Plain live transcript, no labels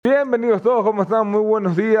Bienvenidos todos, ¿cómo están? Muy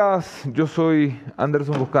buenos días. Yo soy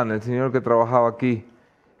Anderson Buscán, el señor que trabajaba aquí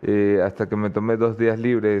hasta que me tomé 2 días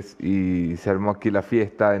libres y se armó aquí la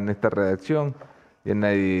fiesta en esta redacción. Ya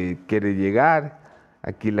nadie quiere llegar.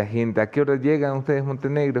 Aquí la gente, ¿a qué hora llegan ustedes,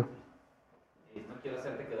 Montenegro? No quiero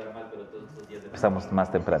hacerte quedar mal, pero todos estos días empezamos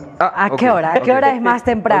más temprano. ¿A qué hora? ¿A qué hora es más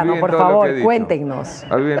temprano? Por favor, cuéntenos.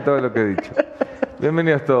 Olviden todo lo que he dicho.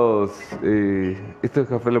 Bienvenidos todos. Esto es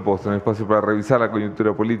Café La Posta, un espacio para revisar la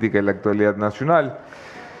coyuntura política y la actualidad nacional.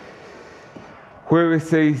 Jueves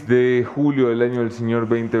 6 de julio del año del Señor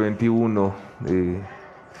 2021.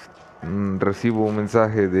 Recibo un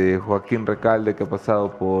mensaje de Joaquín Recalde que ha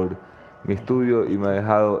pasado por mi estudio y me ha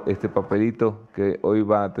dejado este papelito que hoy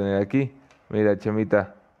va a tener aquí. Mira,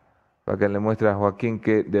 Chamita, para que le muestre a Joaquín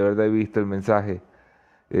que de verdad he visto el mensaje.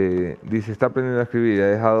 Dice, está aprendiendo a escribir. Ha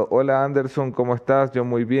dejado, hola Anderson, ¿cómo estás? Yo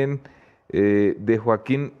muy bien. De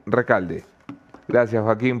Joaquín Recalde. Gracias,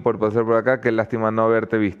 Joaquín, por pasar por acá. Qué lástima no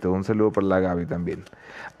haberte visto. Un saludo para la Gaby también.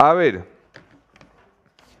 A ver,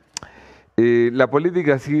 la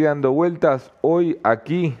política sigue dando vueltas. Hoy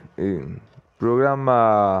aquí,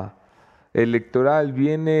 programa electoral,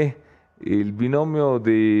 viene el binomio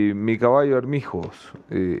de mi caballo Armijos.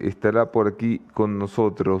 Estará por aquí con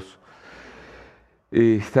nosotros.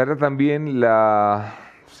 Estará también la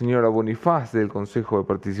señora Bonifaz del Consejo de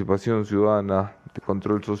Participación Ciudadana de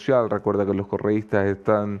Control Social. Recuerda que los correístas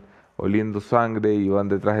están oliendo sangre y van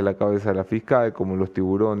detrás de la cabeza de la fiscal, como los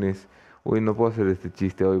tiburones. Hoy no puedo hacer este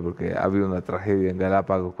chiste hoy porque ha habido una tragedia en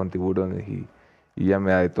Galápagos con tiburones y ya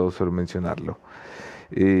me da de todo solo mencionarlo.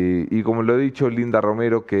 Y como lo he dicho, Linda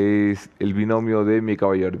Romero, que es el binomio de mi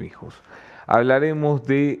caballo Armijos. Hablaremos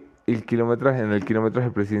de el kilometraje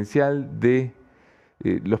presidencial de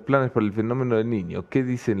los planes para el fenómeno del niño. ¿Qué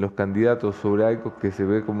dicen los candidatos sobre algo que se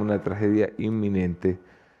ve como una tragedia inminente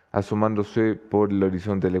asomándose por el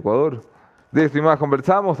horizonte del Ecuador? De esto y más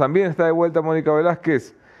conversamos. También está de vuelta Mónica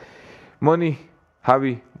Velázquez. Moni,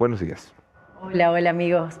 Javi, buenos días. Hola, hola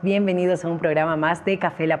amigos. Bienvenidos a un programa más de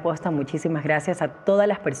Café La Posta. Muchísimas gracias a todas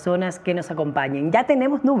las personas que nos acompañen. Ya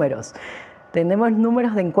tenemos números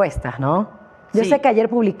de encuestas, ¿no? Yo sé que ayer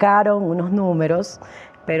publicaron unos números,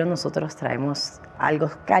 pero nosotros traemos algo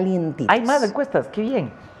calientito. Hay más encuestas, qué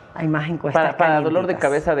bien. Hay más encuestas para dolor de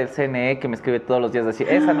cabeza del CNE que me escribe todos los días decir,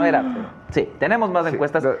 esa no era. Sí, tenemos más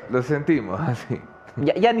encuestas. Lo sentimos, así.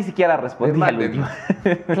 Ya ni siquiera respondí al último.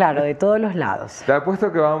 Claro, de todos los lados. Te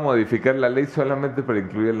apuesto que vamos a modificar la ley solamente para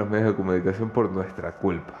incluir en los medios de comunicación por nuestra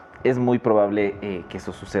culpa. Es muy probable que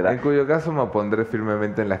eso suceda. En cuyo caso me opondré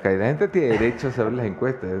firmemente en las calles. La gente tiene derecho a saber las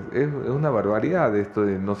encuestas. Es una barbaridad esto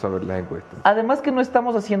de no saber las encuestas. Además que no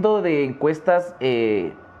estamos haciendo de encuestas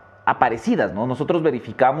aparecidas, ¿no? Nosotros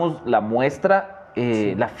verificamos la muestra,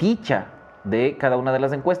 la ficha de cada una de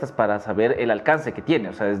las encuestas para saber el alcance que tiene.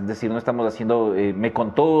 O sea, es decir, no estamos haciendo, me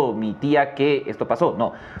contó mi tía que esto pasó.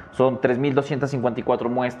 No, son 3.254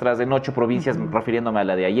 muestras en 8 provincias, refiriéndome a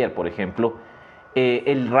la de ayer, por ejemplo.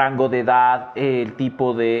 El rango de edad, el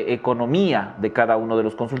tipo de economía de cada uno de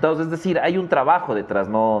los consultados. Es decir, hay un trabajo detrás,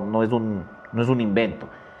 no es un invento.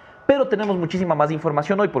 Pero tenemos muchísima más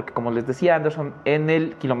información hoy porque, como les decía Anderson, en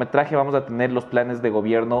el kilometraje vamos a tener los planes de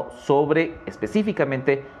gobierno sobre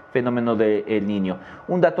específicamente fenómeno de El Niño.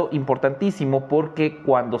 Un dato importantísimo porque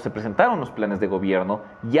cuando se presentaron los planes de gobierno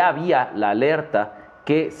ya había la alerta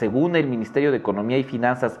que, según el Ministerio de Economía y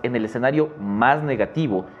Finanzas, en el escenario más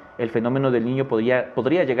negativo, el fenómeno del niño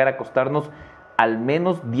podría llegar a costarnos al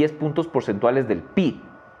menos 10 puntos porcentuales del PIB.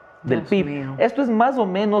 Mío. Esto es más o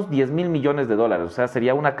menos 10.000 millones de dólares. O sea,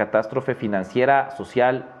 sería una catástrofe financiera,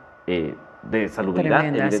 social, de salubridad,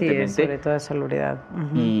 tremenda, evidentemente. Sí, sobre todo de salubridad.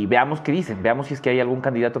 Y veamos qué dicen, veamos si es que hay algún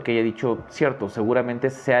candidato que haya dicho, cierto, seguramente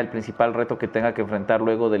ese sea el principal reto que tenga que enfrentar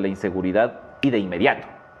luego de la inseguridad y de inmediato.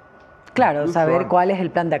 Claro, saber cuál es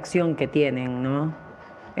el plan de acción que tienen, ¿no?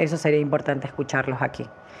 Eso sería importante escucharlos aquí.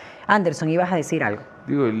 Anderson, ibas a decir algo.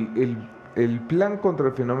 Digo, el plan contra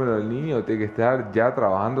el fenómeno del niño tiene que estar ya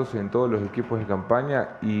trabajándose en todos los equipos de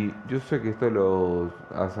campaña y yo sé que esto a los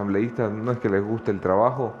asambleístas no es que les guste el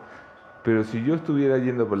trabajo, pero si yo estuviera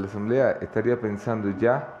yendo por la asamblea estaría pensando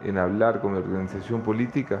ya en hablar con mi organización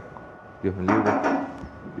política, Dios me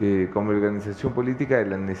libre, con mi organización política de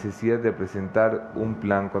la necesidad de presentar un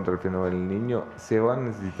plan contra el fenómeno del niño. Se van a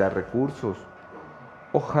necesitar recursos.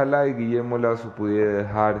 Ojalá y Guillermo Lazo pudiera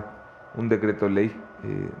dejar un decreto ley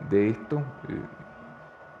de esto.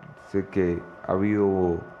 Sé que ha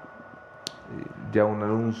habido ya un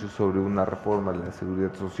anuncio sobre una reforma de la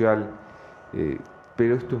seguridad social,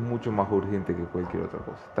 pero esto es mucho más urgente que cualquier otra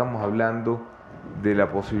cosa. Estamos hablando de la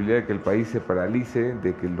posibilidad de que el país se paralice,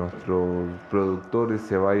 de que nuestros productores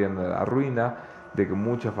se vayan a la ruina, de que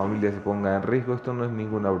muchas familias se pongan en riesgo. Esto no es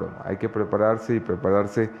ninguna broma. Hay que prepararse y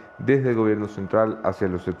prepararse desde el gobierno central hacia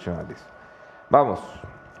los seccionales. Vamos.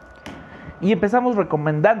 Y empezamos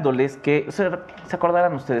recomendándoles que, ¿se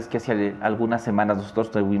acordarán ustedes que hace algunas semanas nosotros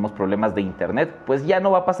tuvimos problemas de internet? Pues ya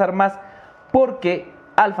no va a pasar más, porque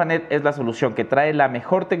Alphanet es la solución que trae la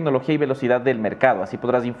mejor tecnología y velocidad del mercado. Así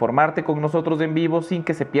podrás informarte con nosotros en vivo sin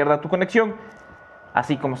que se pierda tu conexión,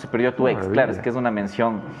 así como se perdió tu ex. Maravilla. Claro, es que es una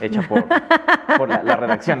mención hecha por la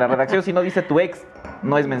redacción. La redacción, si no dice tu ex,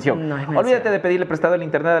 no es mención. No es mención. Olvídate de pedirle prestado el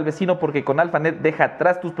internet al vecino, porque con Alphanet deja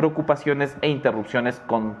atrás tus preocupaciones e interrupciones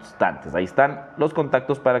constantes. Ahí están los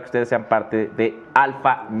contactos para que ustedes sean parte de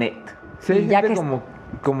Alphanet. Sí, hay Ya gente que-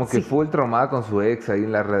 como que sí. fue traumada con su ex ahí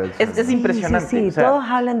en la redacción. Es impresionante. Sí, o sea, todos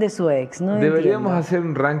hablan de su ex, no Deberíamos entiendo. hacer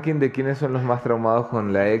un ranking de quiénes son los más traumados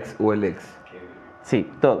con la ex o el ex.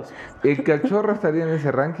 sí, todos. ¿El cachorro estaría en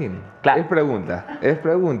ese ranking? Claro. Es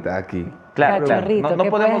pregunta aquí. Claro, claro. Cachorrito, No ¿qué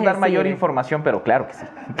podemos puedes dar mayor decir? información, pero claro que sí.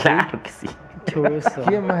 Claro que sí. Chuzo.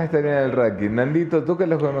 ¿Quién más estaría en el ranking? Nandito, tú que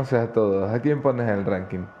los conoces a todos, ¿a quién pones en el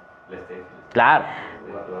ranking? Claro.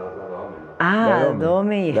 Ah, La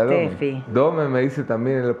Dome y La Steffi. Dome me dice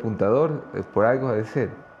también el apuntador, por algo ha de ser.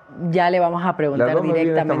 Ya le vamos a preguntar La Dome viene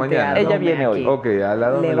esta directamente mañana, a ¿no? Ella Dome viene hoy. aquí. Ok, a la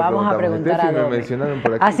Dome Le vamos a preguntamos. preguntar a Steffi, me Dome. mencionaron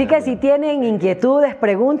por aquí Así que si también. tienen inquietudes,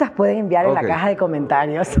 preguntas, pueden enviar en Ok. la caja de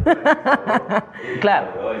comentarios. Claro.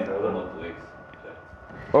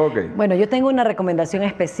 Ok. Bueno, yo tengo una recomendación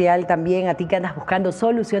especial también a ti que andas buscando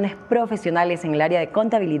soluciones profesionales en el área de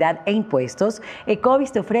contabilidad e impuestos.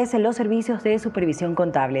 Ecovis te ofrece los servicios de supervisión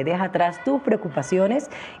contable. Deja atrás tus preocupaciones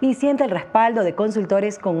y siente el respaldo de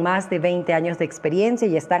consultores con más de 20 años de experiencia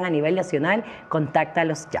y están a nivel nacional.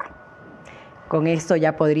 Contáctalos ya. Con esto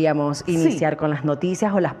ya podríamos iniciar con las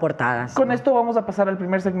noticias o las portadas. Con esto vamos a pasar al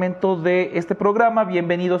primer segmento de este programa.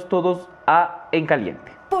 Bienvenidos todos a En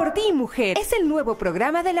Caliente. Por ti, mujer, es el nuevo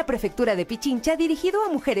programa de la Prefectura de Pichincha dirigido a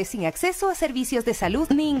mujeres sin acceso a servicios de salud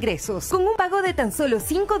ni ingresos. Con un pago de tan solo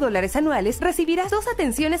 $5 anuales, recibirás 2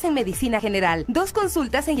 atenciones en medicina general, 2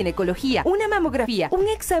 consultas en ginecología, una mamografía, un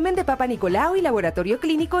examen de Papa Nicolau y laboratorio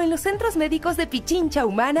clínico en los centros médicos de Pichincha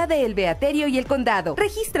Humana, de El Beaterio y El Condado.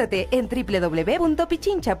 Regístrate en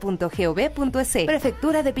www.pichincha.gov.es.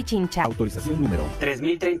 Prefectura de Pichincha. Autorización número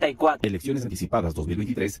 3034. Elecciones anticipadas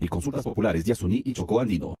 2023 y consultas populares de Yasuní y Chocó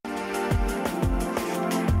Andino.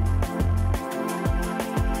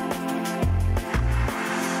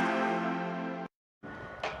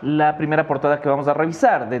 La primera portada que vamos a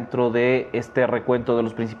revisar dentro de este recuento de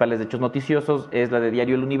los principales hechos noticiosos es la de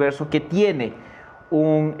Diario El Universo, que tiene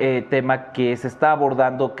un tema que se está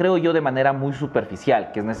abordando, creo yo, de manera muy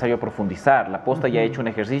superficial, que es necesario profundizar. La Posta ya ha hecho un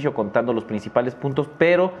ejercicio contando los principales puntos,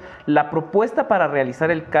 pero la propuesta para realizar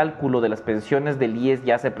el cálculo de las pensiones del IES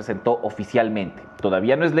ya se presentó oficialmente.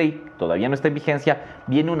 Todavía no es ley, todavía no está en vigencia,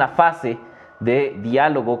 viene una fase de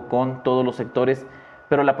diálogo con todos los sectores,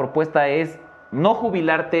 pero la propuesta es no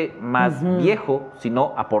jubilarte más viejo,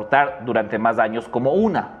 sino aportar durante más años, como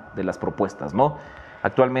una de las propuestas, ¿no?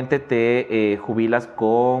 Actualmente te jubilas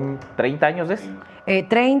con 30 años, ¿es?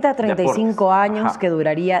 30, 35 aportes. años, Ajá. que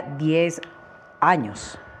duraría 10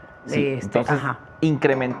 años. Sí, Este, entonces, ajá.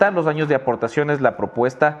 incrementar los años de aportación es la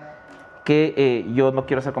propuesta que yo no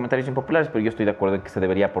quiero hacer comentarios impopulares, pero yo estoy de acuerdo en que se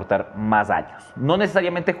debería aportar más años. No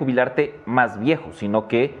necesariamente jubilarte más viejo, sino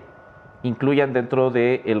que incluyan dentro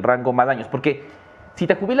del rango más años. Porque si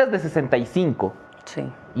te jubilas de 65 Sí.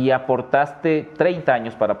 y aportaste 30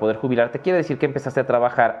 años para poder jubilarte, quiere decir que empezaste a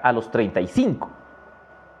trabajar a los 35.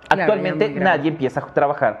 Claro, Actualmente ya muy grande. nadie empieza a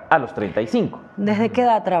trabajar a los 35, ¿Desde qué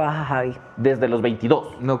edad trabajas, Javi? desde los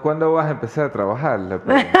 22. No, ¿cuándo vas a empezar a trabajar? La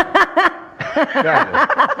pregunta. Claro.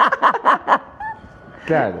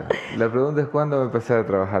 Claro. La pregunta es cuándo va a empezar a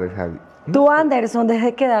trabajar el Javi. Tú, Anderson,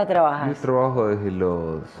 ¿desde qué edad Yo trabajas? trabajo desde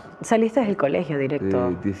los Saliste del colegio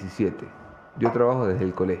directo. 17. Yo trabajo desde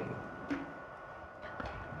el colegio.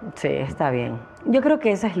 Sí, está bien. Yo creo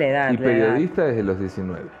que esa es la edad. Y la edad. periodista desde los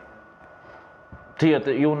 19. Sí,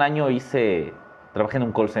 yo un año trabajé en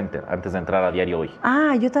un call center antes de entrar a Diario Hoy.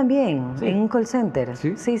 Ah, yo también, Sí. en un call center.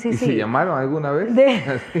 ¿Sí? Sí, sí, ¿Y sí. se llamaron alguna vez? De-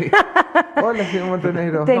 Hola, señor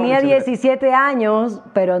Montenegro. Tenía No, muchas 17 años,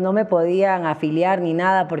 pero no me podían afiliar ni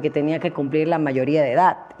nada porque tenía que cumplir la mayoría de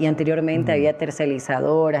edad. Y anteriormente había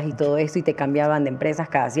tercerizadoras y todo esto y te cambiaban de empresas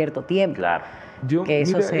cada cierto tiempo. Claro. Yo, que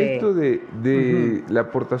eso mira, se- esto de la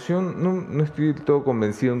aportación, no estoy del todo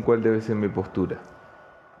convencido en cuál debe ser mi postura.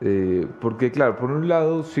 Porque, claro, por un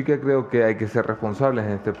lado sí que creo que hay que ser responsables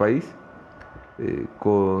en este país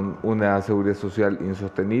con una seguridad social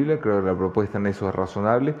insostenible. Creo que la propuesta en eso es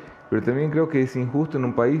razonable, pero también creo que es injusto en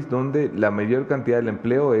un país donde la mayor cantidad del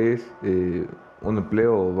empleo es un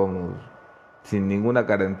empleo, vamos, sin ninguna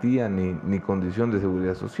garantía ni condición de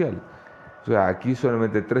seguridad social. O sea, aquí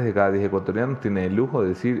solamente 3 de cada 10 ecuatorianos tienen el lujo de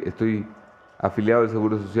decir estoy afiliado al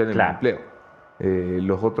Seguro Social en mi empleo.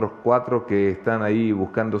 Los otros 4 que están ahí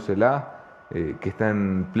buscándosela, que están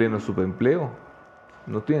en pleno subempleo,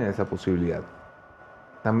 no tienen esa posibilidad.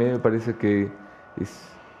 También me parece que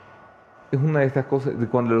es una de estas cosas de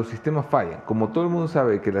cuando los sistemas fallan. Como todo el mundo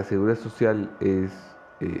sabe que la seguridad social es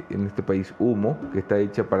en este país humo, que está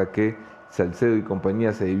hecha para que Salcedo y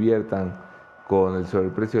compañía se diviertan con el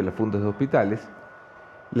sobreprecio de las fundas de hospitales,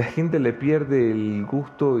 la gente le pierde el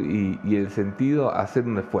gusto y el sentido a hacer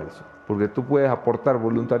un esfuerzo. Porque tú puedes aportar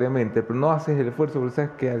voluntariamente, pero no haces el esfuerzo porque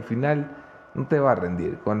sabes que al final no te va a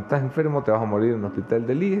rendir. Cuando estás enfermo te vas a morir en un hospital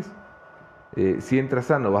de IES. Si entras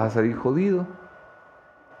sano vas a salir jodido.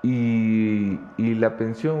 Y la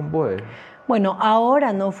pensión, Bueno,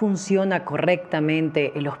 ahora no funciona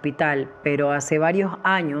correctamente el hospital, pero hace varios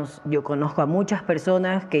años yo conozco a muchas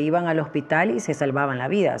personas que iban al hospital y se salvaban la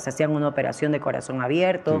vida, se hacían una operación de corazón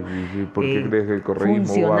abierto. Sí. ¿Por qué crees que el correísmo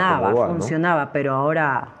funcionaba, pero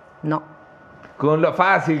ahora no. Con lo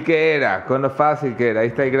fácil que era. Ahí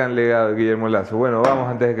está el gran legado de Guillermo Lasso. Bueno, vamos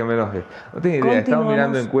antes de que me enoje. No tengo idea, estamos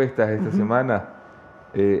mirando encuestas esta semana.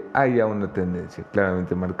 Hay ya una tendencia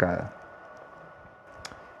claramente marcada.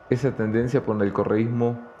 Esa tendencia pone el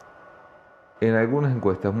correísmo en algunas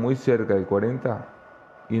encuestas muy cerca del 40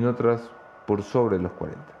 y en otras por sobre los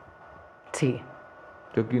 40. Sí.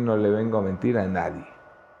 Yo aquí no le vengo a mentir a nadie.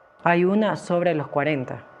 Hay una sobre los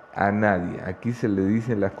 40. A nadie. Aquí se le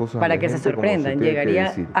dicen las cosas para a la que gente se sorprendan,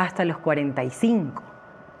 llegaría hasta los 45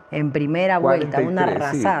 en primera vuelta, 43, una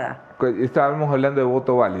arrasada. Sí. Estábamos hablando de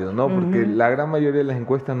voto válido, ¿no? Porque la gran mayoría de las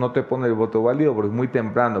encuestas no te pone el voto válido porque es muy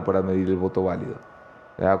temprano para medir el voto válido.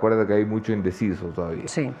 Acuérdate que hay mucho indeciso todavía.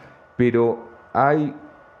 Sí. Pero hay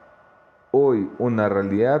hoy una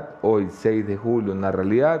realidad, hoy 6 de julio, una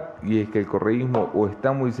realidad, y es que el correísmo o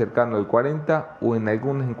está muy cercano al 40 o en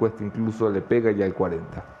algunas encuestas incluso le pega ya al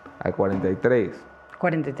 40, al 43.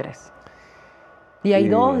 43. Y hay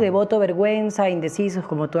 2 de voto vergüenza, indecisos,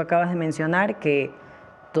 como tú acabas de mencionar, que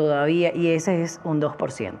todavía, y ese es un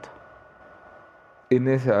 2%. En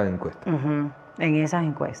esa encuesta. En esas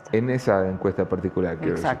encuestas. En esa encuesta particular,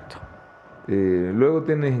 quiero Exacto. decir. Luego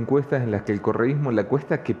tienes encuestas en las que el correísmo, la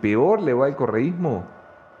encuesta que peor le va al correísmo,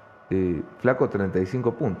 flaco,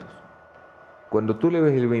 35 puntos. Cuando tú le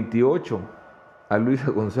ves el 28 a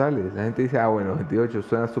Luisa González, la gente dice, bueno, 28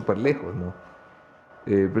 suena súper lejos, ¿no?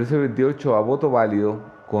 Pero ese 28 a voto válido,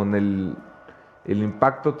 con el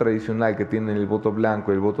impacto tradicional que tiene el voto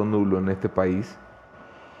blanco y el voto nulo en este país,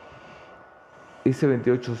 ese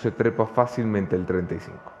 28 se trepa fácilmente al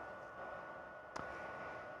 35.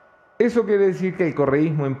 Eso quiere decir que el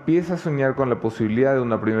correísmo empieza a soñar con la posibilidad de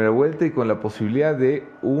una primera vuelta y con la posibilidad de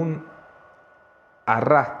un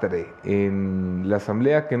arrastre en la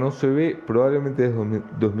asamblea que no se ve probablemente desde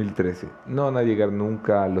 2013. No van a llegar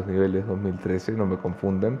nunca a los niveles de 2013, no me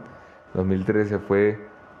confundan. 2013 fue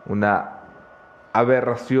una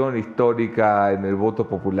aberración histórica en el voto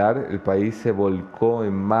popular. El país se volcó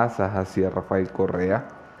en masas hacia Rafael Correa.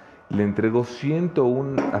 Le entregó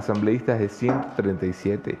 101 asambleístas de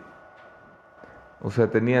 137. O sea,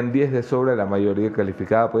 tenían 10 de sobra, la mayoría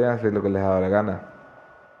calificada, podían hacer lo que les daba la gana.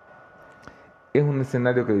 Es un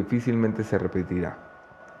escenario que difícilmente se repetirá.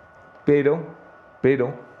 Pero,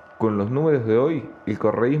 con los números de hoy, el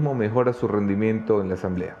correísmo mejora su rendimiento en la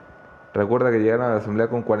asamblea. Recuerda que llegaron a la asamblea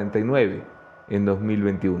con 49 en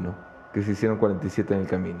 2021, que se hicieron 47 en el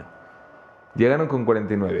camino. Llegaron con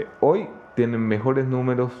 49. Hoy tienen mejores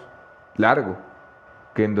números largos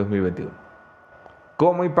que en 2021.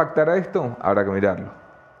 ¿Cómo impactará esto? Habrá que mirarlo.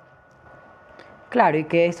 Claro, y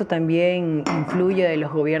que esto también influye de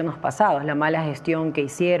los gobiernos pasados, la mala gestión que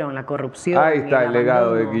hicieron, la corrupción. Ahí está el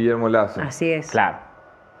legado de Guillermo Lasso. Así es. Claro,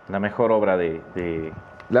 la mejor obra de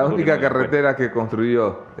la única carretera que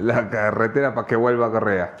construyó, la carretera para que vuelva a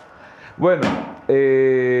Correa. Bueno,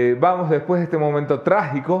 vamos después de este momento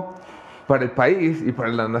trágico para el país y para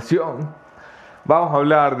la nación. Vamos a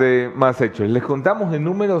hablar de más hechos. Les contamos en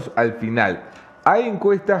números al final. Hay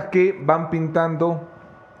encuestas que van pintando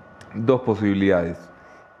 2 posibilidades.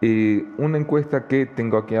 Una encuesta que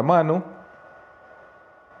tengo aquí a mano,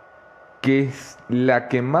 que es la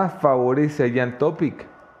que más favorece a Jan Topic.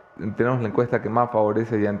 Tenemos la encuesta que más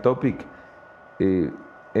favorece a Jan Topic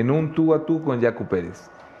en un tú a tú con Yacu Pérez.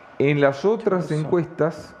 En las otras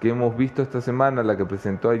encuestas que hemos visto esta semana, la que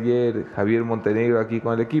presentó ayer Javier Montenegro aquí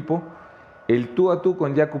con el equipo, el tú a tú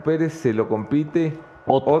con Yacu Pérez se lo compite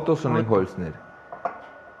Otto Sonnenholzner.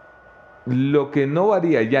 Lo que no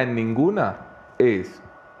varía ya en ninguna es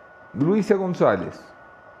Luisa González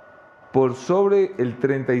por sobre el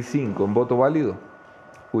 35 en voto válido.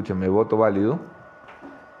 Escúchame, voto válido.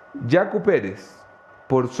 Yacu Pérez,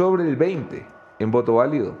 por sobre el 20 en voto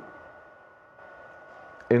válido,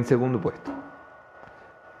 en segundo puesto.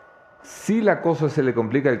 Si la cosa se le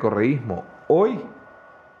complica al correísmo, hoy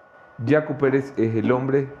Yacu Pérez es el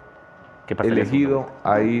hombre elegido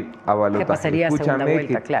a ir a balotaje. ¿Qué pasaría a segunda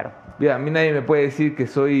vuelta? Claro. Mira, a mí nadie me puede decir que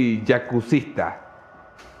soy yacucista.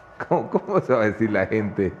 ¿Cómo se va a decir la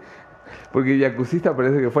gente? Porque yacucista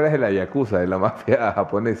parece que fueras de la yakuza, de la mafia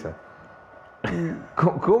japonesa.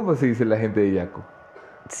 ¿Cómo se dice la gente de Yaku?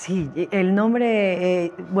 Sí, el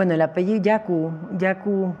nombre, bueno, el apellido Yaku,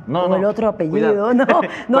 No, o no, el otro apellido, cuidado.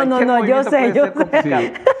 no, yo sé.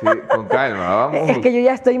 Sí, con calma, vamos. Es que yo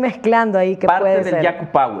ya estoy mezclando ahí, que Parte puede del ser. Yaku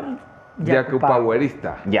Power. Yaku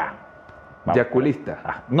Powerista. Ya. Vamos.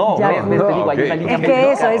 Yaculista. No, Yaku. te digo, hay Ok. una línea Es muy que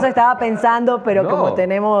loca. eso estaba pensando, pero No. como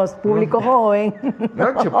tenemos público joven.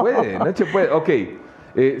 No se puede. Ok,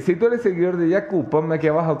 si tú eres seguidor de Yaku, ponme aquí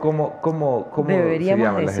abajo cómo se Deberíamos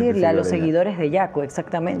llama la gente decirle a los seguidora de seguidores de Yaku,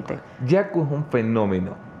 exactamente. Yaku es un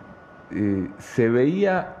fenómeno. Se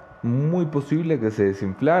veía muy posible que se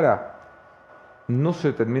desinflara. No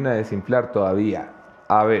se termina de desinflar todavía.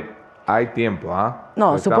 A ver, hay tiempo, ¿ah? No,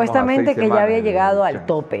 Pues estamos a supuestamente 6 que ya semanas había de llegado al elecciones.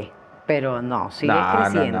 tope, pero no, sigue No,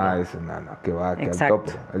 creciendo. que va que al Exacto.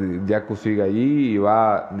 tope. El Yaku sigue allí y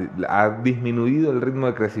ha disminuido el ritmo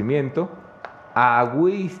de crecimiento.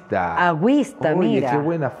 Agüista. Agüista, Oye, mira. qué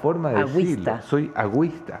buena forma de decirlo. Agüista. Soy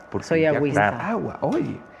agüista. Porque Soy Yaku agüista. es agua.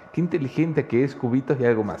 Oye, qué inteligente que es, cubitos y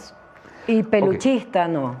algo más. Y peluchista,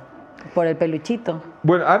 no, por el peluchito.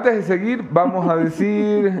 Bueno, antes de seguir, vamos a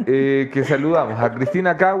decir que saludamos a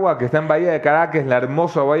Cristina Cagua, que está en Bahía de Caracas, la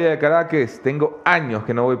hermosa Bahía de Caracas. Tengo años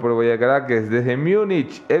que no voy por Bahía de Caracas. Desde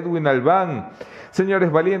Múnich, Edwin Albán.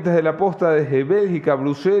 Señores valientes de la posta, desde Bélgica,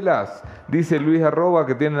 Bruselas, dice Luis Arroba,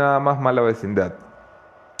 que tiene nada más mala vecindad.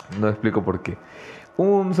 No explico por qué.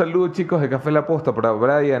 Un saludo, chicos, de Café La Posta para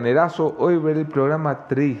Brian Erazo. Hoy veré el programa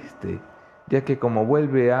triste, ya que como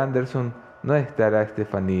vuelve Anderson, no estará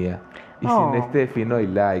Estefanía. Y sin Estefi no hay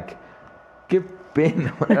like. Qué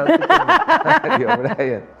pena,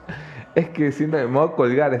 Brian. Es que si no, me voy a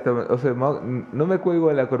colgar esta, o sea, no me cuelgo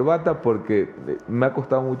de la corbata porque me ha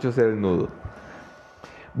costado mucho hacer el nudo.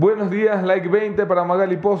 Buenos días, like 20 para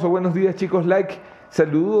Magali Pozo. Buenos días, chicos, like.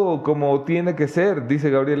 Saludo como tiene que ser, dice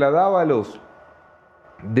Gabriela Dávalos.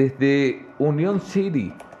 Desde Union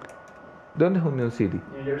City. ¿Dónde es Union City?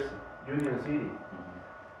 New Jersey. Union City.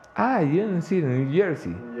 Ah, Union City, New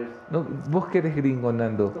Jersey. New Jersey. No, vos que eres gringo,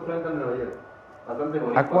 Nando. Esto frente a Nueva York. Bastante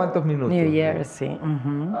bonito. ¿A cuántos minutos? New Jersey.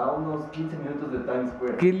 Ujú. A unos 15 minutos de Times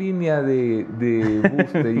Square. ¿Qué línea de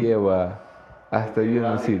bus te lleva hasta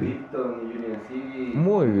Union City? Clifton y Union City.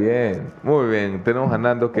 Muy bien, muy bien. Tenemos a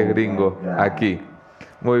Nando que es gringo aquí.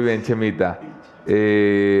 Muy bien, Chemita.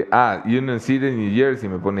 Union City, New Jersey,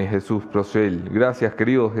 me pone Jesús Procel. Gracias,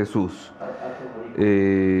 querido Jesús.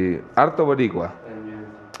 Harto Boricua.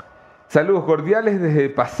 Saludos cordiales desde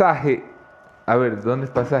Pasaje. A ver, ¿dónde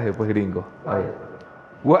es Pasaje? Pues gringo. A ver.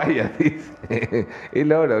 Guaya, dice.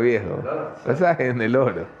 El oro, viejo. Pasaje en el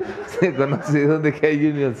oro. Se conoce dónde queda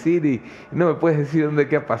Union City. No me puedes decir dónde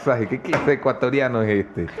queda Pasaje. ¿Qué clase de ecuatoriano es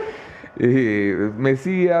este?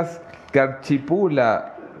 Mesías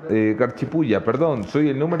Carchipulla, perdón. Soy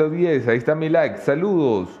el número 10. Ahí está mi like.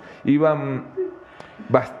 Saludos. Iván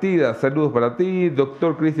Bastida, saludos para ti.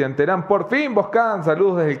 Doctor Cristian Terán. Por fin, Boscán.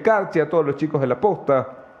 Saludos desde el Carchi a todos los chicos de la posta.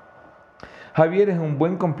 Javier es un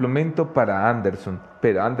buen complemento para Anderson,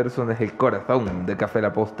 pero Anderson es el corazón de Café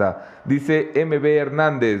La Posta. Dice MB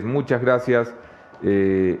Hernández, muchas gracias,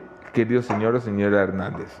 querido señor o señora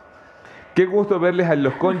Hernández. Qué gusto verles a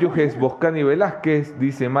los cónyuges Boscán y Velázquez,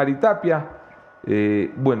 dice Mari Tapia.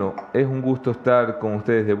 Bueno, es un gusto estar con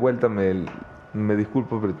ustedes de vuelta. Me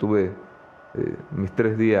disculpo, pero tuve mis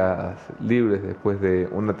 3 días libres después de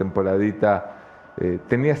una temporadita.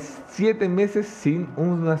 Tenía 7 meses sin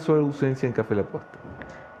una sola ausencia en Café La Posta.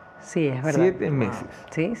 Sí, es verdad. 7 meses.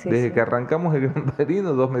 Sí, sí, Desde sí. que arrancamos el Gran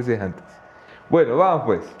Padrino, 2 meses antes. Bueno, vamos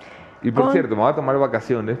pues. Y por cierto, me voy a tomar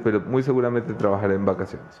vacaciones, pero muy seguramente trabajaré en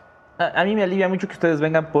vacaciones. A mí me alivia mucho que ustedes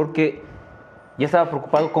vengan porque ya estaba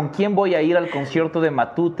preocupado con quién voy a ir al concierto de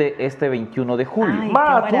Matute este 21 de julio. ¡Ay, qué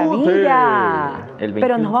 ¡Matute! maravilla! El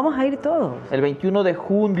Pero 21. nos vamos a ir todos. El 21 de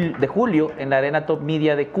julio en la Arena Top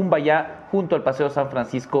Media de Cumbayá, junto al Paseo San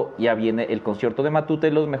Francisco, ya viene el concierto de Matute,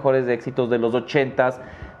 los mejores éxitos de los 80s,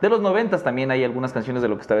 de los 90s también hay algunas canciones de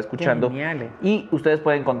lo que estaba escuchando. Geniales. Y ustedes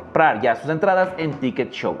pueden comprar ya sus entradas en Ticket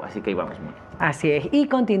Show, así que ahí vamos muy bien. Así es. Y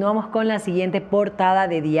continuamos con la siguiente portada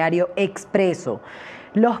de Diario Expreso.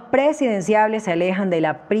 Los presidenciables se alejan de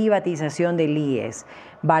la privatización del IES.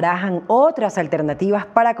 Barajan otras alternativas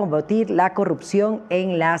para combatir la corrupción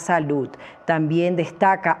en la salud. También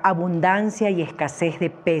destaca abundancia y escasez de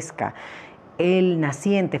pesca. El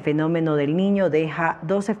naciente fenómeno del Niño deja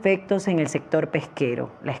dos efectos en el sector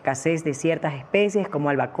pesquero: la escasez de ciertas especies como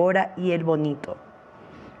albacora y el bonito.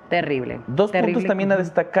 Terrible. Dos terrible. puntos también a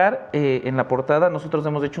destacar en la portada. Nosotros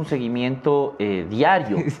hemos hecho un seguimiento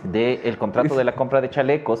diario del contrato de la compra de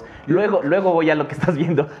chalecos. Luego voy a lo que estás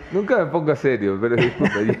viendo. Nunca me pongo serio, pero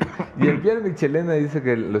disculpa. Y el Pierre Michelena dice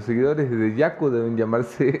que los seguidores de Yaku deben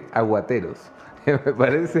llamarse aguateros. Me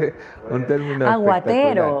parece un término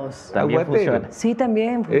Aguateros. También Aguateros. funciona. Sí,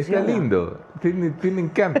 también funciona. Está lindo, tiene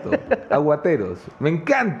encanto. Aguateros, me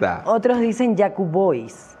encanta. Otros dicen Yaku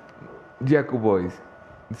Boys. Yaku Boys.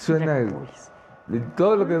 Suena. Yaku Boys.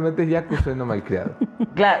 Todo lo que metes Yaku suena malcriado.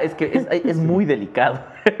 Claro, es que es muy delicado.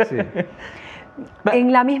 Sí.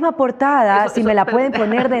 En la misma portada, si me la pueden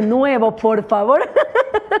poner de nuevo, por favor.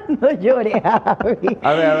 No llore, Javi.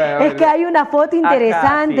 A ver. Es que hay una foto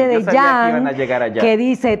interesante sí, yo de sabía que iban Jan a llegar allá. que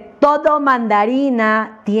dice: todo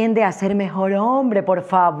mandarina tiende a ser mejor hombre, por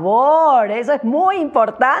favor. Eso es muy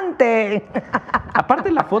importante. Aparte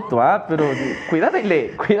la foto, pero cuidado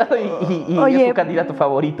y Oye, es tu candidato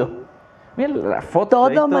favorito. Mira la foto.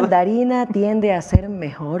 ahí Todo mandarina tiende a ser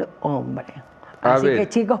mejor hombre. A Así ver. que,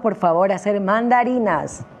 chicos, por favor, hacer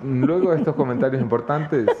mandarinas. Luego de estos comentarios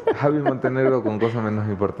importantes, Javi Montenegro con cosas menos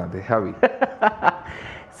importantes. Javi.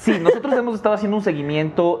 Sí, nosotros hemos estado haciendo un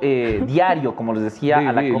seguimiento diario, como les decía,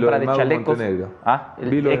 a la Vi compra lo de Mago chalecos. Montenegro. El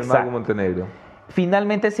Vi lo de exacto. Mago Montenegro.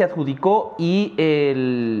 Finalmente se adjudicó y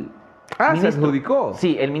el ¿Se adjudicó?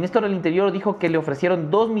 Sí, el ministro del Interior dijo que le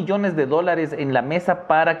ofrecieron $2 millones en la mesa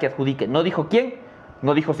para que adjudique. No dijo quién,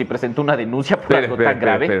 no dijo si presentó una denuncia por algo tan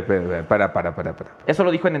grave. Espera. Para. Eso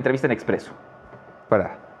lo dijo en entrevista en Expreso.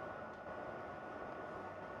 Para.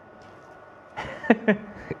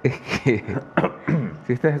 Es que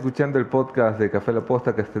si estás escuchando el podcast de Café La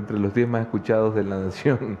Posta, que está entre los 10 más escuchados de la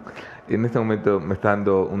nación, en este momento me está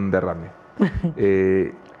dando un derrame.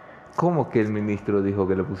 ¿Cómo que el ministro dijo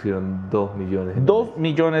que le pusieron 2 millones? $2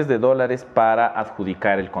 millones para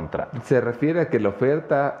adjudicar el contrato. Se refiere a que la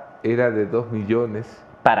oferta era de 2 millones.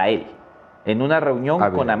 Para él, en una reunión A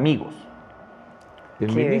ver. con amigos.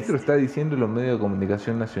 El Qué ministro está diciendo en los medios de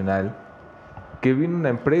comunicación nacional que vino una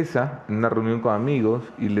empresa en una reunión con amigos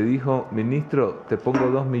y le dijo: ministro, te pongo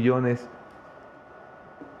 2 millones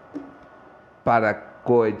para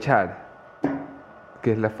cohechar,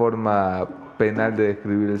 que es la forma penal de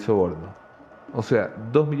describir el soborno. O sea,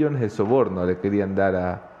 2 millones de soborno le querían dar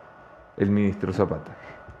a el ministro Zapata.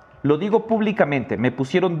 Lo digo públicamente, me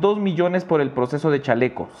pusieron 2 millones por el proceso de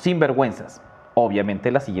chaleco, sin vergüenzas.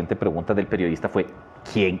 Obviamente la siguiente pregunta del periodista fue: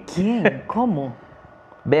 ¿quién? ¿Quién? ¿Cómo?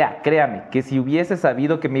 Vea, créame, que si hubiese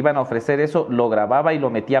sabido que me iban a ofrecer eso, lo grababa y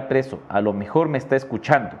lo metía preso. A lo mejor me está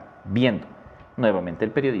escuchando, viendo. Nuevamente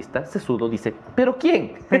el periodista, sesudo, dice: ¿pero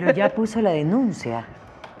quién? Pero ya puso la denuncia.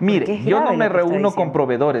 Porque Mire, es yo grave no me lo que está reúno con diciendo.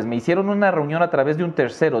 proveedores. Me hicieron una reunión a través de un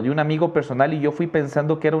tercero, de un amigo personal, y yo fui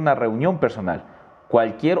pensando que era una reunión personal.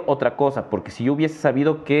 Cualquier otra cosa, porque si yo hubiese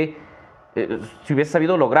sabido si hubiese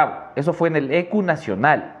sabido, lo grabo. Eso fue en el ECU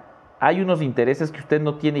nacional. Hay unos intereses que usted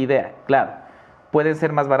no tiene idea. Claro, pueden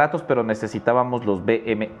ser más baratos, pero necesitábamos los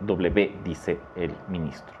BMW, dice el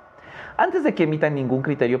ministro. Antes de que emitan ningún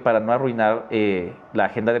criterio para no arruinar la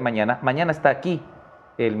agenda de mañana está aquí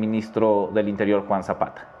el ministro del Interior, Juan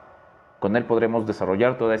Zapata. Con él podremos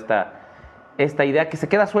desarrollar toda esta idea que se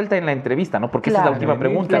queda suelta en la entrevista, ¿no? Porque esa es la Claro, última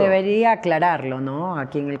pregunta. que debería aclararlo, ¿no?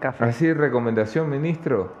 Aquí en el café. Así, recomendación,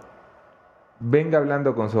 ministro, venga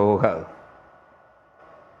hablando con su abogado.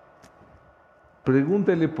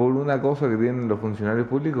 Pregúntele por una cosa que tienen los funcionarios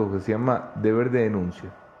públicos que se llama deber de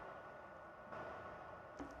denuncia.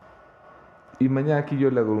 Y mañana aquí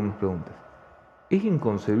yo le hago unas preguntas. ¿Es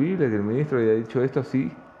inconcebible que el ministro haya dicho esto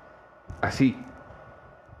así? Así.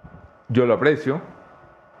 Yo lo aprecio,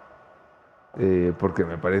 porque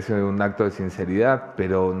me parece un acto de sinceridad,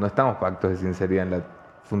 pero no estamos para actos de sinceridad en la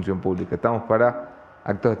función pública, estamos para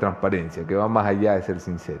actos de transparencia, que va más allá de ser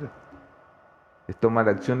sincero. Es tomar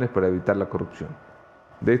acciones para evitar la corrupción.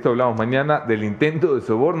 De esto hablamos mañana, del intento de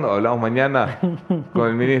soborno, hablamos mañana con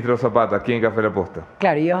el ministro Zapata, aquí en Café La Posta.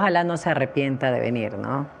 Claro, y ojalá no se arrepienta de venir,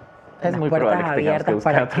 ¿no? Es Las muy puertas probable que tengamos que abiertas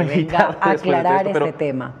buscar para otro que venga invitado a después de aclarar esto, pero- este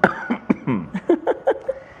tema.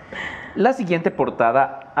 La siguiente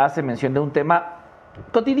portada hace mención de un tema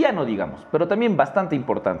cotidiano, digamos, pero también bastante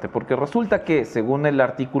importante, porque resulta que, según el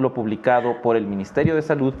artículo publicado por el Ministerio de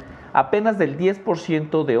Salud, apenas del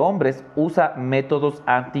 10% de hombres usa métodos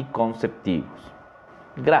anticonceptivos.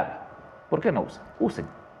 Grave. ¿Por qué no usan? Usen.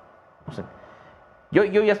 Yo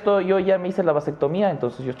ya me hice la vasectomía,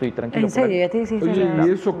 entonces yo estoy tranquilo. ¿En serio? ¿Ya te hiciste? Oye,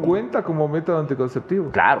 ¿y eso cuenta como método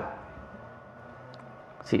anticonceptivo? Claro.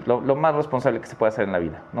 Sí, lo más responsable que se puede hacer en la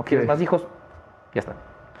vida. ¿No quieres más hijos? Ya está.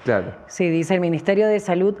 Claro. Sí, dice, el Ministerio de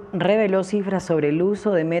Salud reveló cifras sobre el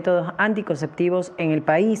uso de métodos anticonceptivos en el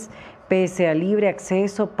país. Pese al libre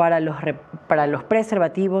acceso para los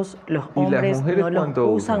preservativos, los hombres no los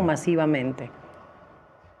usan masivamente.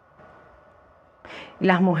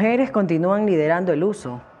 Las mujeres continúan liderando el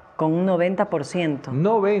uso, con un 90%.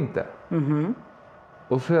 90.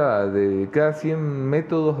 O sea, de cada 100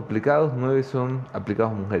 métodos aplicados, 9 son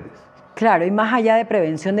aplicados a mujeres. Claro, y más allá de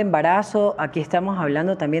prevención de embarazo, aquí estamos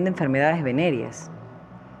hablando también de enfermedades venéreas.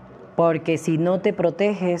 Porque si no te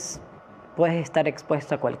proteges, puedes estar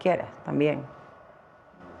expuesto a cualquiera también.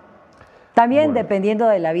 También bueno, dependiendo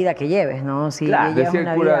de la vida que lleves, ¿no? Si claro, llevas decía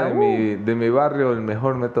una el cura vida, de mi barrio, el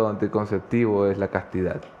mejor método anticonceptivo es la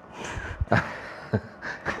castidad.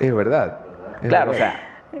 Es verdad. Claro, o sea,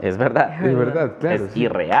 es verdad. Es verdad, claro. Es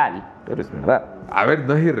irreal, pero es verdad. A ver,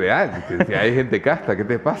 no es irreal. Si hay gente casta, ¿qué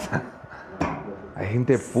te pasa? Hay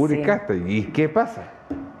gente pura y casta. ¿Y qué pasa?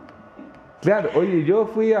 Claro, oye, yo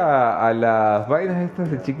fui a las vainas estas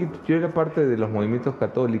de chiquito. Yo era parte de los movimientos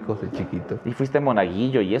católicos de chiquito. ¿Y fuiste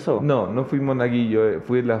monaguillo y eso? No, no fui monaguillo,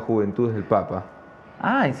 fui en las juventudes del Papa.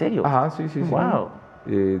 Ah, ¿en serio? Ajá, sí, sí, sí. Wow.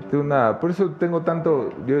 Por eso tengo tanto,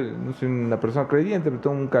 yo no soy una persona creyente, pero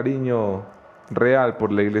tengo un cariño real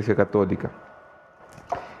por la Iglesia Católica.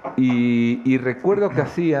 Y recuerdo que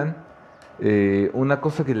hacían una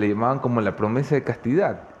cosa que le llamaban como la promesa de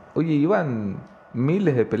castidad. Oye, iban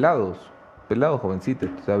miles de pelados jovencitos,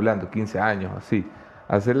 estoy hablando, 15 años, así,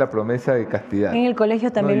 a hacer la promesa de castidad. En el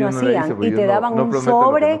colegio también lo hacían, hice, y te daban un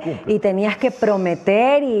sobre y tenías que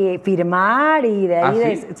prometer y firmar y de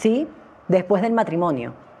ahí, ¿sí? Después del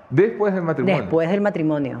matrimonio. Después del matrimonio. Después del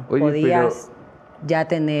matrimonio. Oye, podías ya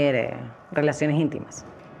tener relaciones íntimas.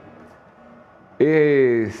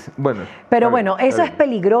 Bueno. Pero bueno, eso es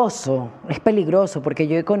peligroso porque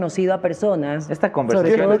yo he conocido a personas. Esta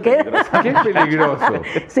conversación ¿Qué es peligroso?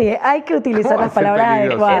 Sí, hay que utilizar las palabras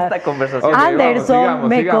adecuadas. Esta conversación. Okay, Anderson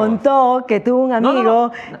me contó que tuvo un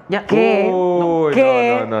amigo que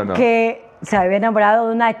se había enamorado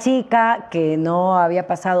de una chica, que no había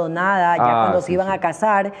pasado nada, ya cuando se iban a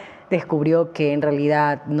casar, descubrió que en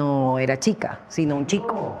realidad no era chica, sino un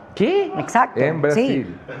chico. ¿Qué? Exacto. En Brasil.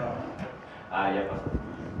 Sí. Ya pasó.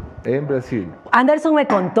 En Brasil. Anderson me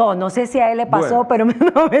contó, no sé si a él le pasó, pero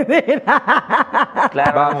no me deja.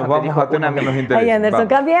 Claro, vamos a temas que nos interesen. Ay, Anderson,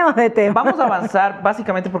 cambiemos de tema. Vamos a avanzar,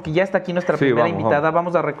 básicamente porque ya está aquí nuestra primera invitada.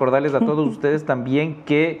 Vamos a recordarles a todos ustedes también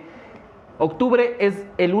que octubre es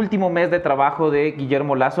el último mes de trabajo de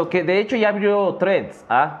Guillermo Lasso, que de hecho ya abrió Threads,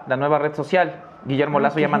 la nueva red social. Guillermo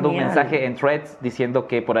Lasso ya mandó un mensaje en Threads diciendo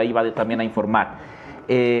que por ahí va también a informar.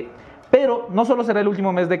 Pero no solo será el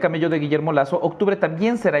último mes de camello de Guillermo Lasso, octubre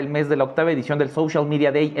también será el mes de la 8ª edición del Social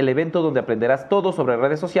Media Day, el evento donde aprenderás todo sobre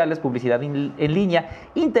redes sociales, publicidad en línea,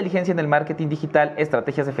 inteligencia en el marketing digital,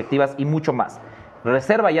 estrategias efectivas y mucho más.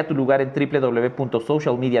 Reserva ya tu lugar en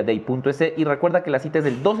www.socialmediaday.es y recuerda que la cita es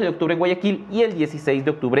el 12 de octubre en Guayaquil y el 16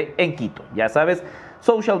 de octubre en Quito. Ya sabes,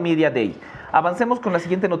 Social Media Day. Avancemos con la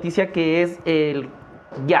siguiente noticia, que es el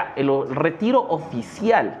retiro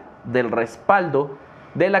oficial del respaldo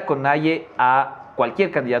de la CONAIE a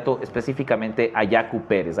cualquier candidato, específicamente a Yacu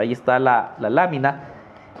Pérez. Ahí está la lámina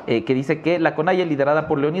que dice que la CONAIE, liderada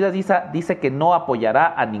por Leonidas Issa, dice que no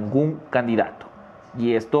apoyará a ningún candidato.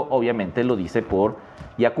 Y esto obviamente lo dice por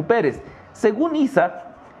Yacu Pérez. Según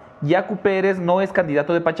Issa, Yacu Pérez no es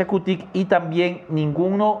candidato de Pachacutic y también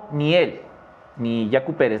ninguno, ni él, ni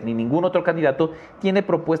Yacu Pérez, ni ningún otro candidato tiene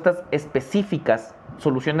propuestas específicas,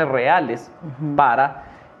 soluciones reales para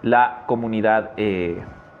la comunidad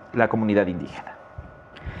indígena.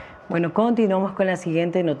 Bueno, continuamos con la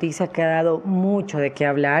siguiente noticia que ha dado mucho de qué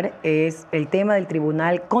hablar. Es el tema del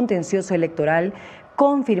Tribunal Contencioso Electoral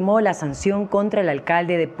confirmó la sanción contra el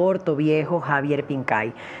alcalde de Portoviejo, Javier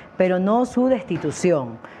Pincay, pero no su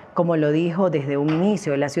destitución. Como lo dijo desde un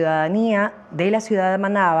inicio, la ciudadanía de la ciudad de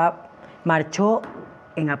Manaba marchó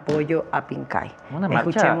en apoyo a Pincay.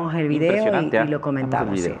 Escuchemos el video y lo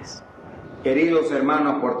comentamos. Queridos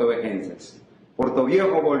hermanos puertovejenses,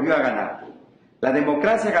 Portoviejo volvió a ganar. La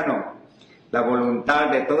democracia ganó. La voluntad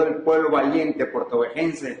de todo el pueblo valiente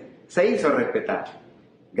portovejense se hizo respetar.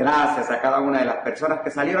 Gracias a cada una de las personas que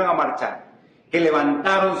salieron a marchar, que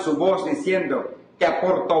levantaron su voz diciendo que a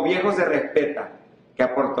Portoviejo se respeta, que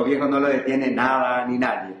a Portoviejo no lo detiene nada ni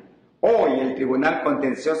nadie. Hoy el Tribunal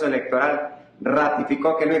Contencioso Electoral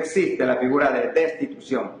ratificó que no existe la figura de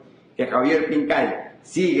destitución, que Javier Pincay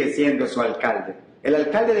sigue siendo su alcalde, el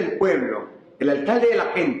alcalde del pueblo, el alcalde de la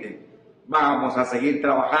gente, vamos a seguir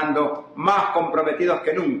trabajando más comprometidos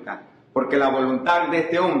que nunca, porque la voluntad de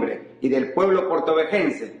este hombre y del pueblo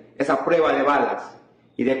portovejense es a prueba de balas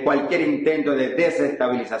y de cualquier intento de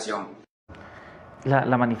desestabilización.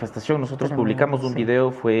 La manifestación, nosotros publicamos un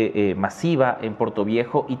video, fue masiva en Puerto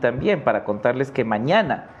Viejo, y también para contarles que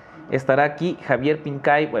mañana estará aquí Javier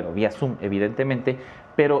Pincay, bueno, vía Zoom evidentemente,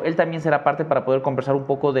 pero él también será parte para poder conversar un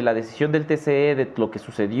poco de la decisión del TCE, de lo que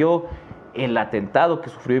sucedió, el atentado que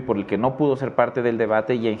sufrió y por el que no pudo ser parte del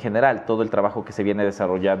debate, y en general todo el trabajo que se viene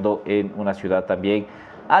desarrollando en una ciudad también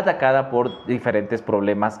atacada por diferentes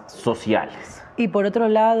problemas sociales. Y por otro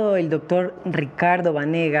lado, el doctor Ricardo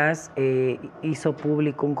Vanegas hizo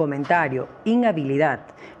público un comentario. Inhabilidad.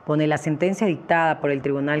 Pone la sentencia dictada por el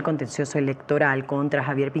Tribunal Contencioso Electoral contra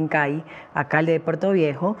Javier Pincay, alcalde de Puerto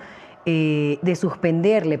Viejo, de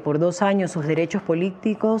suspenderle por 2 años sus derechos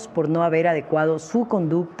políticos por no haber adecuado su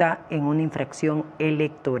conducta en una infracción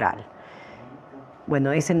electoral.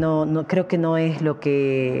 Bueno, ese no creo que no es lo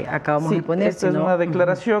que acabamos de poner. Esta es una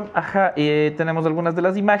declaración. Tenemos algunas de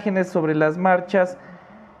las imágenes sobre las marchas,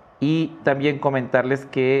 y también comentarles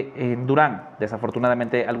que en Durán,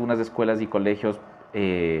 desafortunadamente, algunas escuelas y colegios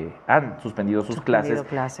han suspendido sus clases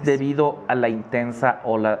debido a la intensa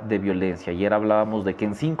ola de violencia. Ayer hablábamos de que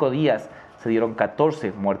en 5 días se dieron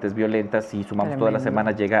 14 muertes violentas, y sumamos toda la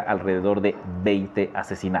semana llega alrededor de 20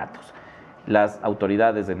 asesinatos. Las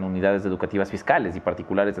autoridades en unidades educativas fiscales y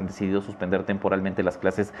particulares han decidido suspender temporalmente las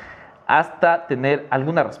clases hasta tener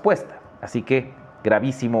alguna respuesta. Así que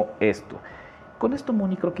gravísimo esto. Con esto,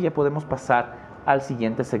 Moni, creo que ya podemos pasar al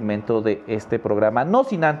siguiente segmento de este programa, no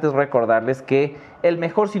sin antes recordarles que el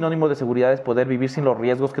mejor sinónimo de seguridad es poder vivir sin los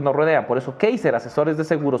riesgos que nos rodean. Por eso Kaiser, asesores de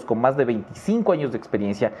seguros con más de 25 años de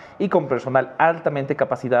experiencia y con personal altamente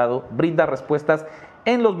capacitado, brinda respuestas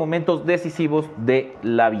en los momentos decisivos de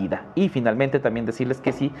la vida. Y finalmente también decirles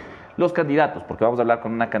que si los candidatos, porque vamos a hablar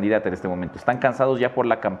con una candidata en este momento, están cansados ya por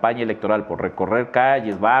la campaña electoral, por recorrer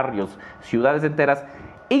calles, barrios, ciudades enteras,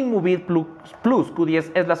 Inmovir Plus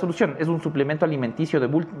Q10 es la solución. Es un suplemento alimenticio de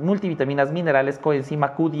multivitaminas, minerales,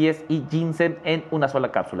 coenzima Q10 y ginseng en una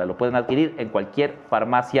sola cápsula. Lo pueden adquirir en cualquier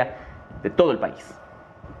farmacia de todo el país.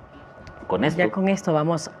 Con esto, ya con esto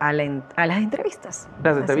vamos a las entrevistas.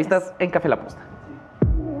 Las entrevistas en Café La Posta.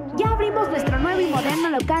 Ya abrimos nuestro nuevo y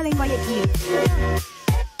moderno local en Guayaquil.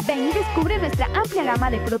 Ven y descubre nuestra amplia gama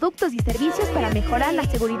de productos y servicios para mejorar la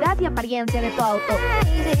seguridad y apariencia de tu auto.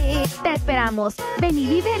 Te esperamos. Ven y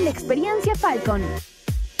vive la experiencia Falcon.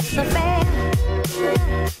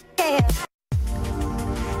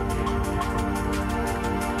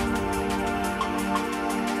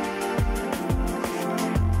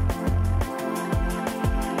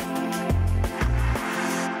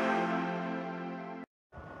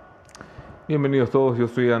 Bienvenidos todos, yo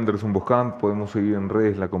soy Anderson Boscán. Podemos seguir en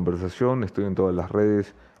redes la conversación, estoy en todas las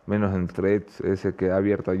redes, menos en Threads, ese que ha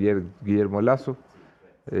abierto ayer Guillermo Lazo,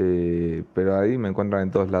 pero ahí me encuentran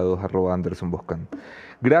en todos lados, @Anderson Boscán.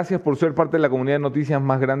 Gracias por ser parte de la comunidad de noticias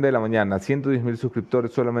más grande de la mañana, 110.000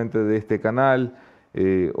 suscriptores solamente de este canal.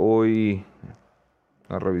 Hoy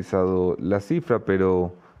no he revisado la cifra,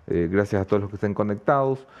 pero gracias a todos los que estén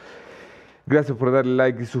conectados. Gracias por darle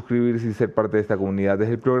like y suscribirse y ser parte de esta comunidad. Es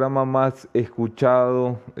el programa más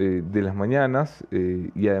escuchado de las mañanas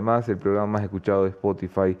y además el programa más escuchado de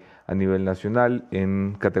Spotify a nivel nacional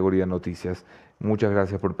en categoría noticias. Muchas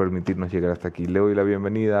gracias por permitirnos llegar hasta aquí. Le doy la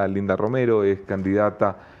bienvenida a Linda Romero, es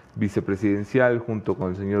candidata vicepresidencial junto con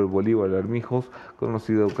el señor Bolívar Armijos,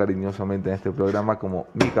 conocido cariñosamente en este programa como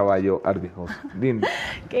mi caballo Armijos. Linda,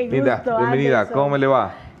 bienvenida, Anderson. ¿Cómo me le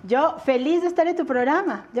va? Yo feliz de estar en tu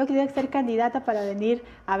programa. Yo quería ser candidata para venir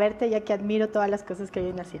a verte, ya que admiro todas las cosas que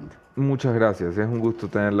vienen haciendo. Muchas gracias, es un gusto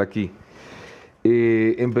tenerla aquí.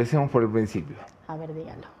 Empecemos por el principio. A ver,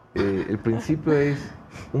 dígalo. El principio es,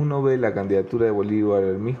 uno ve la candidatura de Bolívar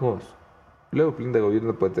Armijos, luego el plan de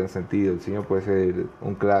gobierno puede tener sentido, el señor puede ser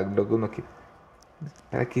un crack, lo que uno quiera.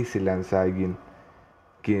 ¿Para qué se lanza alguien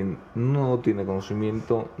que no tiene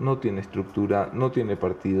conocimiento, no tiene estructura, no tiene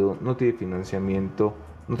partido, no tiene financiamiento,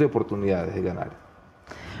 no tiene oportunidades de ganar?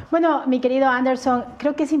 Bueno, mi querido Anderson,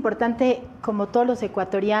 creo que es importante, como todos los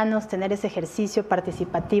ecuatorianos, tener ese ejercicio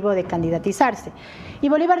participativo de candidatizarse. Y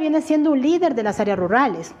Bolívar viene siendo un líder de las áreas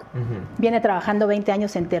rurales, viene trabajando 20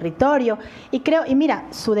 años en territorio y mira,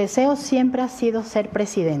 su deseo siempre ha sido ser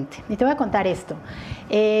presidente. Y te voy a contar esto.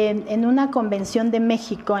 En una convención de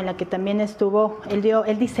México en la que también estuvo,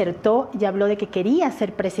 él disertó y habló de que quería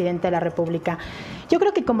ser presidente de la República. Yo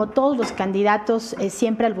creo que como todos los candidatos,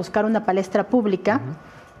 siempre al buscar una palestra pública,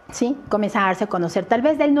 ¿sí? Comienza a darse a conocer. Tal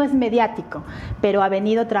vez él no es mediático, pero ha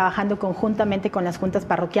venido trabajando conjuntamente con las juntas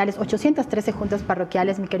parroquiales, 813 juntas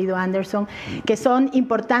parroquiales, mi querido Anderson, que son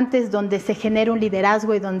importantes, donde se genera un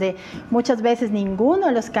liderazgo y donde muchas veces ninguno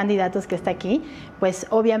de los candidatos que está aquí, pues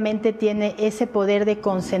obviamente tiene ese poder de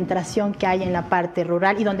concentración que hay en la parte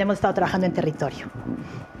rural y donde hemos estado trabajando en territorio.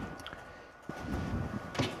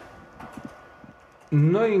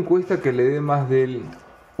 No hay encuesta que le dé más del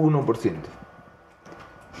 1%.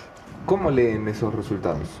 ¿Cómo leen esos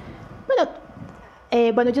resultados?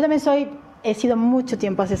 Bueno, yo también he sido mucho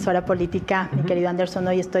tiempo asesora política, mi querido Anderson,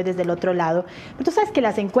 hoy estoy desde el otro lado. Pero tú sabes que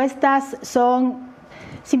las encuestas son,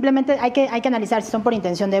 simplemente hay que analizar si son por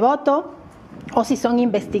intención de voto o si son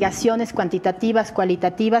investigaciones cuantitativas,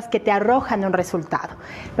 cualitativas, que te arrojan un resultado.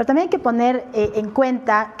 Pero también hay que poner en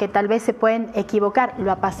cuenta que tal vez se pueden equivocar.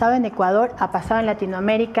 Lo ha pasado en Ecuador, ha pasado en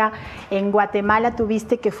Latinoamérica, en Guatemala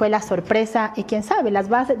tuviste que fue la sorpresa, y quién sabe, las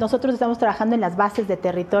bases, nosotros estamos trabajando en las bases de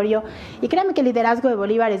territorio, y créanme que el liderazgo de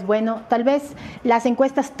Bolívar es bueno. Tal vez las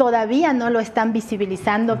encuestas todavía no lo están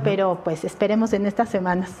visibilizando, pero pues esperemos en estas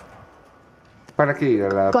semanas. ¿Para qué ir a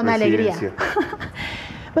la con presidencia? Alegría.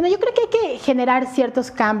 Bueno, yo creo que hay que generar ciertos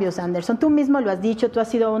cambios, Anderson. Tú mismo lo has dicho, tú has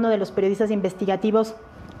sido uno de los periodistas investigativos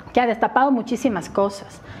que ha destapado muchísimas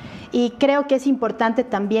cosas. Y creo que es importante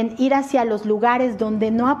también ir hacia los lugares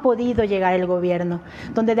donde no ha podido llegar el gobierno,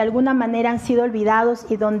 donde de alguna manera han sido olvidados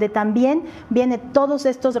y donde también vienen todos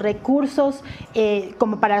estos recursos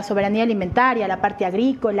como para la soberanía alimentaria, la parte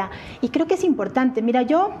agrícola. Y creo que es importante. Mira,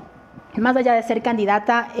 yo, más allá de ser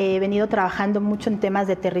candidata, he venido trabajando mucho en temas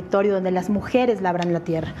de territorio, donde las mujeres labran la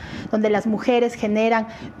tierra, donde las mujeres generan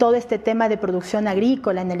todo este tema de producción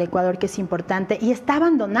agrícola en el Ecuador, que es importante, y está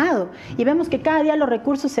abandonado. Y vemos que cada día los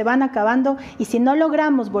recursos se van acabando, y si no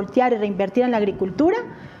logramos voltear y reinvertir en la agricultura,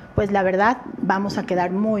 pues la verdad vamos a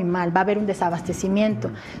quedar muy mal, va a haber un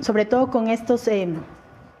desabastecimiento, sobre todo con estos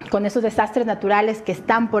desastres naturales que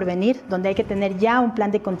están por venir, donde hay que tener ya un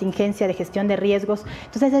plan de contingencia, de gestión de riesgos.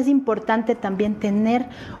 Entonces es importante también tener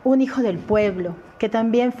un hijo del pueblo, que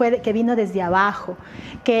también que vino desde abajo,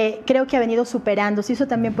 que creo que ha venido superando. Eso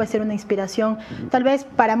también puede ser una inspiración, tal vez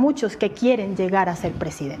para muchos que quieren llegar a ser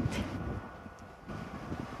presidente.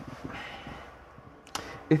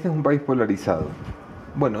 Este es un país polarizado.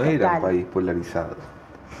 Bueno, era un país polarizado.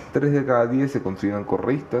 3 de cada 10 se consideran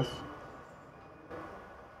correístas,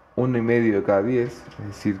 1,5 de cada 10, es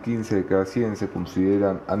decir, 15 de cada 100 se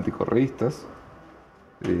consideran anticorreístas,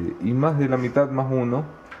 y más de la mitad más uno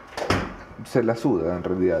se la suda en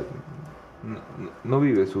realidad, no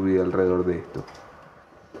vive su vida alrededor de esto.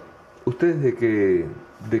 ¿Ustedes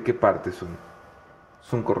de qué parte son?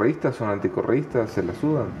 ¿Son correístas? ¿Son anticorreístas? ¿Se la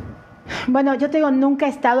sudan? Bueno, yo te digo, nunca he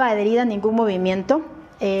estado adherida a ningún movimiento.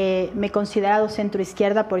 Me he considerado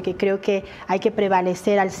centro-izquierda porque creo que hay que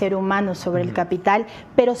prevalecer al ser humano sobre el capital,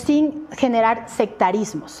 pero sin generar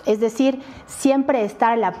sectarismos. Es decir, siempre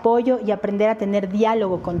estar al apoyo y aprender a tener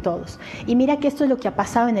diálogo con todos. Y mira que esto es lo que ha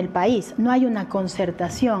pasado en el país. No hay una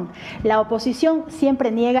concertación. La oposición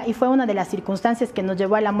siempre niega, y fue una de las circunstancias que nos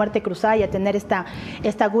llevó a la muerte cruzada y a tener esta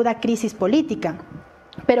aguda crisis política.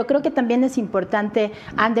 Pero creo que también es importante,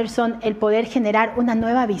 Anderson, el poder generar una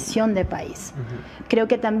nueva visión de país. Creo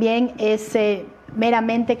que también es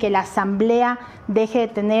meramente que la Asamblea deje de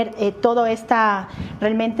tener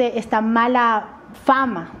realmente esta mala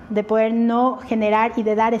fama de poder no generar y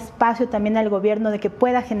de dar espacio también al gobierno de que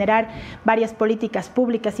pueda generar varias políticas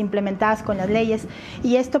públicas implementadas con las leyes,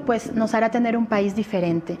 y esto pues nos hará tener un país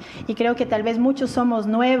diferente. Y creo que tal vez muchos somos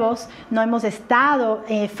nuevos, no hemos estado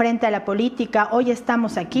frente a la política, hoy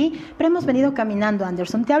estamos aquí, pero hemos venido caminando,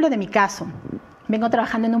 Anderson. Te hablo de mi caso. Vengo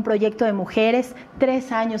trabajando en un proyecto de mujeres,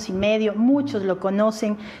 3 años y medio, muchos lo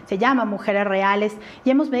conocen, se llama Mujeres Reales, y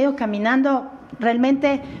hemos venido caminando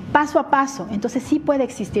realmente paso a paso. Entonces sí puede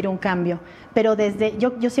existir un cambio, pero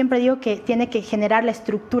yo siempre digo que tiene que generar la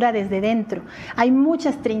estructura desde dentro. Hay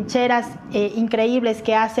muchas trincheras increíbles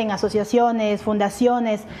que hacen asociaciones,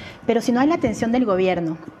 fundaciones, pero si no hay la atención del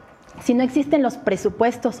gobierno, si no existen los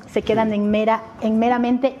presupuestos, se quedan en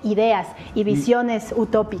meramente ideas y visiones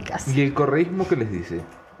utópicas. ¿Y el correísmo qué les dice?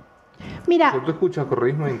 Mira, Cuando tú escuchas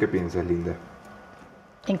correísmo, ¿en qué piensas, Linda?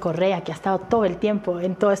 En Correa, que ha estado todo el tiempo,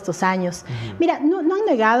 en todos estos años. Mira, no han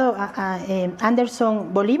negado a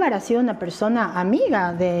Anderson. Bolívar ha sido una persona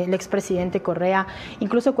amiga del expresidente Correa,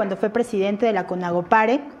 incluso cuando fue presidente de la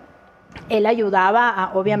CONAGOPARE. Él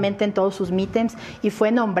ayudaba, obviamente, en todos sus mítines, y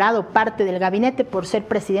fue nombrado parte del gabinete por ser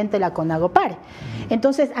presidente de la CONAGOPARE.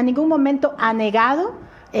 Entonces, a ningún momento ha negado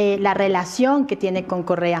la relación que tiene con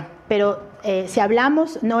Correa. Pero si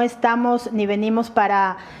hablamos, no estamos ni venimos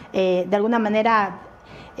para, de alguna manera,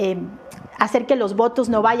 hacer que los votos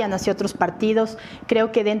no vayan hacia otros partidos.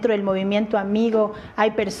 Creo que dentro del movimiento amigo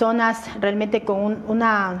hay personas realmente con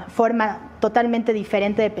una forma totalmente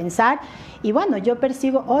diferente de pensar. Y bueno, yo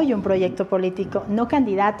persigo hoy un proyecto político, no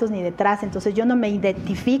candidatos ni detrás, entonces yo no me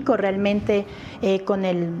identifico realmente con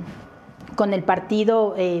el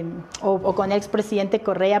partido o con el expresidente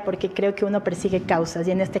Correa, porque creo que uno persigue causas,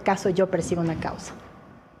 y en este caso yo persigo una causa.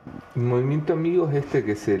 El movimiento amigo es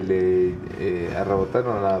que se le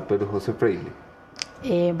arrebataron a Pedro José Freire.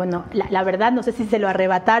 Bueno, la verdad no sé si se lo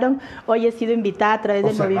arrebataron. Hoy he sido invitada a través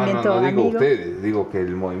del movimiento no digo amigo. Ustedes, digo que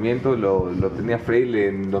el movimiento lo tenía Freire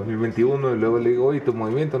en 2021 y luego le digo, oye, tu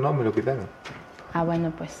movimiento no, me lo quitaron.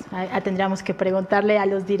 Bueno, pues tendríamos que preguntarle a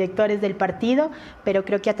los directores del partido, pero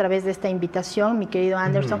creo que a través de esta invitación, mi querido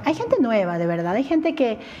Anderson, hay gente nueva, de verdad, hay gente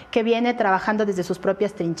que viene trabajando desde sus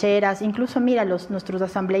propias trincheras, incluso mira, nuestros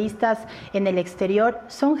asambleístas en el exterior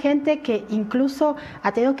son gente que incluso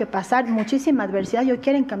ha tenido que pasar muchísima adversidad y hoy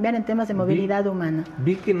quieren cambiar en temas de movilidad humana.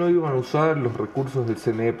 Vi que no iban a usar los recursos del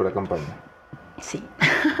CNE para campaña. Sí.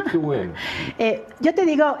 Qué bueno. Yo te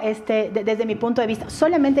digo, desde mi punto de vista,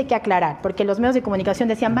 solamente hay que aclarar, porque los medios de comunicación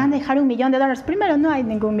decían, van a dejar $1 millón. Primero, no hay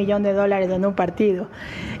ningún $1 millón en un partido.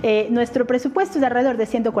 Nuestro presupuesto es de alrededor de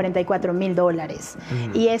 $144,000.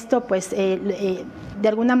 Y esto, pues, de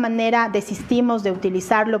alguna manera desistimos de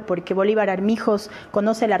utilizarlo porque Bolívar Armijos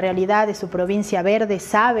conoce la realidad de su provincia verde,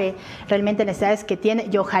 sabe realmente las necesidades que tiene,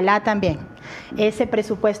 y ojalá también ese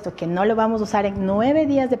presupuesto, que no lo vamos a usar en 9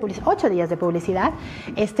 días de publicidad, 8 días de publicidad,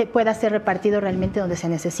 pueda ser repartido realmente donde se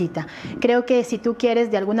necesita. Creo que si tú quieres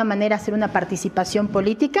de alguna manera hacer una participación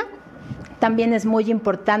política, también es muy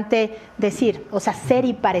importante decir, o sea, ser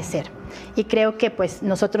y parecer. Y creo que pues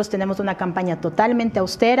nosotros tenemos una campaña totalmente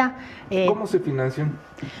austera. ¿Cómo se financian?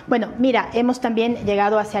 Bueno, mira, hemos también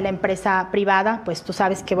llegado hacia la empresa privada, pues tú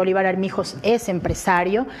sabes que Bolívar Armijos es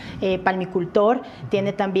empresario, palmicultor,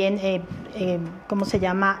 tiene también, ¿cómo se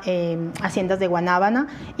llama? Haciendas de guanábana,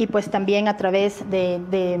 y pues también a través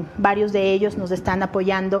de varios de ellos nos están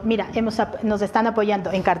apoyando. Mira, nos están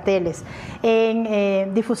apoyando en carteles,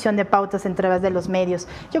 en difusión de pautas a través de los medios.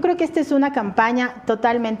 Yo creo que esta es una campaña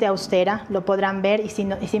totalmente austera, lo podrán ver, y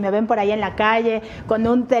si me ven por ahí en la calle con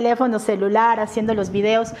un teléfono celular haciendo los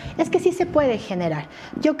videos, es que sí se puede generar.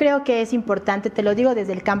 Yo creo que es importante, te lo digo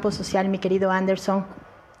desde el campo social, mi querido Anderson,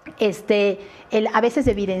 a veces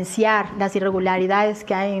evidenciar las irregularidades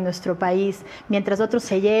que hay en nuestro país, mientras otros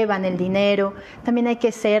se llevan el dinero, también hay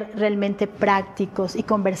que ser realmente prácticos y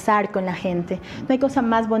conversar con la gente. No hay cosa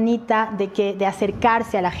más bonita de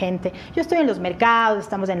acercarse a la gente. Yo estoy en los mercados,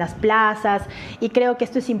 estamos en las plazas, y creo que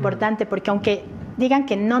esto es importante porque aunque digan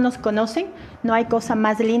que no nos conocen, no hay cosa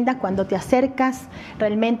más linda cuando te acercas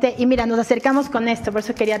realmente. Y mira, nos acercamos con esto, por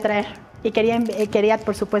eso quería traer. Y quería,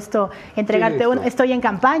 por supuesto, entregarte uno. Estoy en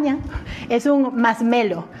campaña. Es un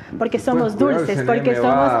masmelo, porque somos dulces, porque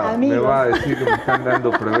somos amigos. Me va a decir que me están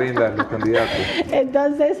dando prebendas los candidatos.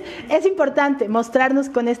 Entonces, es importante mostrarnos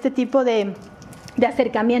con este tipo de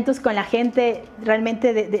acercamientos con la gente,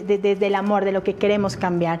 realmente desde el amor, de lo que queremos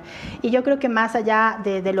cambiar. Y yo creo que más allá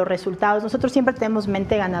de los resultados, nosotros siempre tenemos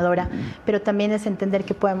mente ganadora, pero también es entender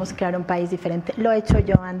que podemos crear un país diferente. Lo he hecho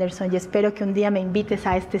yo, Anderson, y espero que un día me invites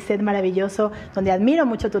a este set maravilloso, donde admiro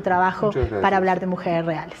mucho tu trabajo, para hablar de mujeres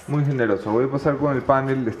reales. Muy generoso. Voy a pasar con el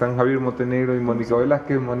panel. Están Javier Montenegro y Mónica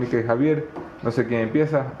Velázquez. Mónica y Javier, no sé quién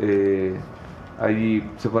empieza. Ahí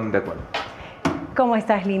se ponen de acuerdo. ¿Cómo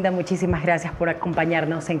estás, Linda? Muchísimas gracias por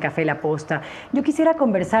acompañarnos en Café La Posta. Yo quisiera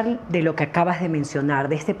conversar de lo que acabas de mencionar,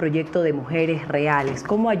 de este proyecto de Mujeres Reales.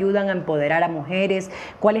 ¿Cómo ayudan a empoderar a mujeres?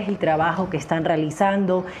 ¿Cuál es el trabajo que están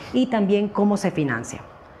realizando? Y también, ¿cómo se financia?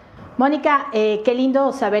 Mónica, qué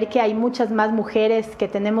lindo saber que hay muchas más mujeres que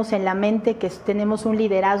tenemos en la mente, que tenemos un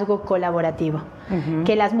liderazgo colaborativo,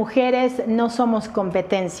 que las mujeres no somos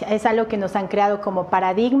competencia, es algo que nos han creado como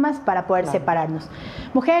paradigmas para poder separarnos.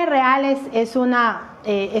 Mujeres Reales es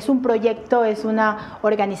un proyecto, es una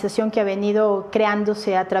organización que ha venido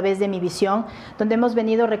creándose a través de mi visión, donde hemos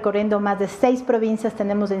venido recorriendo más de 6 provincias,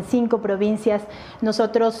 tenemos en 5 provincias.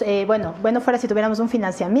 Nosotros, bueno fuera si tuviéramos un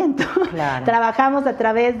financiamiento. Claro. Trabajamos a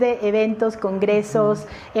través de eventos, congresos,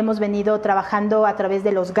 hemos venido trabajando a través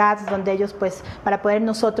de los GATS, donde ellos, pues, para poder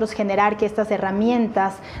nosotros generar que estas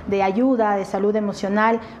herramientas de ayuda, de salud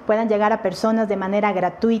emocional, puedan llegar a personas de manera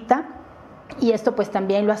gratuita. Y esto pues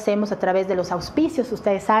también lo hacemos a través de los auspicios.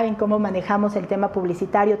 Ustedes saben cómo manejamos el tema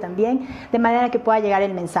publicitario también, de manera que pueda llegar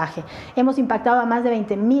el mensaje. Hemos impactado a más de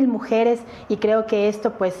 20.000 mujeres y creo que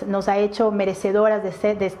esto pues nos ha hecho merecedoras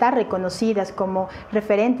de estar reconocidas como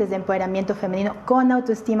referentes de empoderamiento femenino con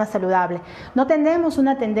autoestima saludable. No tenemos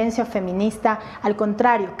una tendencia feminista, al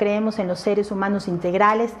contrario, creemos en los seres humanos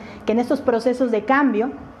integrales, que en estos procesos de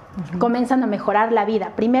cambio comienzan a mejorar la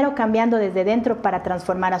vida, primero cambiando desde dentro para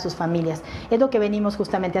transformar a sus familias. Es lo que venimos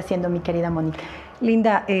justamente haciendo, mi querida Mónica.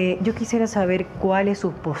 Linda, yo quisiera saber cuál es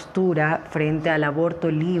su postura frente al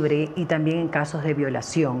aborto libre y también en casos de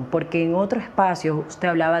violación, porque en otro espacio usted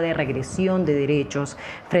hablaba de regresión de derechos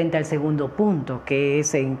frente al segundo punto, que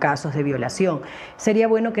es en casos de violación. Sería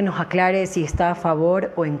bueno que nos aclare si está a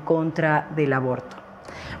favor o en contra del aborto.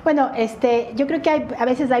 Bueno, yo creo que a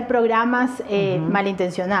veces hay programas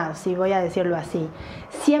malintencionados, si voy a decirlo así.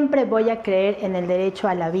 Siempre voy a creer en el derecho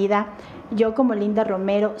a la vida. Yo como Linda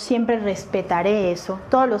Romero siempre respetaré eso.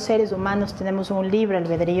 Todos los seres humanos tenemos un libre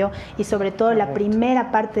albedrío y sobre todo la primera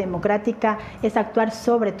parte democrática es actuar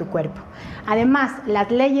sobre tu cuerpo. Además, las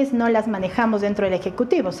leyes no las manejamos dentro del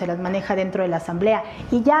Ejecutivo, se las maneja dentro de la Asamblea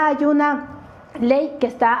y ya hay una ley que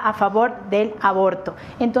está a favor del aborto.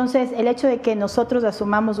 Entonces, el hecho de que nosotros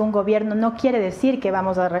asumamos un gobierno no quiere decir que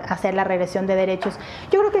vamos a hacer la regresión de derechos.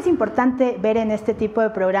 Yo creo que es importante ver en este tipo de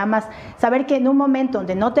programas, saber que en un momento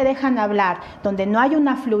donde no te dejan hablar, donde no hay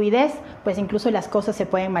una fluidez, pues incluso las cosas se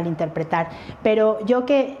pueden malinterpretar. Pero yo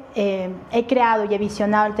que he creado y he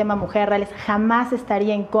visionado el tema mujeres reales, jamás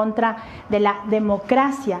estaría en contra de la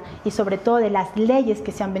democracia y sobre todo de las leyes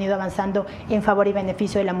que se han venido avanzando en favor y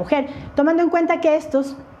beneficio de la mujer, tomando en cuenta que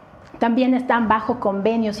estos también están bajo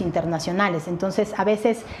convenios internacionales, entonces a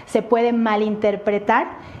veces se puede malinterpretar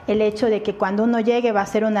el hecho de que cuando uno llegue va a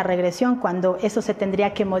ser una regresión, cuando eso se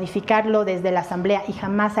tendría que modificarlo desde la Asamblea y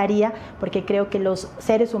jamás haría, porque creo que los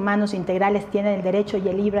seres humanos integrales tienen el derecho y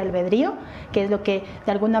el libre albedrío, que es lo que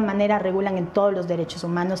de alguna manera regulan en todos los derechos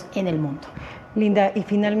humanos en el mundo. Linda, y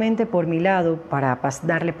finalmente por mi lado, para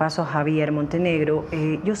darle paso a Javier Montenegro,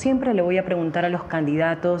 yo siempre le voy a preguntar a los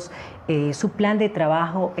candidatos su plan de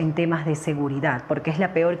trabajo en temas de seguridad, porque es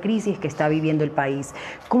la peor crisis que está viviendo el país.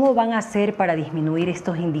 ¿Cómo van a hacer para disminuir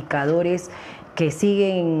estos indicadores que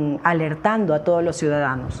siguen alertando a todos los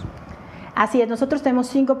ciudadanos? Así es, nosotros tenemos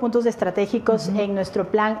 5 puntos estratégicos en nuestro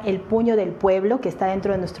plan El Puño del Pueblo, que está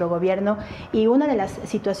dentro de nuestro gobierno, y una de las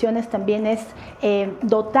situaciones también es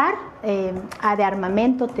dotar de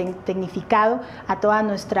armamento tecnificado a toda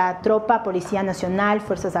nuestra tropa, Policía Nacional,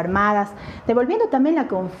 Fuerzas Armadas, devolviendo también la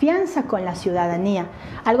confianza con la ciudadanía.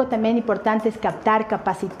 Algo también importante es captar,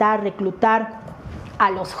 capacitar, reclutar a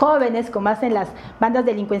los jóvenes, como hacen las bandas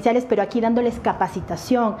delincuenciales, pero aquí dándoles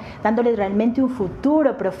capacitación, dándoles realmente un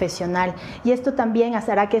futuro profesional. Y esto también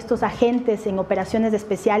hará que estos agentes en operaciones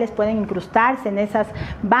especiales puedan incrustarse en esas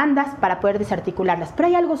bandas para poder desarticularlas. Pero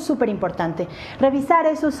hay algo súper importante, revisar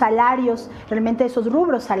esos salarios, realmente esos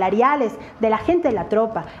rubros salariales de la gente de la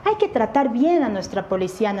tropa. Hay que tratar bien a nuestra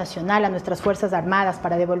Policía Nacional, a nuestras Fuerzas Armadas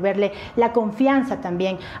para devolverle la confianza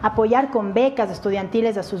también, apoyar con becas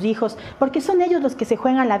estudiantiles a sus hijos, porque son ellos los que se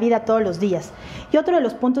juegan la vida todos los días. Y otro de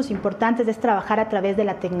los puntos importantes es trabajar a través de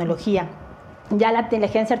la tecnología. Ya la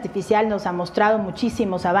inteligencia artificial nos ha mostrado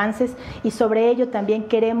muchísimos avances y sobre ello también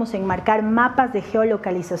queremos enmarcar mapas de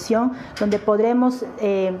geolocalización donde podremos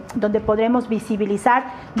visibilizar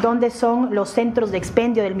dónde son los centros de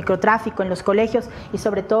expendio del microtráfico en los colegios y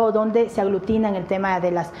sobre todo dónde se aglutinan el tema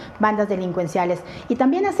de las bandas delincuenciales. Y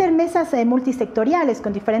también hacer mesas multisectoriales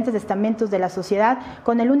con diferentes estamentos de la sociedad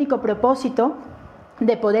con el único propósito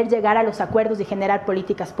de poder llegar a los acuerdos y generar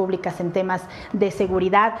políticas públicas en temas de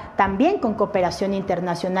seguridad, también con cooperación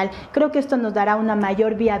internacional. Creo que esto nos dará una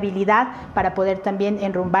mayor viabilidad para poder también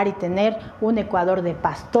enrumbar y tener un Ecuador de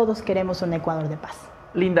paz. Todos queremos un Ecuador de paz.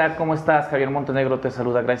 Linda, ¿cómo estás? Javier Montenegro te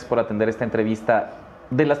saluda, gracias por atender esta entrevista.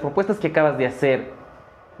 De las propuestas que acabas de hacer,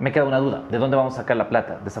 me queda una duda, ¿de dónde vamos a sacar la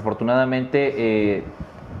plata? Desafortunadamente,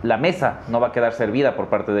 la mesa no va a quedar servida por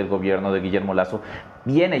parte del gobierno de Guillermo Lasso.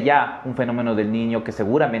 Viene ya un fenómeno del niño que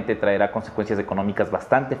seguramente traerá consecuencias económicas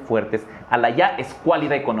bastante fuertes a la ya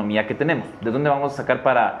escuálida economía que tenemos. ¿De dónde vamos a sacar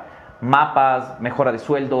para mapas, mejora de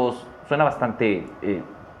sueldos? Suena bastante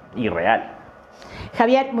irreal.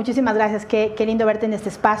 Javier, muchísimas gracias. Qué lindo verte en este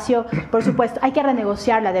espacio. Por supuesto, hay que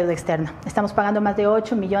renegociar la deuda externa. Estamos pagando más de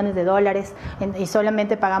 8 millones de dólares y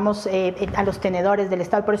solamente pagamos a los tenedores del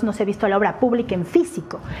Estado. Por eso no se ha visto la obra pública en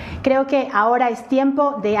físico. Creo que ahora es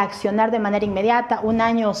tiempo de accionar de manera inmediata. 1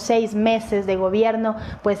 año, 6 meses de gobierno,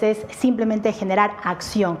 pues es simplemente generar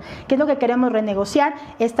acción. ¿Qué es lo que queremos renegociar?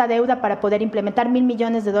 Esta deuda para poder implementar 1.000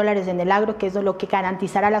 millones de dólares en el agro, que es lo que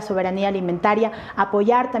garantizará la soberanía alimentaria,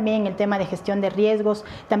 apoyar también en el tema de gestión de riesgos,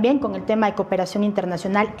 también con el tema de cooperación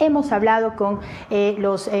internacional. Hemos hablado con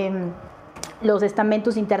los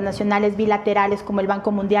estamentos internacionales bilaterales como el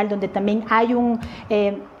Banco Mundial, donde también hay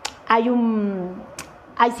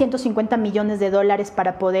 150 millones de dólares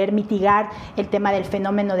para poder mitigar el tema del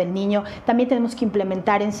fenómeno del niño. También tenemos que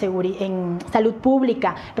implementar en salud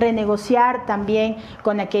pública, renegociar también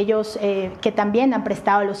con aquellos que también han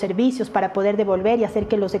prestado los servicios para poder devolver y hacer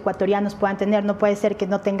que los ecuatorianos puedan tener. No puede ser que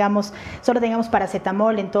solo tengamos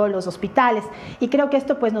paracetamol en todos los hospitales. Y creo que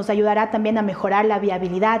esto pues nos ayudará también a mejorar la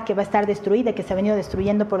viabilidad que va a estar destruida, que se ha venido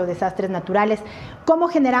destruyendo por los desastres naturales. ¿Cómo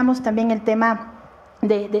generamos también el tema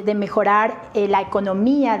de mejorar la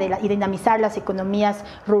economía y dinamizar las economías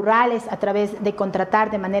rurales a través de contratar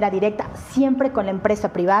de manera directa, siempre con la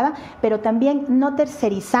empresa privada, pero también no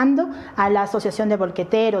tercerizando a la asociación de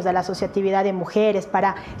bolqueteros, a la asociatividad de mujeres,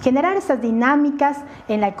 para generar esas dinámicas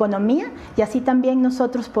en la economía y así también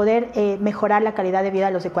nosotros poder mejorar la calidad de vida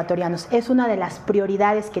de los ecuatorianos? Es una de las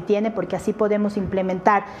prioridades que tiene, porque así podemos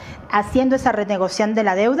implementar, haciendo esa renegociación de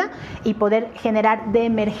la deuda y poder generar de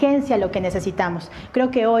emergencia lo que necesitamos. Creo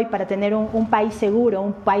que hoy, para tener un país seguro,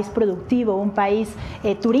 un país productivo, un país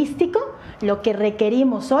turístico, lo que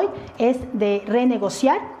requerimos hoy es de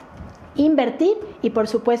renegociar, invertir y, por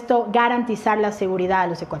supuesto, garantizar la seguridad a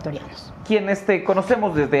los ecuatorianos. Quienes te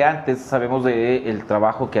conocemos desde antes, sabemos del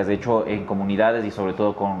trabajo que has hecho en comunidades y sobre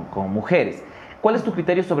todo con mujeres. ¿Cuál es tu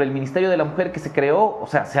criterio sobre el Ministerio de la Mujer que se creó? O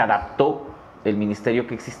sea, se adaptó el ministerio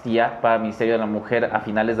que existía para el Ministerio de la Mujer a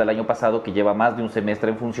finales del año pasado, que lleva más de un semestre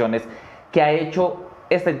en funciones. ¿Qué ha hecho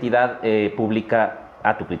esta entidad pública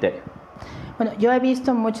a tu criterio? Bueno, yo he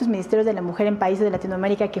visto muchos ministerios de la mujer en países de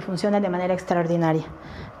Latinoamérica que funcionan de manera extraordinaria.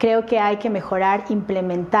 Creo que hay que mejorar,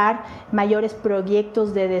 implementar mayores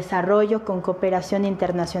proyectos de desarrollo con cooperación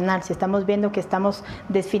internacional. Si estamos viendo que estamos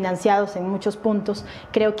desfinanciados en muchos puntos,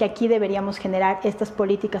 creo que aquí deberíamos generar estas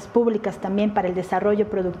políticas públicas también para el desarrollo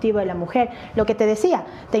productivo de la mujer. Lo que te decía,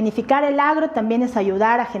 tecnificar el agro también es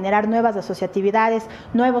ayudar a generar nuevas asociatividades,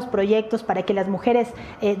 nuevos proyectos para que las mujeres,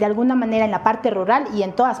 de alguna manera en la parte rural y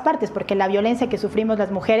en todas partes, porque la violencia que sufrimos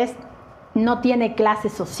las mujeres no tiene clase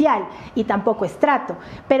social y tampoco estrato,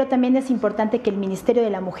 pero también es importante que el Ministerio de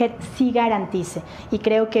la Mujer sí garantice, y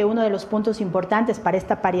creo que uno de los puntos importantes para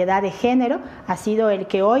esta paridad de género ha sido el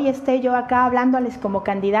que hoy esté yo acá hablándoles como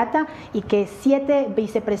candidata y que 7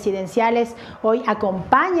 vicepresidenciales hoy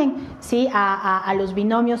acompañen, ¿sí?, a los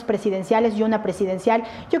binomios presidenciales y una presidencial.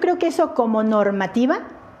 Yo creo que eso como normativa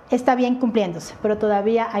está bien cumpliéndose, pero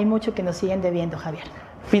todavía hay mucho que nos siguen debiendo, Javier.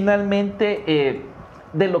 Finalmente,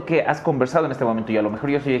 de lo que has conversado en este momento, y a lo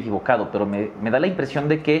mejor yo estoy equivocado, pero me da la impresión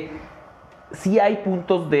de que sí hay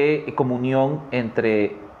puntos de comunión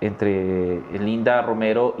entre Linda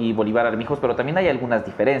Romero y Bolívar Armijos, pero también hay algunas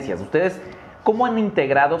diferencias. ¿Ustedes cómo han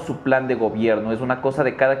integrado su plan de gobierno? ¿Es una cosa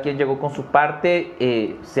de cada quien llegó con su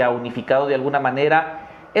parte? ¿Se ha unificado de alguna manera?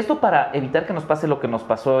 Esto para evitar que nos pase lo que nos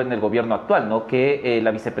pasó en el gobierno actual, ¿no? Que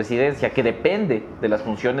la vicepresidencia, que depende de las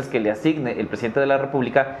funciones que le asigne el presidente de la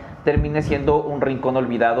República, termine siendo un rincón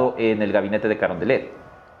olvidado en el gabinete de Carondelet.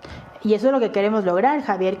 Y eso es lo que queremos lograr,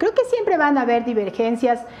 Javier. Creo que siempre van a haber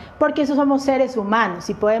divergencias porque eso somos seres humanos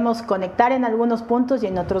y podemos conectar en algunos puntos y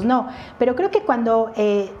en otros no. Pero creo que cuando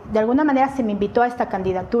de alguna manera se me invitó a esta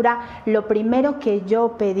candidatura, lo primero que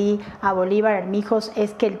yo pedí a Bolívar Armijos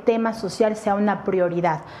es que el tema social sea una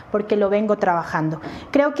prioridad, porque lo vengo trabajando.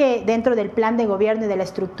 Creo que dentro del plan de gobierno y de la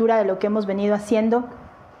estructura de lo que hemos venido haciendo,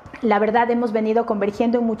 la verdad hemos venido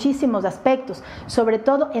convergiendo en muchísimos aspectos, sobre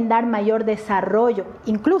todo en dar mayor desarrollo.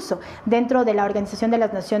 Incluso dentro de la Organización de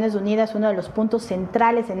las Naciones Unidas, uno de los puntos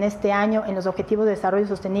centrales en este año en los Objetivos de Desarrollo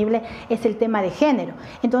Sostenible es el tema de género.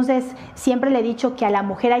 Entonces, siempre le he dicho que a la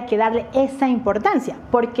mujer hay que darle esa importancia,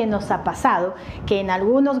 porque nos ha pasado que en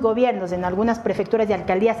algunos gobiernos, en algunas prefecturas y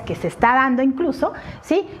alcaldías que se está dando incluso,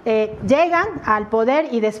 ¿sí?, llegan al poder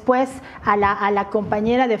y después a la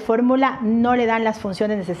compañera de fórmula no le dan las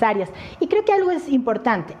funciones necesarias. Y creo que algo es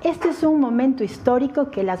importante. Este es un momento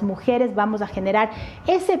histórico que las mujeres vamos a generar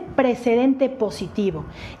ese precedente positivo.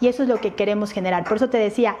 Y eso es lo que queremos generar. Por eso te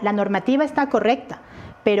decía, la normativa está correcta,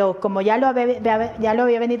 pero como ya lo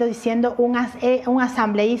había venido diciendo un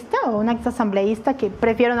asambleísta o una exasambleísta, que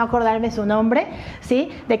prefiero no acordarme su nombre,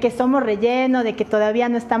 ¿sí? De que somos relleno, de que todavía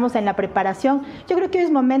no estamos en la preparación. Yo creo que hoy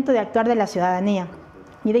es momento de actuar de la ciudadanía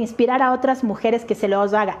y de inspirar a otras mujeres que se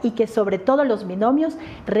los haga, y que sobre todo los binomios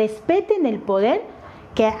respeten el poder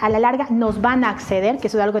que a la larga nos van a acceder, que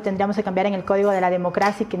eso es algo que tendríamos que cambiar en el Código de la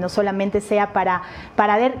Democracia, y que no solamente sea para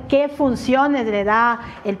ver qué funciones le da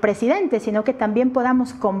el presidente, sino que también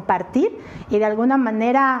podamos compartir y de alguna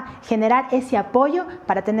manera generar ese apoyo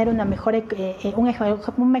para tener un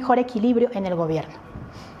mejor equilibrio en el gobierno.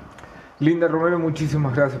 Linda Romero,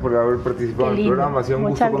 muchísimas gracias por haber participado en el programa. Ha sido un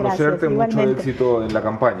gusto conocerte, mucho éxito en la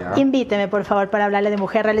campaña. Invíteme, por favor, para hablarle de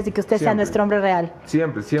Mujer Reales y que usted sea nuestro hombre real.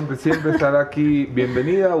 Siempre estará aquí.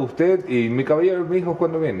 Bienvenida usted y mi caballero, mi hijo,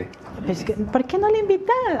 ¿cuándo viene? ¿Por qué no le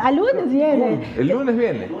invitan? Al lunes viene. El lunes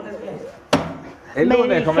viene.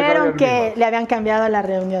 Me dijeron que le habían cambiado la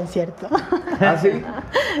reunión, ¿cierto? ¿Ah, sí?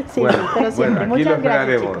 Sí, bueno, pero siempre. Aquí muchas lo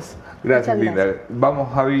gracias, chicos. Gracias, Linda.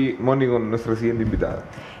 Vamos, Javi, Moni, con nuestra siguiente invitada.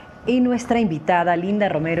 Y nuestra invitada, Linda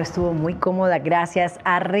Romero, estuvo muy cómoda gracias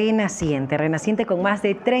a Renaciente. Renaciente con más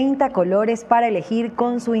de 30 colores para elegir,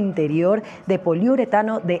 con su interior de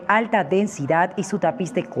poliuretano de alta densidad y su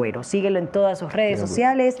tapiz de cuero. Síguelo en todas sus redes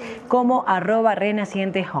sociales como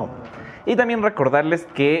 @renacientehome. Y también recordarles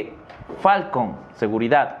que Falcon,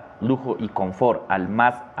 seguridad, lujo y confort al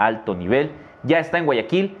más alto nivel, ya está en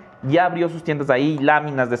Guayaquil. Ya abrió sus tiendas ahí,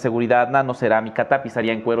 láminas de seguridad, nanocerámica,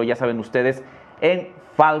 tapicería en cuero, ya saben ustedes, en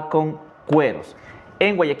Falcon Cueros,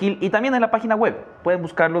 en Guayaquil, y también en la página web. Pueden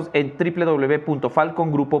buscarlos en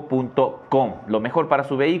www.falcongrupo.com. Lo mejor para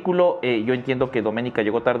su vehículo. Yo entiendo que Doménica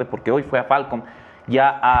llegó tarde porque hoy fue a Falcon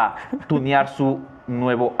ya a tunear su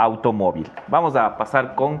nuevo automóvil. Vamos a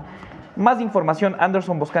pasar con más información.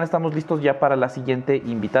 Anderson Boscan, estamos listos ya para la siguiente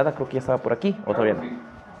invitada. Creo que ya estaba por aquí, ¿o todavía no?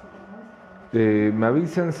 Me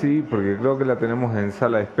avisan, sí, porque creo que la tenemos en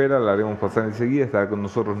sala de espera. La haremos pasar enseguida. Estará con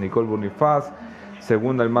nosotros Nicole Bonifaz,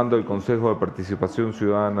 segunda al mando del Consejo de Participación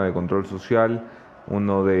Ciudadana de Control Social,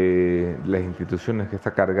 una de las instituciones que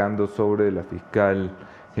está cargando sobre la fiscal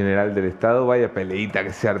general del Estado. Vaya peleita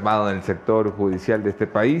que se ha armado en el sector judicial de este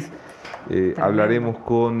país. Hablaremos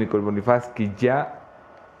con Nicole Bonifaz, que ya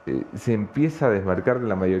se empieza a desmarcar de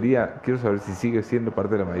la mayoría. Quiero saber si sigue siendo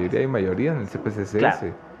parte de la mayoría. ¿Hay mayoría en el CPCCS?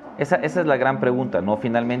 Claro. Esa es la gran pregunta, ¿no?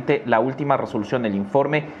 Finalmente, la última resolución, el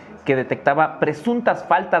informe que detectaba presuntas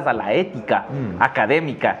faltas a la ética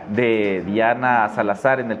académica de Diana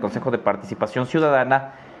Salazar en el Consejo de Participación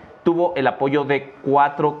Ciudadana, tuvo el apoyo de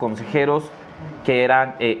 4 consejeros que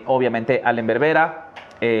eran, obviamente, Allen Berbera,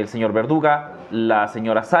 el señor Verduga, la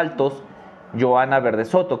señora Saltos, Joana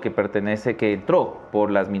Verdesoto, que entró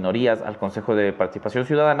por las minorías al Consejo de Participación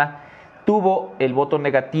Ciudadana. Tuvo el voto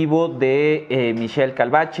negativo de Michelle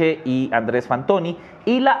Calvache y Andrés Fantoni,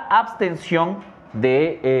 y la abstención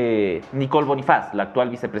de Nicole Bonifaz, la actual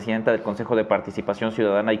vicepresidenta del Consejo de Participación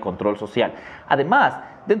Ciudadana y Control Social. Además,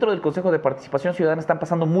 dentro del Consejo de Participación Ciudadana están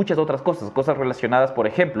pasando muchas otras cosas relacionadas, por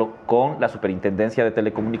ejemplo, con la Superintendencia de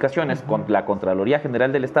Telecomunicaciones, con la Contraloría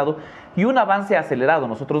General del Estado, y un avance acelerado,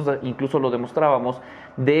 nosotros incluso lo demostrábamos,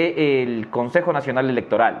 del Consejo Nacional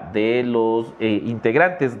Electoral, de los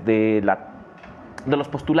integrantes de los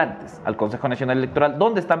postulantes al Consejo Nacional Electoral,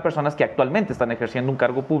 donde están personas que actualmente están ejerciendo un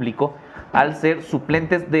cargo público al ser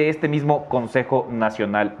suplentes de este mismo Consejo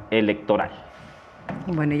Nacional Electoral.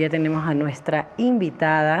 Bueno, ya tenemos a nuestra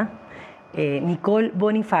invitada, Nicole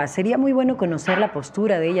Bonifaz. Sería muy bueno conocer la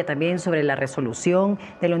postura de ella también sobre la resolución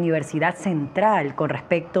de la Universidad Central con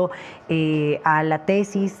respecto a la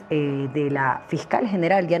tesis de la fiscal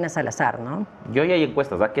general Diana Salazar, ¿no? Y hoy hay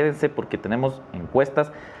encuestas, quédense porque tenemos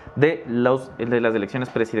encuestas de las elecciones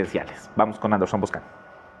presidenciales. Vamos con Anderson Boscan.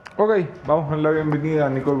 Ok, vamos a dar la bienvenida a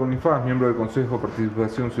Nicole Bonifaz, miembro del Consejo de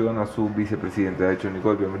Participación Ciudadana, su vicepresidenta. De hecho,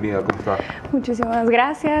 Nicole, bienvenida, ¿cómo estás? Muchísimas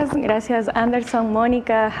gracias. Gracias Anderson,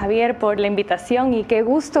 Mónica, Javier por la invitación, y qué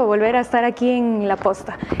gusto volver a estar aquí en La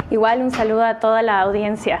Posta. Igual un saludo a toda la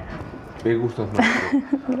audiencia. Qué gusto es nuestro.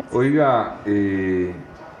 Oiga,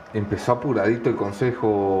 empezó apuradito el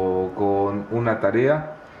Consejo con una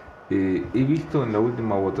tarea. He visto en la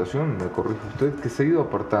última votación, me corrige usted, que se ha ido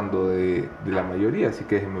apartando de la mayoría, así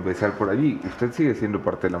que déjeme empezar por allí. ¿Usted sigue siendo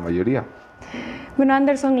parte de la mayoría? Bueno,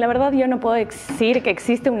 Anderson, la verdad yo no puedo decir que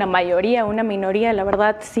existe una mayoría o una minoría. La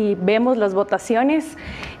verdad, si vemos las votaciones,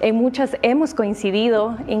 en muchas hemos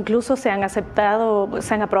coincidido, incluso se han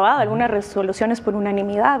aprobado algunas resoluciones por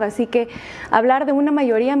unanimidad. Así que hablar de una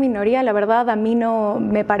mayoría, minoría, la verdad a mí no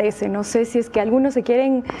me parece. No sé si es que algunos se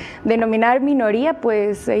quieren denominar minoría,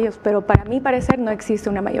 pues ellos, pero para mí parecer no existe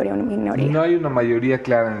una mayoría o una minoría. No hay una mayoría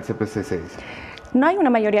clara en el CPCCS. no hay una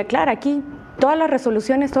mayoría clara. Aquí todas las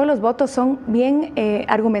resoluciones, todos los votos son bien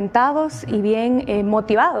argumentados y bien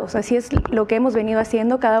motivados. Así es lo que hemos venido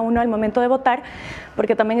haciendo cada uno al momento de votar,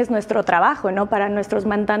 porque también es nuestro trabajo, ¿no? Para nuestros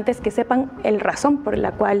mandantes que sepan el razón por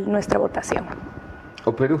la cual nuestra votación.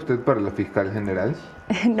 ¿Opera usted para la fiscal general?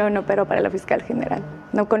 No, no opero para la fiscal general.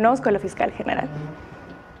 No conozco a la fiscal general.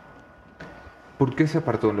 ¿Por qué se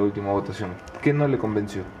apartó en la última votación? ¿Qué no le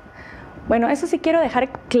convenció? Bueno, eso sí quiero dejar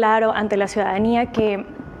claro ante la ciudadanía que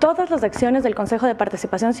todas las acciones del Consejo de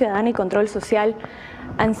Participación Ciudadana y Control Social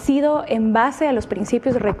han sido en base a los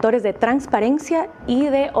principios rectores de transparencia y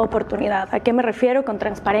de oportunidad. ¿A qué me refiero con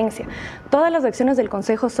transparencia? Todas las acciones del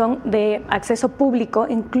Consejo son de acceso público,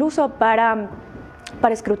 incluso para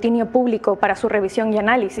escrutinio público, para su revisión y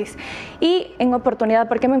análisis. Y en oportunidad,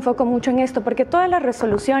 ¿por qué me enfoco mucho en esto? Porque todas las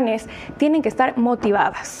resoluciones tienen que estar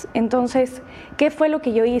motivadas. Entonces, ¿qué fue lo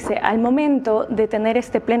que yo hice al momento de tener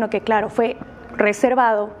este pleno? Que claro, fue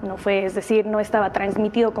reservado, no fue, es decir, no estaba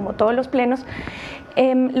transmitido como todos los plenos.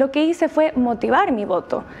 Lo que hice fue motivar mi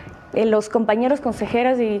voto. Los compañeros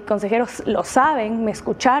consejeras y consejeros lo saben, me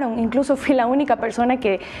escucharon, incluso fui la única persona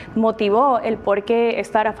que motivó el por qué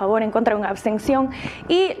estar a favor, en contra de una abstención.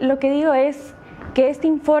 Y lo que digo es que este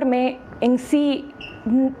informe en sí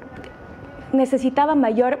necesitaba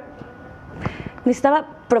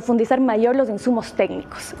profundizar mayor los insumos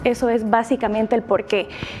técnicos. Eso es básicamente el porqué.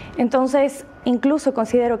 Entonces, incluso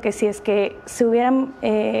considero que si es que se hubieran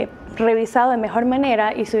revisado de mejor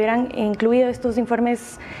manera y se hubieran incluido estos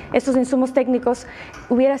insumos técnicos,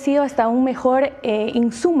 hubiera sido hasta un mejor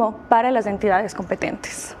insumo para las entidades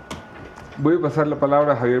competentes. Voy a pasar la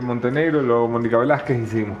palabra a Javier Montenegro, luego Mónica Velázquez y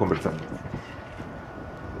seguimos conversando.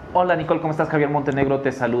 Hola Nicole, ¿cómo estás? Javier Montenegro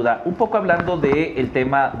te saluda. Un poco hablando del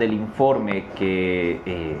tema del informe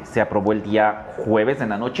que se aprobó el día jueves en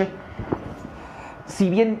la noche. Si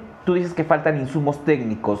bien tú dices que faltan insumos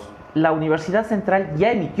técnicos, la Universidad Central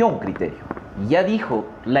ya emitió un criterio. Ya dijo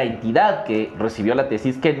la entidad que recibió la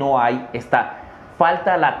tesis que no hay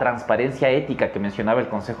falta la transparencia ética que mencionaba el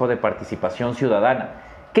Consejo de Participación Ciudadana.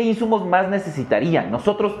 ¿Qué insumos más necesitarían?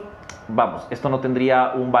 Nosotros, vamos, esto no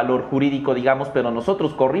tendría un valor jurídico, digamos, pero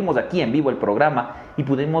nosotros corrimos aquí en vivo el programa y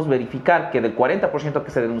pudimos verificar que del 40%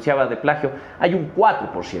 que se denunciaba de plagio, hay un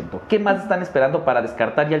 4%. ¿Qué más están esperando para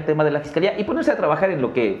descartar ya el tema de la Fiscalía y ponerse a trabajar en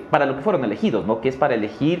para lo que fueron elegidos, ¿no? Que es para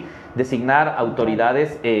elegir, designar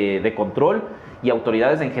autoridades de control y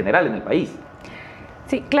autoridades en general en el país?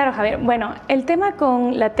 Sí, claro, Javier. Bueno, el tema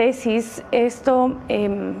con la tesis, esto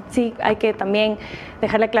sí hay que también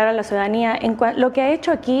dejarle claro a la ciudadanía. Lo que ha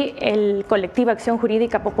hecho aquí el colectivo Acción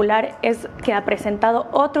Jurídica Popular es que ha presentado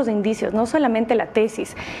otros indicios, no solamente la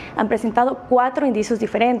tesis. Han presentado 4 indicios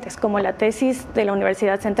diferentes, como la tesis de la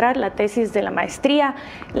Universidad Central, la tesis de la maestría,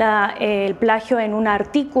 el plagio en un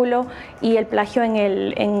artículo y el plagio en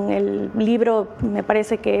el libro, me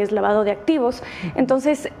parece que es lavado de activos.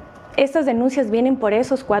 Entonces, estas denuncias vienen por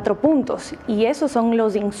esos 4 puntos y esos son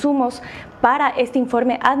los insumos para este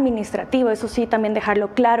informe administrativo. Eso sí, también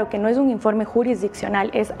dejarlo claro, que no es un informe jurisdiccional,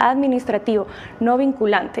 es administrativo, no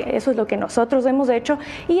vinculante. Eso es lo que nosotros hemos hecho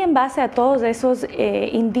y en base a todos esos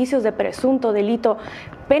indicios de presunto delito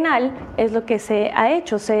penal es lo que se ha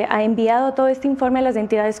hecho. Se ha enviado todo este informe a las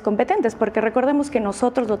entidades competentes, porque recordemos que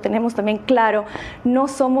nosotros lo tenemos también claro, no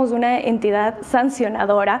somos una entidad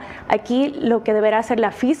sancionadora. Aquí lo que deberá hacer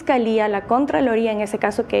la Fiscalía, la Contraloría, en ese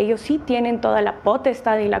caso, que ellos sí tienen toda la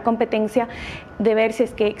potestad y la competencia de ver si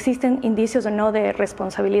es que existen indicios o no de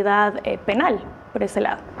responsabilidad penal por ese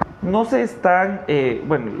lado. No se están,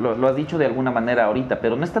 bueno, lo has dicho de alguna manera ahorita,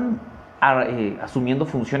 pero no están asumiendo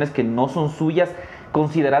funciones que no son suyas,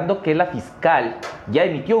 considerando que la fiscal ya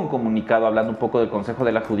emitió un comunicado hablando un poco del Consejo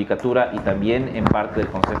de la Judicatura y también en parte del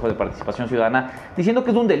Consejo de Participación Ciudadana, diciendo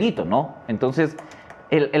que es un delito, ¿no? Entonces,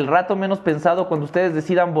 el rato menos pensado cuando ustedes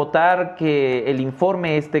decidan votar que el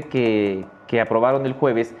informe que aprobaron el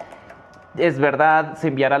jueves es verdad, se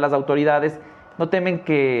enviará a las autoridades, ¿no temen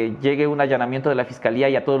que llegue un allanamiento de la Fiscalía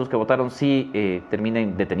y a todos los que votaron sí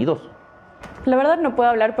terminen detenidos? La verdad no puedo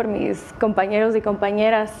hablar por mis compañeros y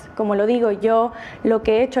compañeras. Como lo digo, yo lo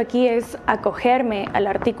que he hecho aquí es acogerme al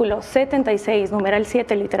artículo 76, numeral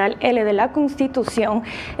 7, literal L de la Constitución,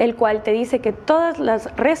 el cual te dice que todas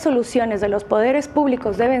las resoluciones de los poderes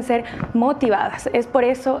públicos deben ser motivadas. Es por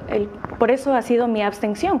eso ha sido mi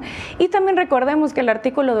abstención. Y también recordemos que el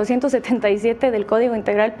artículo 277 del Código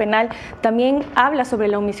Integral Penal también habla sobre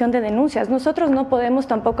la omisión de denuncias. Nosotros no podemos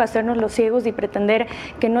tampoco hacernos los ciegos y pretender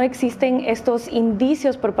que no existen estos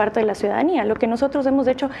indicios por parte de la ciudadanía. Lo que nosotros hemos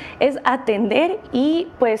hecho es atender y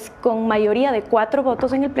pues con mayoría de 4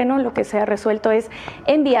 votos en el Pleno lo que se ha resuelto es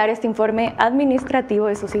enviar este informe administrativo,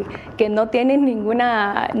 eso sí, que no tiene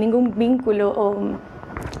ningún vínculo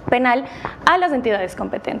penal a las entidades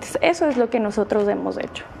competentes. Eso es lo que nosotros hemos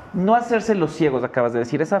hecho. No hacerse los ciegos, acabas de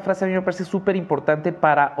decir. Esa frase a mí me parece súper importante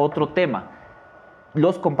para otro tema.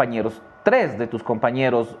 Los compañeros, 3 de tus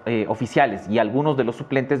compañeros oficiales y algunos de los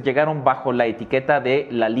suplentes llegaron bajo la etiqueta de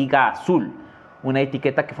la Liga Azul, una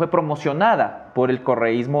etiqueta que fue promocionada por el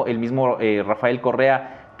correísmo. El mismo Rafael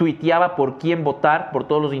Correa tuiteaba por quién votar, por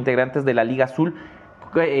todos los integrantes de la Liga Azul,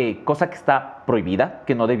 cosa que está prohibida,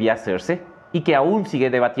 que no debía hacerse y que aún sigue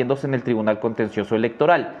debatiéndose en el Tribunal Contencioso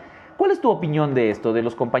Electoral. ¿Cuál es tu opinión de esto, de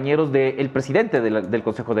los compañeros del presidente del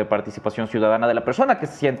Consejo de Participación Ciudadana, de la persona que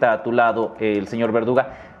se sienta a tu lado, el señor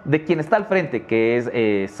Verduga, de quien está al frente, que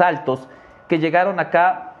es Saltos, que llegaron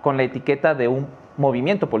acá con la etiqueta de un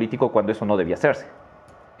movimiento político cuando eso no debía hacerse?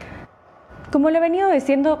 Como le he venido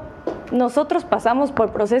diciendo, nosotros pasamos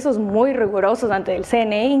por procesos muy rigurosos ante el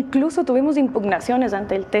CNE, incluso tuvimos impugnaciones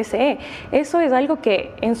ante el TCE. Eso es algo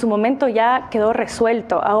que en su momento ya quedó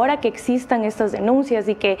resuelto. Ahora que existan estas denuncias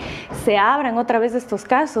y que se abran otra vez estos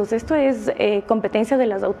casos, esto es competencia de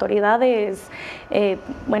las autoridades,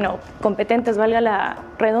 competentes, valga la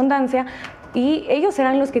redundancia, y ellos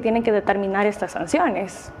serán los que tienen que determinar estas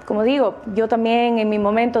sanciones. Como digo, yo también en mi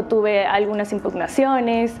momento tuve algunas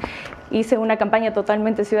impugnaciones, hice una campaña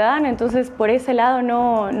totalmente ciudadana, entonces por ese lado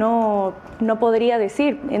no podría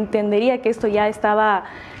decir, entendería que esto ya estaba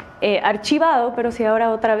archivado, pero si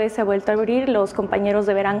ahora otra vez se ha vuelto a abrir, los compañeros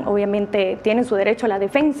deberán, obviamente, tienen su derecho a la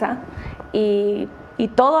defensa y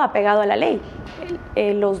todo apegado a la ley.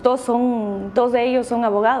 Los dos de ellos son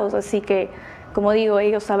abogados, así que, como digo,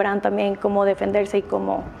 ellos sabrán también cómo defenderse y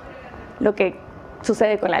cómo lo que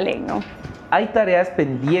sucede con la ley, ¿no? Hay tareas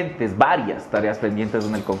pendientes, varias tareas pendientes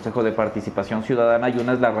en el Consejo de Participación Ciudadana, y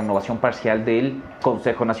una es la renovación parcial del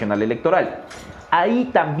Consejo Nacional Electoral. Ahí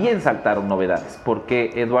también saltaron novedades,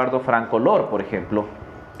 porque Eduardo Franco Lor, por ejemplo,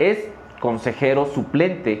 es consejero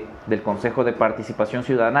suplente del Consejo de Participación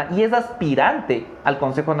Ciudadana y es aspirante al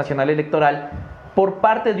Consejo Nacional Electoral por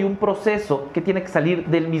parte de un proceso que tiene que salir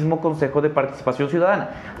del mismo Consejo de Participación Ciudadana.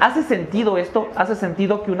 ¿Hace sentido esto? ¿Hace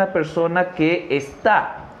sentido que una persona que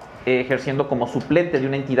está ejerciendo como suplente de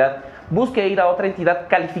una entidad busque ir a otra entidad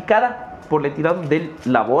calificada por la entidad donde él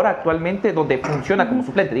labora actualmente, donde funciona como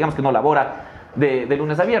suplente? Digamos que no labora de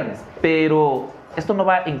lunes a viernes, pero esto no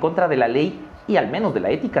va en contra de la ley y al menos de la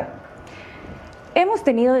ética. Hemos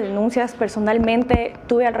tenido denuncias, personalmente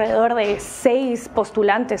tuve alrededor de 6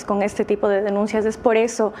 postulantes con este tipo de denuncias. Es por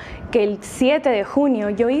eso que el 7 de junio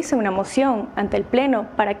yo hice una moción ante el Pleno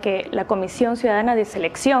para que la Comisión Ciudadana de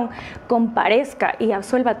Selección comparezca y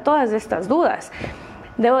absuelva todas estas dudas.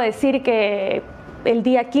 Debo decir que el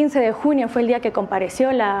día 15 de junio fue el día que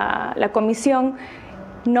compareció la comisión.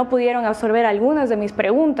 No pudieron absorber algunas de mis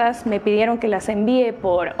preguntas, me pidieron que las envíe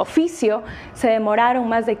por oficio, se demoraron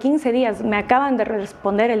más de 15 días, me acaban de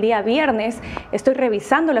responder el día viernes, estoy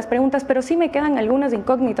revisando las preguntas, pero sí me quedan algunas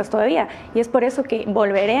incógnitas todavía, y es por eso que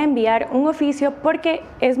volveré a enviar un oficio, porque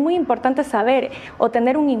es muy importante saber o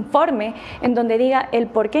tener un informe en donde diga el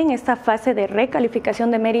por qué en esta fase de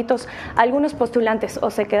recalificación de méritos algunos postulantes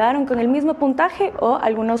o se quedaron con el mismo puntaje o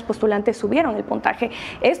algunos postulantes subieron el puntaje.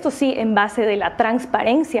 Esto sí en base de la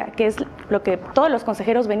transparencia, que es lo que todos los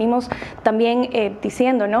consejeros venimos también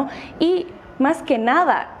diciendo, ¿no? Y más que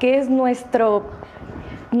nada, que es nuestro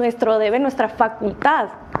deber, nuestra facultad,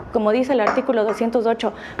 como dice el artículo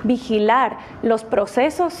 208, vigilar los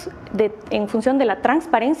procesos en función de la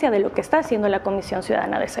transparencia de lo que está haciendo la Comisión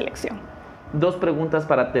Ciudadana de Selección. 2 preguntas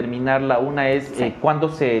para terminarla. Una es, sí, ¿cuándo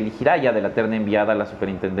se elegirá ya de la terna enviada la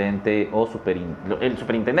superintendente o el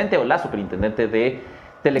superintendente o la superintendente de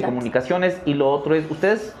Telecomunicaciones? Y lo otro es,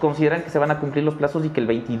 ¿ustedes consideran que se van a cumplir los plazos y que el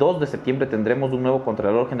 22 de septiembre tendremos un nuevo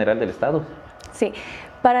Contralor General del Estado? Sí,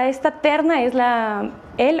 para esta terna es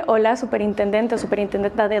él o la superintendente o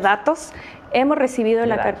superintendenta de datos. Hemos recibido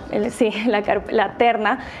la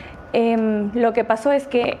terna. Lo que pasó es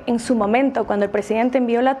que en su momento, cuando el presidente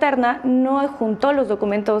envió la terna, no adjuntó los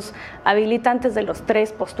documentos habilitantes de los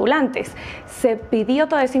 3 postulantes. Se pidió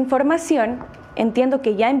toda esa información. Entiendo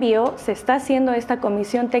que ya envió, se está haciendo esta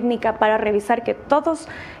comisión técnica para revisar que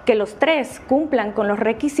los 3 cumplan con los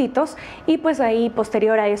requisitos y pues ahí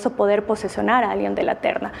posterior a eso poder posesionar a alguien de la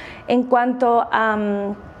terna. En cuanto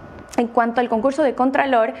al concurso de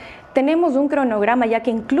Contralor, tenemos un cronograma ya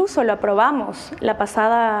que incluso lo aprobamos la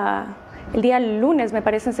pasada el día lunes, me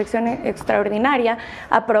parece, en sección extraordinaria,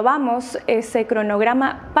 aprobamos ese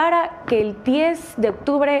cronograma para que el 10 de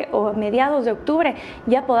octubre o a mediados de octubre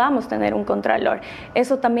ya podamos tener un contralor.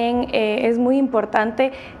 Eso también es muy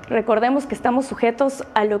importante. Recordemos que estamos sujetos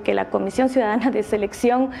a lo que la Comisión Ciudadana de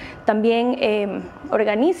Selección también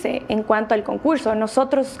organice en cuanto al concurso.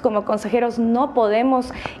 Nosotros como consejeros no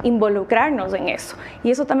podemos involucrarnos en eso.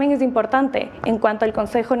 Y eso también es importante en cuanto al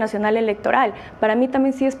Consejo Nacional Electoral. Para mí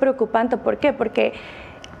también sí es preocupante. ¿Por qué? Porque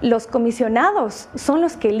los comisionados son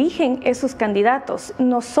los que eligen esos candidatos.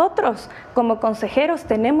 Nosotros, como consejeros,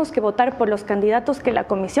 tenemos que votar por los candidatos que la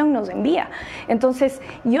comisión nos envía. Entonces,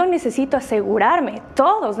 yo necesito asegurarme,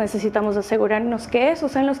 todos necesitamos asegurarnos que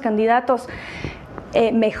esos sean los candidatos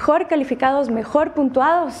mejor calificados, mejor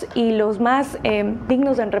puntuados y los más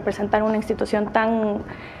dignos de representar una institución tan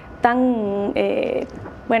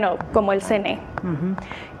bueno, como el CNE.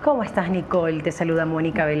 ¿Cómo estás, Nicole? Te saluda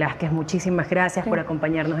Mónica Velázquez. Muchísimas gracias por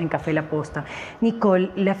acompañarnos en Café La Posta. Nicole,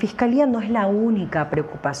 la Fiscalía no es la única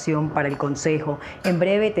preocupación para el Consejo. En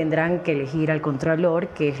breve tendrán que elegir al Contralor,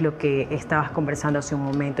 que es lo que estabas conversando hace un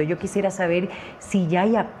momento. Yo quisiera saber si ya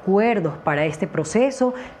hay acuerdos para este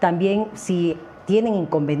proceso, también si tienen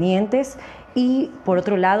inconvenientes y, por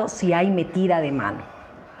otro lado, si hay metida de mano.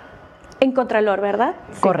 En Contralor, ¿verdad?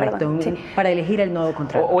 Correcto, Sí, para elegir el nuevo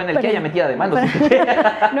Contralor. O en el que haya metida de mano. No,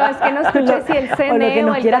 es que no escuché si el CNE o lo que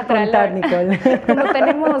nos quieras contar, Nicole. Como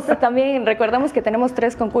tenemos también, recordamos que tenemos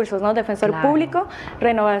 3 concursos, ¿no? Defensor Público,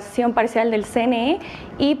 renovación parcial del CNE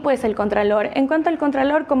y pues el Contralor. En cuanto al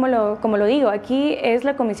Contralor, como lo digo, aquí es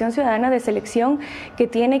la Comisión Ciudadana de Selección que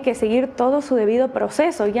tiene que seguir todo su debido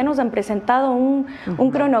proceso. Ya nos han presentado un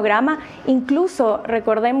cronograma, incluso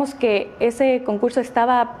recordemos que ese concurso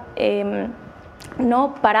estaba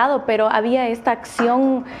no parado, pero había esta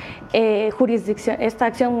acción jurisdicción,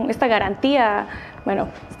 esta garantía, bueno,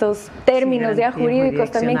 estos términos ya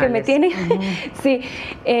jurídicos también que me tienen. Sí,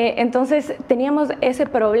 entonces teníamos ese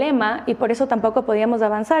problema y por eso tampoco podíamos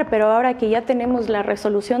avanzar, pero ahora que ya tenemos la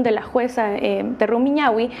resolución de la jueza de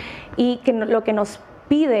Rumiñahui y que lo que nos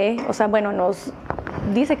pide, o sea, bueno, nos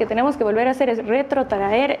dice que tenemos que volver a hacer es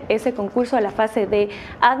retrotraer ese concurso a la fase de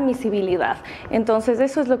admisibilidad. Entonces,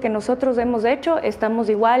 eso es lo que nosotros hemos hecho. Estamos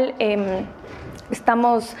igual,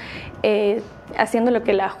 estamos haciendo lo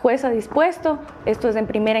que la jueza ha dispuesto. Esto es en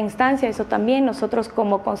primera instancia, eso también. Nosotros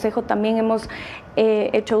como consejo también hemos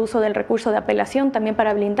hecho uso del recurso de apelación también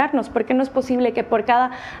para blindarnos, porque no es posible que por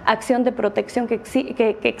cada acción de protección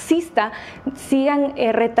que exista sigan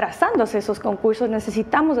retrasándose esos concursos.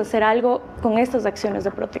 Necesitamos hacer algo con estas acciones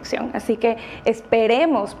de protección. Así que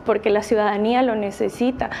esperemos, porque la ciudadanía lo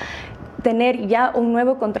necesita, tener ya un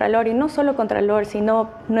nuevo Contralor, y no solo Contralor,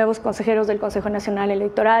 sino nuevos consejeros del Consejo Nacional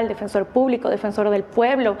Electoral, Defensor Público, Defensor del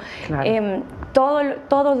Pueblo, claro.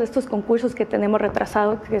 Todos estos concursos que tenemos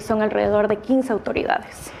retrasados, que son alrededor de 15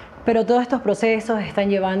 autoridades. Pero todos estos procesos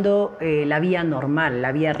están llevando la vía normal,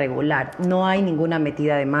 la vía regular. No hay ninguna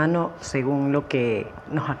metida de mano, según lo que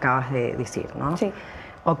nos acabas de decir, ¿no? Sí.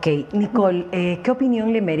 Ok, Nicole, ¿qué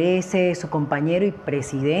opinión le merece su compañero y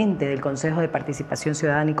presidente del Consejo de Participación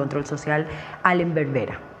Ciudadana y Control Social, Allen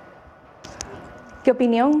Berbera? ¿Qué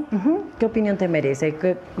opinión? ¿Qué opinión te merece?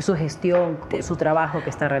 Su gestión, su trabajo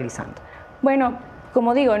que está realizando. Bueno,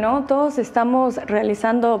 como digo, ¿no? Todos estamos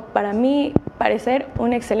realizando, para mí, parecer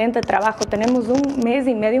un excelente trabajo. Tenemos 1 mes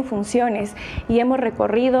y medio en funciones y hemos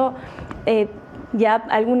recorrido ya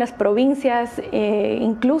algunas provincias,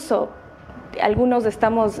 incluso algunos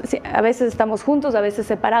a veces estamos juntos, a veces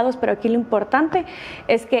separados, pero aquí lo importante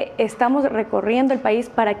es que estamos recorriendo el país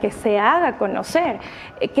para que se haga conocer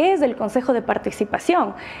qué es el Consejo de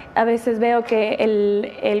Participación. A veces veo que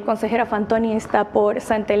el consejero Fantoni está por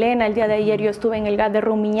Santa Elena. El día de ayer yo estuve en el GAT de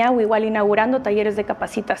Rumiñahui, igual inaugurando talleres de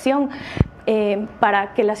capacitación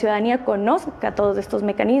para que la ciudadanía conozca todos estos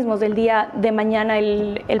mecanismos. El día de mañana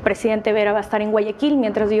el presidente Vera va a estar en Guayaquil,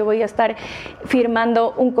 mientras yo voy a estar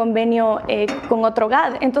firmando un convenio con otro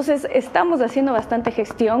GAD. Entonces estamos haciendo bastante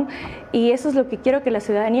gestión y eso es lo que quiero que la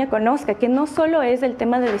ciudadanía conozca, que no solo es el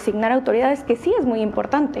tema de designar autoridades, que sí es muy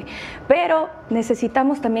importante, pero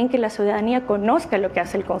necesitamos también que la ciudadanía conozca lo que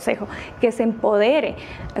hace el Consejo, que se empodere.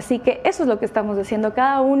 Así que eso es lo que estamos haciendo.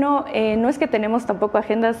 Cada uno, no es que tenemos tampoco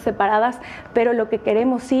agendas separadas, pero lo que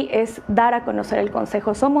queremos sí es dar a conocer el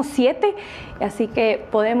Consejo. Somos 7, así que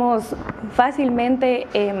podemos fácilmente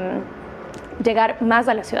llegar más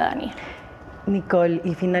a la ciudadanía. Nicole,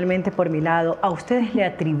 y finalmente por mi lado, ¿a ustedes le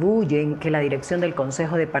atribuyen que la dirección del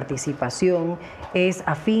Consejo de Participación es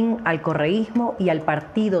afín al correísmo y al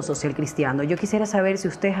Partido Social Cristiano? Yo quisiera saber si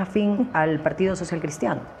usted es afín al Partido Social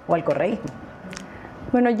Cristiano o al correísmo.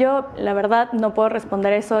 Bueno, yo la verdad no puedo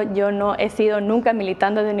responder eso. Yo no he sido nunca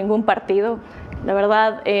militante de ningún partido. La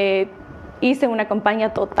verdad, hice una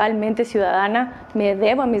campaña totalmente ciudadana, me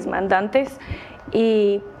debo a mis mandantes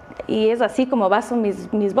y es así como baso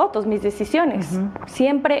mis votos, mis decisiones,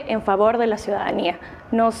 siempre en favor de la ciudadanía.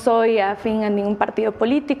 No soy afín a ningún partido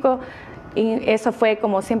político y eso fue,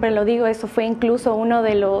 como siempre lo digo, eso fue incluso uno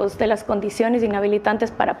de las condiciones inhabilitantes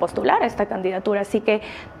para postular a esta candidatura. Así que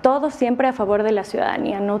todo siempre a favor de la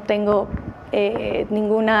ciudadanía. No tengo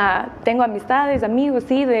tengo amistades, amigos,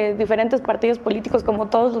 sí, de diferentes partidos políticos como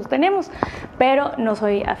todos los tenemos, pero no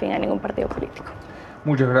soy afín a ningún partido político.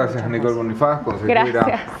 Muchas gracias, Nicole Bonifaz,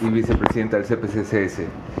 consejera y vicepresidenta del CPCCS.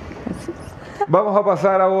 Vamos a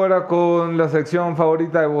pasar ahora con la sección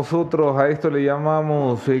favorita de vosotros. A esto le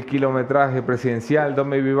llamamos el kilometraje presidencial. Don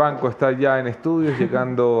Maybe Banco está ya en estudios,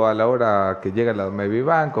 llegando a la hora que llega la Don Maybe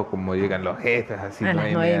Banco, como llegan los jefes, así a las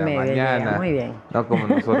 9:30 de la mañana. Muy bien. No como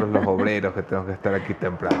nosotros los obreros que tenemos que estar aquí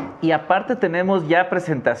temprano. Y aparte tenemos ya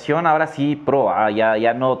presentación, ahora sí, pro.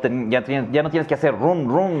 Ya no tienes que hacer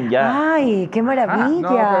run, ya. ¡Ay, qué maravilla! No,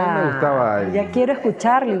 pero a mí me gustaba. Ya quiero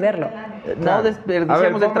escucharlo y verlo. No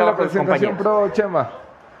desperdiciemos el trabajo de los compañeros. Pro, Chema,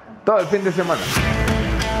 todo el fin de semana.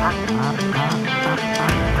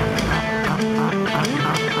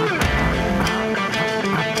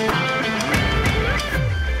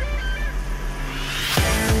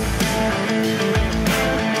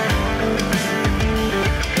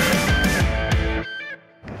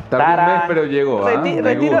 Tardó un mes, pero llegó.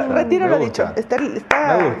 Retiro lo dicho.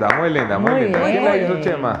 Me gusta, muy linda, muy linda. ¿Quién la hizo,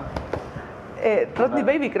 Chema? Rodney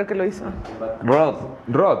Baby creo que lo hizo.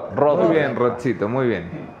 Rod. Muy bien, Rodcito, muy bien.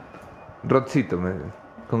 Rodcito,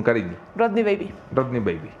 con cariño. Rodney Baby.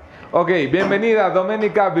 Ok, bienvenida,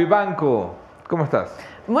 Doménica Vivanco. ¿Cómo estás?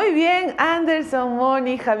 Muy bien, Anderson,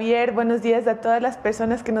 Moni, Javier, buenos días a todas las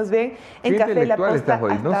personas que nos ven en Café La Posta. Estás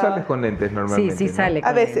hoy. No sales con lentes normalmente. Sí, sale.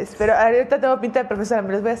 A veces, pero ahorita tengo pinta de profesora,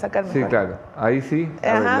 me los voy a sacar mejor. Sí, claro. Ahí sí,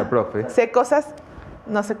 a ver, la profe. Sé cosas,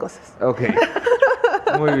 no sé cosas. Ok.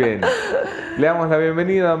 Muy bien. Le damos la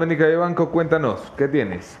bienvenida a Doménica Vivanco. Cuéntanos, ¿qué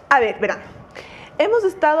tienes? A ver, verán. Hemos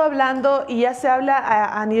estado hablando y ya se habla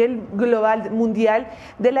a nivel global, mundial,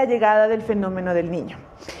 de la llegada del fenómeno del niño.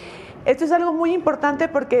 Esto es algo muy importante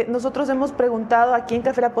porque nosotros hemos preguntado, aquí en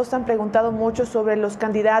Café La Posta han preguntado mucho sobre los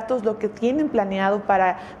candidatos, lo que tienen planeado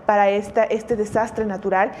para este desastre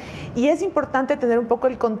natural, y es importante tener un poco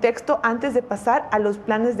el contexto antes de pasar a los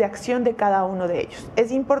planes de acción de cada uno de ellos.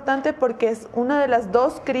 Es importante porque es una de las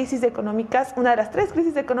tres crisis económicas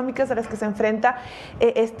a las que se enfrenta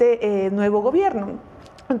este nuevo gobierno.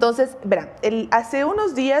 Entonces, verán, hace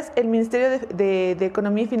unos días el Ministerio de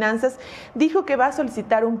Economía y Finanzas dijo que va a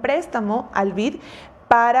solicitar un préstamo al BID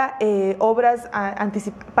para obras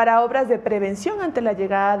de prevención ante la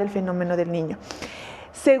llegada del fenómeno del niño.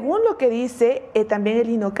 Según lo que dice también el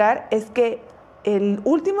INOCAR, es que el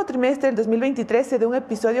último trimestre del 2023 se dio un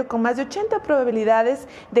episodio con más de 80 probabilidades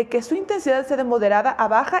de que su intensidad sea de moderada a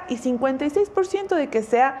baja y 56% de que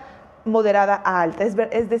sea moderada a alta,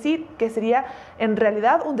 es decir, que sería en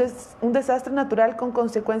realidad un desastre natural con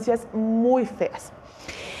consecuencias muy feas.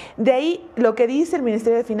 De ahí, lo que dice el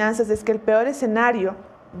Ministerio de Finanzas es que el peor escenario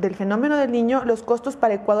del fenómeno del niño, los costos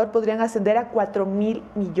para Ecuador podrían ascender a 4.000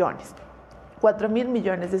 millones. 4.000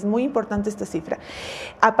 millones, es muy importante esta cifra.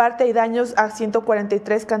 Aparte hay daños a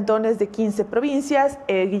 143 cantones de 15 provincias.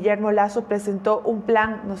 Guillermo Lasso presentó un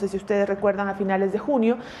plan, no sé si ustedes recuerdan, a finales de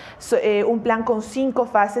junio, un plan con 5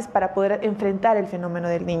 fases para poder enfrentar el fenómeno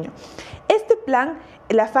del niño. Este plan,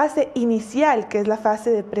 la fase inicial, que es la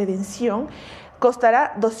fase de prevención,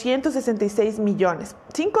 costará 266 millones,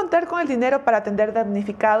 sin contar con el dinero para atender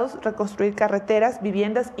damnificados, reconstruir carreteras,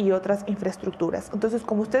 viviendas y otras infraestructuras. Entonces,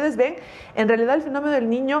 como ustedes ven, en realidad el fenómeno del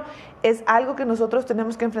niño es algo que nosotros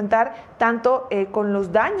tenemos que enfrentar tanto con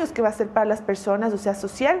los daños que va a ser para las personas, o sea,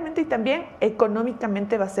 socialmente y también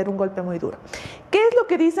económicamente va a ser un golpe muy duro. ¿Qué es lo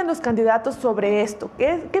que dicen los candidatos sobre esto?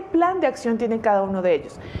 ¿Qué plan de acción tiene cada uno de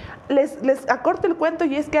ellos? Les acorto el cuento,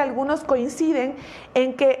 y es que algunos coinciden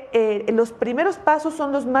en que los primeros pasos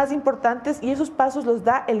son los más importantes, y esos pasos los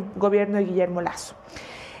da el gobierno de Guillermo Lasso.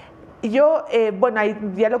 Yo, bueno, ahí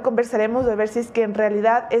ya lo conversaremos de ver si es que en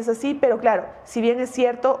realidad es así, pero claro, si bien es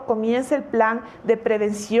cierto, comienza el plan de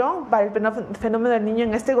prevención para el fenómeno del niño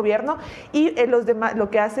en este gobierno, y los demás, lo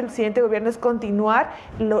que hace el siguiente gobierno es continuar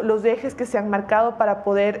los ejes que se han marcado para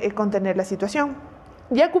poder contener la situación.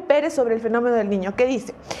 Yacu Pérez, sobre el fenómeno del niño, ¿qué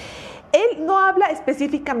dice? Él no habla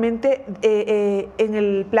específicamente en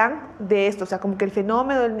el plan de esto, o sea, como que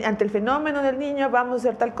ante el fenómeno del niño vamos a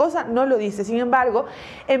hacer tal cosa, no lo dice. Sin embargo,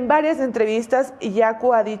 en varias entrevistas,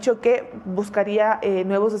 Yacu ha dicho que buscaría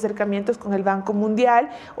nuevos acercamientos con el Banco Mundial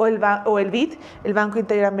o el BID, el Banco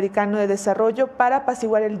Interamericano de Desarrollo, para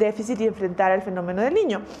apaciguar el déficit y enfrentar al fenómeno del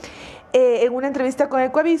niño. En una entrevista con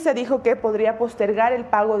Ecoavisa dijo que podría postergar el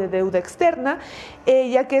pago de deuda externa,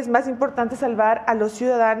 ya que es más importante salvar a los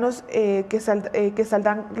ciudadanos que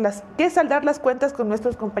saldar las cuentas con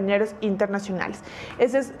nuestros compañeros internacionales.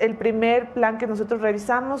 Ese es el primer plan que nosotros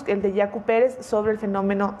revisamos, el de Yacu Pérez, sobre el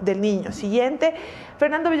fenómeno del niño. Siguiente,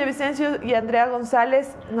 Fernando Villavicencio y Andrea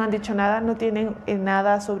González no han dicho nada, no tienen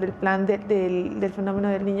nada sobre el plan del fenómeno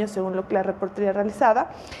del niño, según la reportería realizada.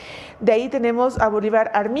 De ahí tenemos a Bolívar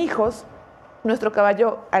Armijos. Nuestro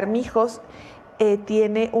caballo Armijos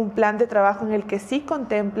tiene un plan de trabajo en el que sí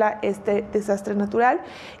contempla este desastre natural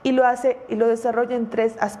y lo desarrolla en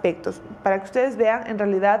 3 aspectos. Para que ustedes vean, en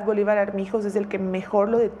realidad Bolívar Armijos es el que mejor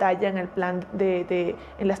lo detalla en el plan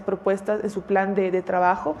en las propuestas, en su plan de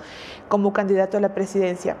trabajo como candidato a la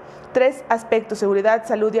presidencia. 3 aspectos: seguridad,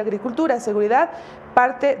 salud y agricultura. Seguridad,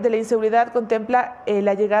 parte de la inseguridad contempla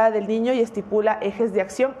la llegada del niño y estipula ejes de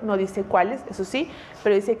acción, no dice cuáles, eso sí,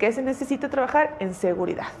 pero dice que se necesita trabajar en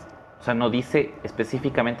seguridad. O sea, no dice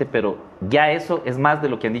específicamente, pero ya eso es más de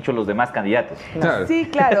lo que han dicho los demás candidatos. Claro. Sí,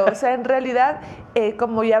 claro. O sea, en realidad,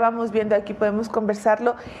 como ya vamos viendo aquí, podemos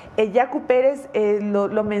conversarlo. Yacu Pérez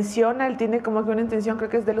lo menciona, él tiene como que una intención, creo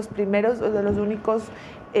que es de los primeros o de los únicos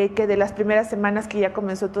que de las primeras semanas que ya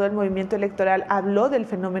comenzó todo el movimiento electoral habló del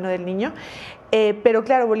fenómeno del niño. Pero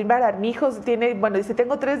claro, Bolívar Armijos dice,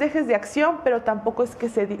 tengo 3 ejes de acción, pero tampoco es que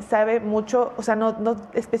se sabe mucho, o sea, no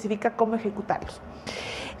especifica cómo ejecutarlos.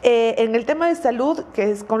 En el tema de salud, que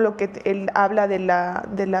es con lo que él habla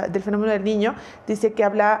del fenómeno del niño, dice que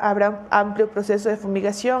habrá un amplio proceso de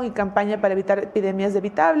fumigación y campaña para evitar epidemias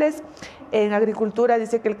evitables. En agricultura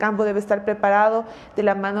dice que el campo debe estar preparado de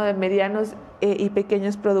la mano de medianos y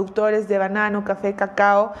pequeños productores de banano, café,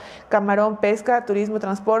 cacao, camarón, pesca, turismo,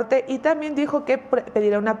 transporte, y también dijo que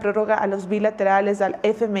pedirá una prórroga a los bilaterales, al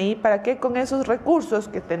FMI, para que con esos recursos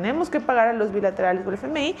que tenemos que pagar a los bilaterales o al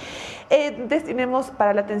FMI, destinemos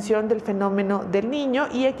para la atención del fenómeno del niño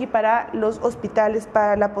y equipará los hospitales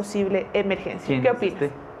para la posible emergencia. ¿Qué opinas?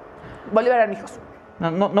 Bolívar Armijos.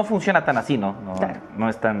 No funciona tan así, ¿no? Claro. No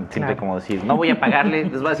es tan simple como decir, no voy a pagarle,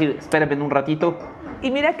 les voy a decir, espérenme un ratito. Y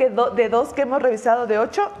mira que de 2 que hemos revisado de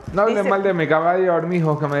 8... No hable mal de mi caballo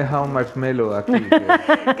Armijos, que me ha dejado un marshmallow aquí.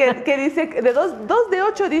 que dice, de 2 de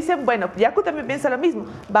 8 dicen, bueno, Yacu también piensa lo mismo,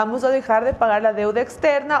 vamos a dejar de pagar la deuda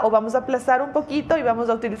externa o vamos a aplazar un poquito y vamos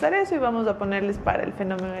a utilizar eso y vamos a ponerles para el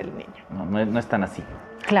fenómeno del niño. No es tan así.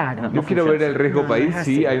 Claro. Yo quiero ver el riesgo país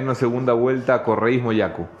si hay una segunda vuelta correísmo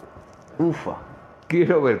Yacu. Ufa.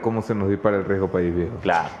 Quiero ver cómo se nos dispara el riesgo país, viejo.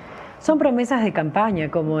 Claro. Son promesas de campaña,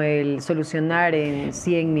 como el solucionar en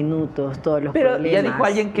 100 minutos todos los problemas. Pero ya dijo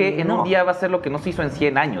alguien que en un día va a ser lo que no se hizo en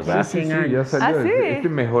 100 años, ¿verdad? Sí, ya salió. ¿Ah, sí? Este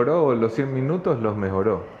mejoró, los 100 minutos los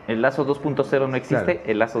mejoró. El lazo 2.0 no existe, claro.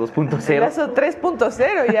 El lazo 2.0. El lazo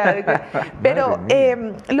 3.0 ya. Pero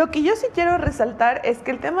lo que yo sí quiero resaltar es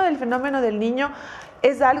que el tema del fenómeno del niño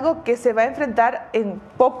es algo que se va a enfrentar en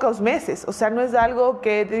pocos meses, o sea, no es algo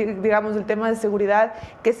que, digamos, el tema de seguridad,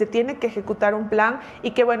 que se tiene que ejecutar un plan y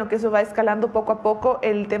que, bueno, que eso va escalando poco a poco.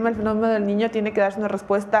 El tema del fenómeno del niño tiene que darse una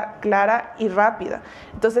respuesta clara y rápida.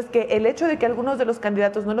 Entonces, que el hecho de que algunos de los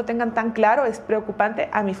candidatos no lo tengan tan claro es preocupante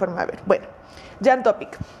a mi forma de ver. Bueno, Jan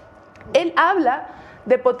Topic. Él habla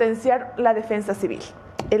de potenciar la defensa civil.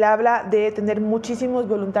 Él habla de tener muchísimos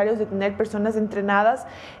voluntarios, de tener personas entrenadas,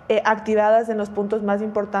 activadas en los puntos más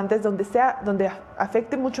importantes donde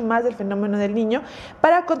afecte mucho más el fenómeno del niño,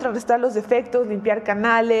 para contrarrestar los efectos, limpiar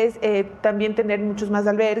canales, también tener muchos más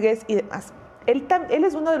albergues y demás. Él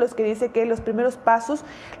es uno de los que dice que los primeros pasos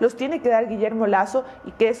los tiene que dar Guillermo Lasso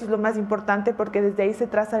y que eso es lo más importante porque desde ahí se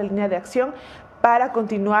traza la línea de acción para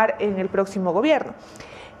continuar en el próximo gobierno.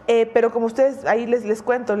 Pero como ustedes ahí les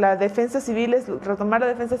cuento, retomar la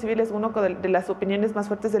defensa civil es una de las opiniones más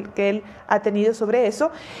fuertes que él ha tenido sobre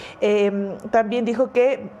eso. También dijo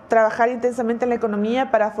que trabajar intensamente en la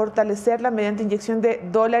economía para fortalecerla mediante inyección de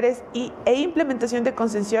dólares e implementación de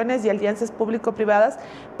concesiones y alianzas público-privadas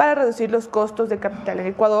para reducir los costos de capital en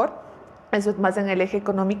Ecuador. Eso es más en el eje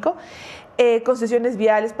económico. Concesiones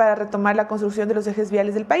viales para retomar la construcción de los ejes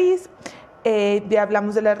viales del país. Ya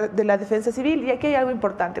hablamos de la defensa civil, y aquí hay algo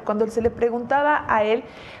importante. Cuando se le preguntaba a él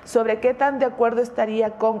sobre qué tan de acuerdo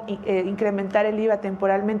estaría con incrementar el IVA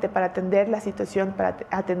temporalmente para atender la situación, para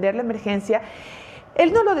atender la emergencia,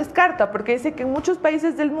 Él no lo descarta porque dice que en muchos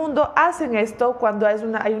países del mundo hacen esto cuando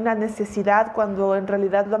hay una necesidad, cuando en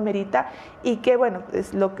realidad lo amerita, y que bueno,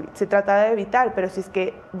 es lo que se trata de evitar, pero si es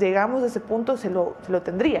que llegamos a ese punto se lo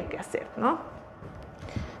tendría que hacer, ¿no?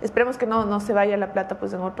 Esperemos que no se vaya la plata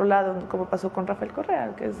pues en otro lado, como pasó con Rafael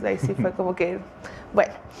Correa, que ahí sí fue como que,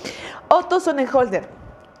 bueno. Otto Sonnenholder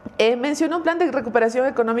mencionó un plan de recuperación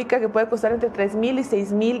económica que puede costar entre 3.000 y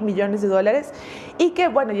 6.000 millones de dólares y que,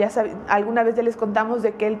 bueno, alguna vez ya les contamos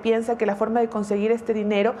de que él piensa que la forma de conseguir este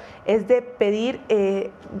dinero es de pedir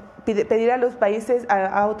a los países,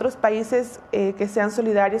 a otros países que sean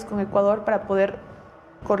solidarios con Ecuador para poder,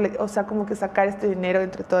 o sea, como que sacar este dinero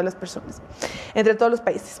entre todas las personas, entre todos los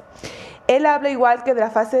países. Él habla igual que de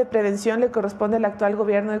la fase de prevención le corresponde al actual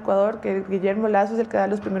gobierno de Ecuador, que Guillermo Lasso es el que da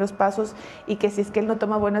los primeros pasos y que si es que él no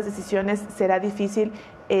toma buenas decisiones será difícil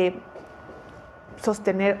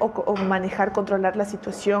sostener o manejar, controlar la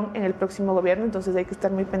situación en el próximo gobierno, entonces hay que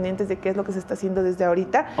estar muy pendientes de qué es lo que se está haciendo desde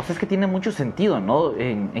ahorita. O sea, es que tiene mucho sentido, ¿no?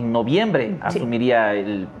 En noviembre asumiría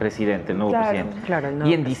el presidente, el nuevo presidente. Claro,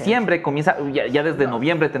 y en diciembre comienza, ya desde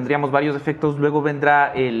noviembre tendríamos varios efectos, luego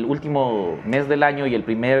vendrá el último mes del año y el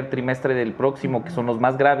primer trimestre del próximo, que son los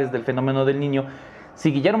más graves del fenómeno del Niño. Si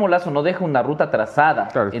Guillermo Lasso no deja una ruta trazada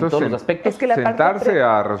en todos los aspectos, es que sentarse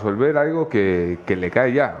a resolver algo que le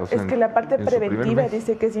cae ya. O sea, es que la parte preventiva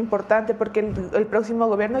dice que es importante porque el próximo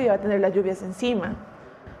gobierno ya va a tener las lluvias encima.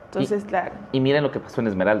 Entonces, claro. Y miren lo que pasó en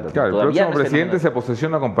Esmeraldas. Claro, el próximo presidente se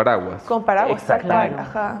posesiona con paraguas. Con paraguas, exactamente.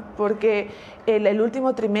 Ajá, porque el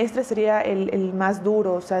último trimestre sería el más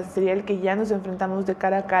duro, o sea, sería el que ya nos enfrentamos de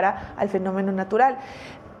cara a cara al fenómeno natural.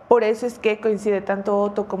 Por eso es que coincide tanto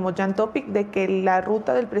Otto como Jan Topic de que la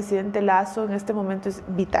ruta del presidente Lasso en este momento es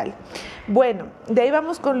vital. Bueno, de ahí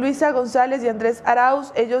vamos con Luisa González y Andrés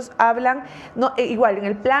Arauz. Ellos hablan, igual en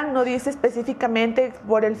el plan no dice específicamente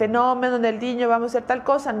por el fenómeno del niño vamos a hacer tal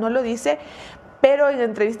cosa, no lo dice, pero en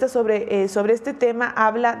entrevistas sobre este tema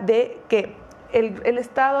habla de que el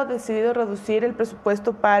Estado ha decidido reducir el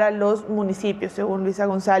presupuesto para los municipios, según Luisa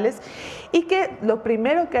González, y que lo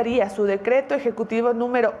primero que haría su decreto ejecutivo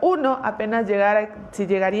número 1, apenas si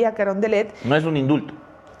llegaría a Carondelet... No es un indulto.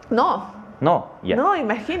 No,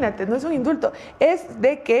 imagínate, no es un indulto, es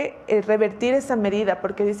de que revertir esa medida,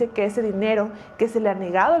 porque dice que ese dinero que se le ha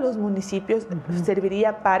negado a los municipios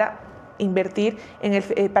serviría para invertir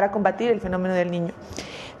para combatir el fenómeno del niño.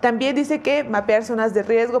 También dice que mapear zonas de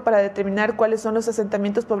riesgo para determinar cuáles son los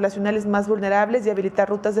asentamientos poblacionales más vulnerables y habilitar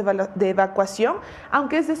rutas de evacuación,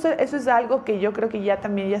 aunque eso es algo que yo creo que ya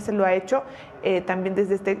se lo ha hecho también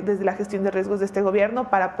desde la gestión de riesgos de este gobierno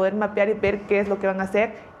para poder mapear y ver qué es lo que van a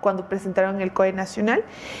hacer cuando presentaron el COE nacional.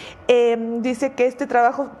 Dice que este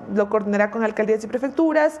trabajo lo coordinará con alcaldías y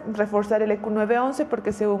prefecturas, reforzar el EQ 911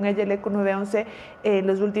 porque según ella el EQ 911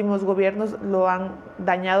 los últimos gobiernos lo han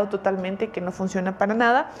dañado totalmente, que no funciona para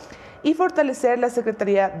nada, y fortalecer la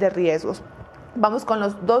Secretaría de Riesgos. Vamos con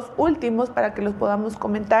los dos últimos para que los podamos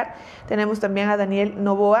comentar. Tenemos también a Daniel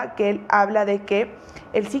Novoa, que él habla de que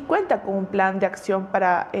él sí cuenta con un plan de acción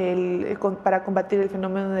para combatir el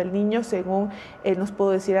fenómeno del niño, según nos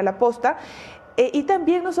pudo decir a la posta. Y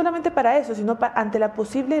también no solamente para eso, sino ante la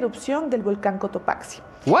posible erupción del volcán Cotopaxi.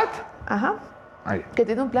 ¿What? Ajá. Ay. Que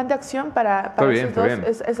tiene un plan de acción para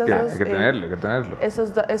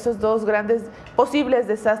esos dos grandes posibles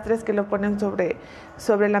desastres que lo ponen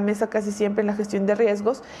sobre la mesa casi siempre en la gestión de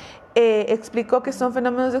riesgos. Explicó que son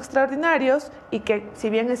fenómenos extraordinarios y que, si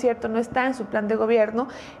bien es cierto, no está en su plan de gobierno,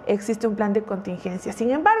 existe un plan de contingencia. Sin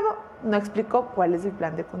embargo, no explicó cuál es el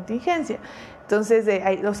plan de contingencia. Entonces,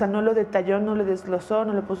 no lo detalló, no lo desglosó,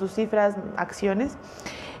 no le puso cifras, acciones.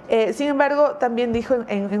 Sin embargo, también dijo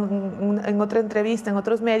en otra entrevista, en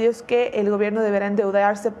otros medios, que el gobierno deberá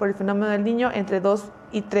endeudarse por el fenómeno del niño entre 2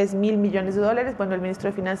 y 3 mil millones de dólares. Bueno, el ministro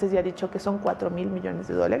de Finanzas ya ha dicho que son 4 mil millones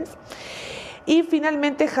de dólares. Y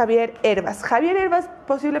finalmente Javier Hervas. Javier Hervas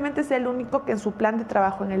posiblemente sea el único que en su plan de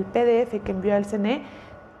trabajo, en el PDF que envió al CNE,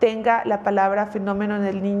 tenga la palabra fenómeno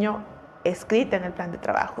del niño escrita en el plan de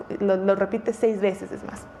trabajo. Lo repite 6 veces, es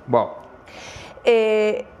más. Wow.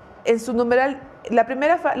 En su numeral, la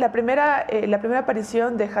primera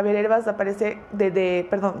aparición de Javier Hervas aparece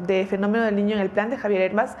de fenómeno del niño en el plan de Javier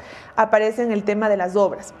Hervas aparece en el tema de las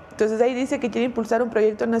obras. Entonces ahí dice que quiere impulsar un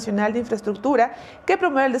proyecto nacional de infraestructura que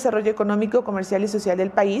promueva el desarrollo económico, comercial y social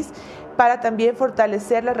del país para también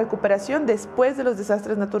fortalecer la recuperación después de los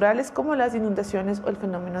desastres naturales como las inundaciones o el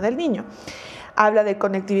fenómeno del niño. Habla de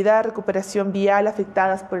conectividad, recuperación vial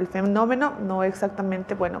afectadas por el fenómeno, no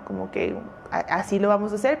exactamente, como que así lo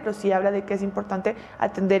vamos a hacer, pero sí habla de que es importante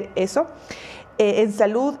atender eso. En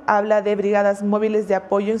salud habla de brigadas móviles de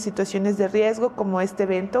apoyo en situaciones de riesgo como este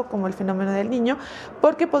evento, como el fenómeno del niño,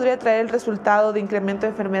 porque podría traer el resultado de incremento de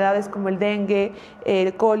enfermedades como el dengue,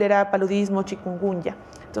 el cólera, paludismo, chikungunya.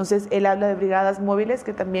 Entonces, él habla de brigadas móviles,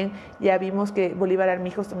 que también ya vimos que Bolívar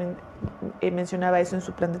Armijos también mencionaba eso en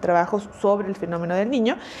su plan de trabajo sobre el fenómeno del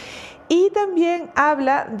niño. Y también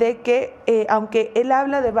habla de que, aunque él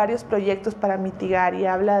habla de varios proyectos para mitigar y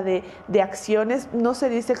habla de acciones, no se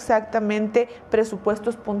dice exactamente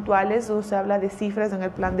presupuestos puntuales o se habla de cifras en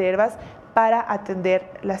el plan de Herbas para atender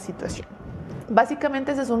la situación.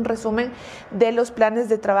 Básicamente ese es un resumen de los planes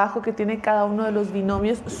de trabajo que tiene cada uno de los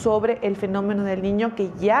binomios sobre el fenómeno del niño, que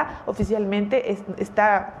ya oficialmente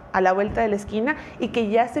está a la vuelta de la esquina y que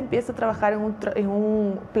ya se empieza a trabajar en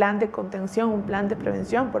un plan de contención, un plan de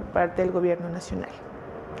prevención por parte del gobierno nacional.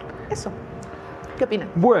 Eso. ¿Qué opinan?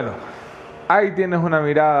 Bueno, ahí tienes una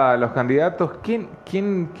mirada a los candidatos.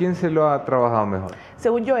 ¿Quién se lo ha trabajado mejor?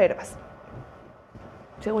 Según yo, Herbas.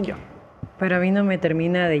 Según yo. Pero a mí no me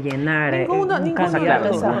termina de llenar un candidato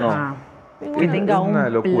que tenga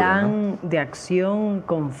un plan de acción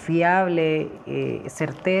confiable,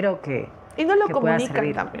 certero, y no lo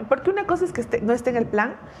comunican también, porque una cosa es que no esté en el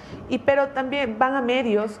plan, pero también van a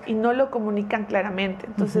medios y no lo comunican claramente.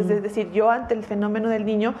 Entonces, es decir, yo ante el fenómeno del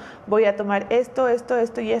niño voy a tomar esto y esto,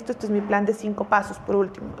 esto es mi plan de 5 pasos por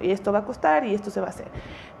último, y esto va a costar y esto se va a hacer,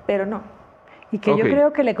 pero no. Y que yo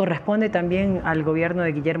creo que le corresponde también al gobierno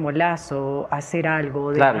de Guillermo Lasso hacer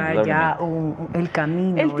algo, dejar ya el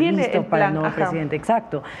camino listo para el nuevo presidente.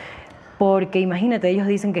 Exacto. Porque imagínate, ellos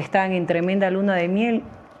dicen que están en tremenda luna de miel,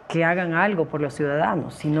 que hagan algo por los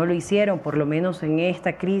ciudadanos. Si no lo hicieron, por lo menos en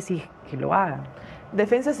esta crisis, que lo hagan.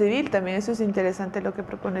 Defensa civil también, eso es interesante lo que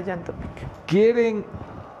propone Jan Topic. ¿Quieren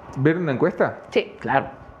ver una encuesta? Sí, claro.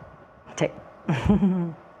 Sí.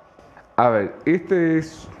 A ver, este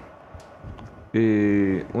es...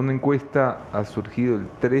 una encuesta ha surgido el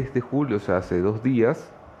 3 de julio, o sea, hace 2 días.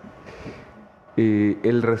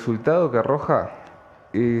 El resultado que arroja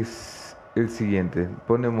es el siguiente.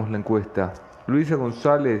 Ponemos la encuesta. Luisa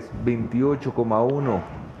González, 28,1.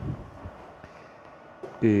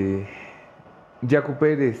 Yacu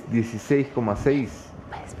Pérez, 16,6.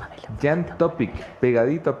 Jan Topic,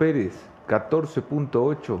 pegadito a Pérez,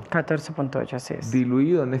 14,8. 14,8, así es.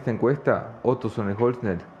 Diluido en esta encuesta, Otto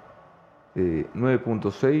Sonnenholzner,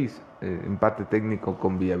 9.6, empate técnico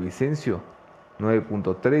con Villavicencio,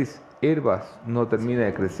 9.3, Herbas no termina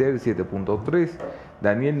de crecer, 7.3,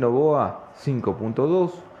 Daniel Noboa,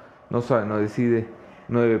 5.2, no sabe, no decide,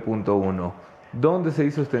 9.1. ¿Dónde se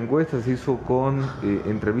hizo esta encuesta? Se hizo con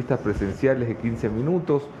entrevistas presenciales de 15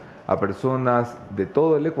 minutos a personas de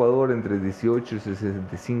todo el Ecuador entre 18 y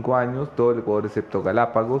 65 años, todo el Ecuador excepto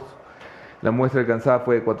Galápagos. La muestra alcanzada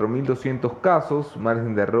fue de 4.200 casos,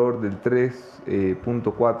 margen de error del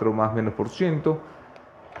 3.4 más menos por ciento.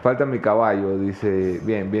 Falta mi caballo, dice,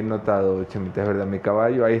 bien notado, Chemita, es verdad, mi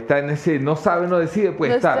caballo, ahí está en ese, no sabe, no decide,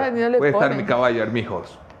 puede estar mi caballo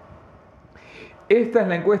Armijos. Esta es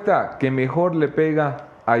la encuesta que mejor le pega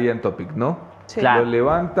a Jan Topic, ¿no? Sí. Claro. Lo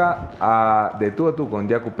levanta de tú a tú con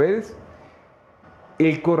Yacu Pérez.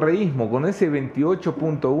 El correísmo con ese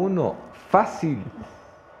 28.1, fácil,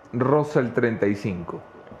 roza el 35.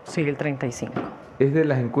 Sí, el 35. Es de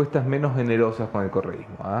las encuestas menos generosas con el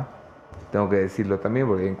correísmo. Tengo que decirlo también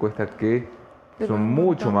porque hay encuestas que son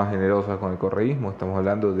mucho más generosas con el correísmo. Estamos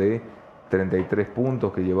hablando de 33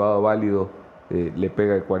 puntos que llevado a válido le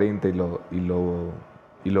pega el 40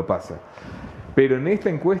 y lo pasa. Pero en esta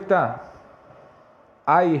encuesta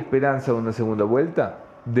hay esperanza de una segunda vuelta.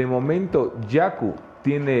 De momento, Yacu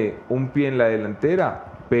tiene un pie en la delantera,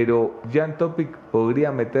 pero Jan Topic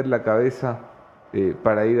podría meter la cabeza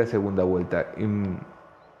para ir a segunda vuelta.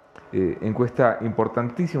 Encuesta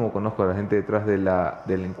importantísimo, conozco a la gente detrás de la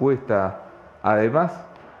encuesta. Además,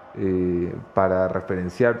 para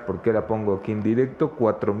referenciar por qué la pongo aquí en directo,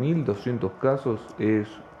 4.200 casos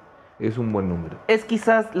es un buen número. Es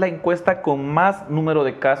quizás la encuesta con más número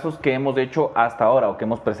de casos que hemos hecho hasta ahora o que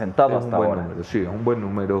hemos presentado hasta ahora. Número, sí, es un buen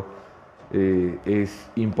número. Es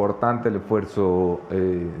importante el esfuerzo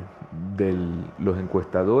de los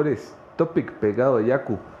encuestadores. Topic pegado a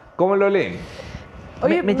Yacu. ¿Cómo lo leen?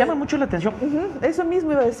 Oye, me llama mucho la atención. Eso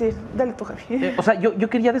mismo iba a decir. Dale tú, Javi. O sea, yo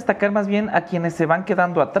quería destacar más bien a quienes se van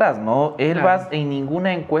quedando atrás, ¿no? Herbas en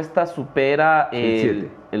ninguna encuesta supera el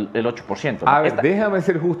 8%. ¿no? A ver, déjame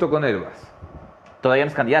ser justo con Herbas. ¿Todavía no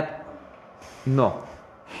es candidato? No.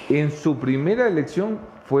 En su primera elección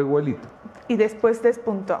fue igualito. Y después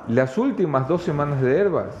despuntó. Las últimas 2 semanas de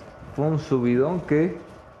Herbas fue un subidón que,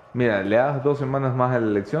 mira, le das 2 semanas más a la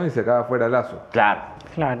elección y se acaba fuera Lazo. Claro.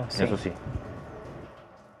 Claro, sí. Eso sí.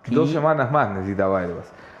 2 semanas más necesitaba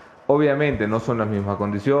Herbas. Obviamente no son las mismas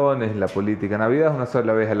condiciones, la política. Navidad es una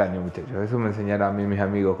sola vez al año, muchachos. Eso me enseñaron a mí mis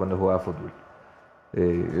amigos cuando jugaba fútbol.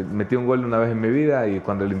 Metí un gol una vez en mi vida y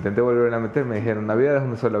cuando lo intenté volver a meter me dijeron Navidad es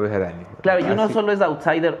una sola vez al año. Claro, y uno solo es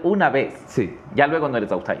outsider una vez. Sí. Ya luego no eres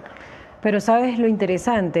outsider. Pero ¿sabes lo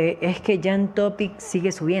interesante? Es que Jan Topic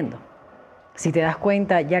sigue subiendo. Si te das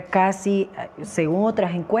cuenta, ya casi, según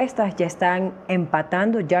otras encuestas, ya están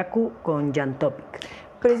empatando Yaku con Jan Topic.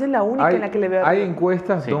 Pero esa es la única en la que le veo. Hay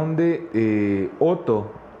encuestas donde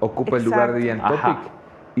Otto ocupa el lugar de Jan Topic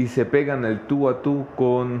y se pegan el tú a tú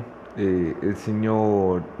con el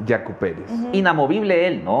señor Yaku Pérez. Inamovible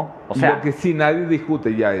él, ¿no? O sea, lo que sí nadie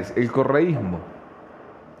discute ya es el correísmo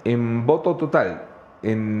en voto total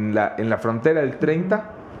en la frontera del 30,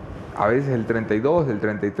 a veces el 32, del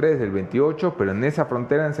 33, del 28, pero en esa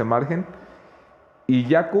frontera, en ese margen, y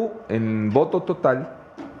Yaku en voto total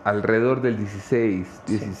alrededor del 16,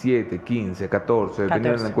 17, 15, 14,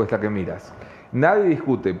 dependiendo de la encuesta que miras. Nadie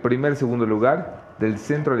discute primer, segundo lugar. Del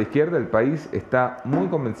centro a la izquierda, el país está muy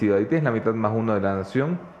convencido. Ahí tienes la mitad más uno de la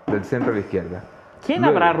nación, del centro a la izquierda. ¿Quién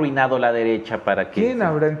habrá arruinado la derecha para que...? ¿Quién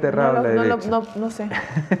habrá enterrado la derecha? No sé.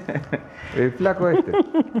 El flaco este.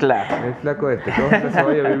 Claro. El flaco este. Que ojalá se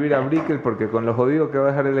vaya a vivir a Brickell porque con los jodidos que va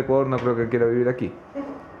a dejar el Ecuador no creo que quiera vivir aquí.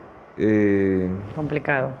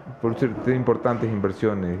 Complicado. Por cierto, tiene importantes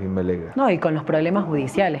inversiones y me alegra. No, y con los problemas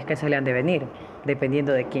judiciales que se le han de venir,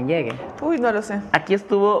 dependiendo de quién llegue. Uy, no lo sé. Aquí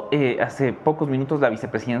estuvo hace pocos minutos la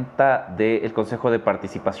vicepresidenta del Consejo de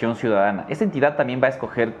Participación Ciudadana. Esa entidad también va a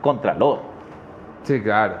escoger contralor. Sí,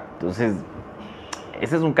 claro. Entonces,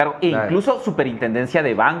 ese es un cargo. E claro. Incluso superintendencia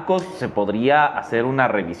de bancos se podría hacer una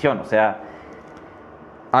revisión. O sea,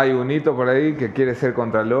 hay un hito por ahí que quiere ser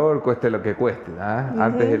contralor, cueste lo que cueste, ¿no?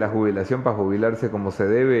 Antes de la jubilación, para jubilarse como se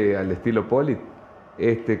debe al estilo Polit,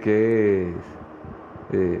 que es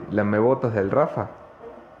lamebotas del Rafa,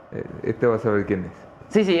 va a saber quién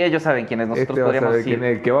es. Sí, ellos saben quién es. Nosotros va a podríamos saber decir... quién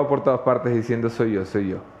es, el que va por todas partes diciendo soy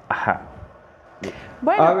yo. Ajá.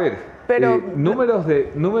 Bueno, a ver, pero... números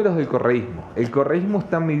del correísmo. El correísmo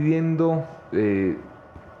está midiendo...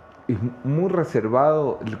 es muy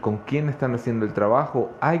reservado con quién están haciendo el trabajo.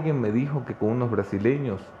 Alguien me dijo que con unos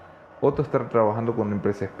brasileños, otros están trabajando con una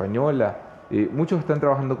empresa española, muchos están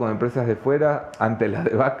trabajando con empresas de fuera ante la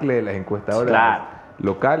debacle de las encuestadoras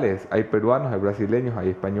locales. Hay peruanos, hay brasileños, hay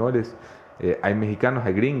españoles, hay mexicanos,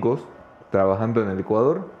 hay gringos trabajando en el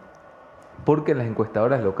Ecuador, porque las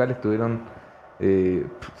encuestadoras locales tuvieron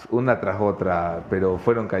una tras otra, pero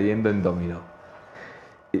fueron cayendo en dominó.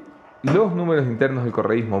 Los números internos del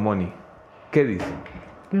correísmo, Moni, ¿qué dicen?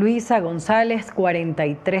 Luisa González,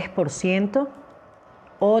 43%.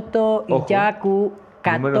 Otto y Yaku,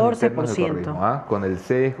 14%. Con el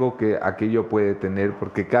sesgo que aquello puede tener,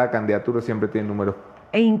 porque cada candidatura siempre tiene números.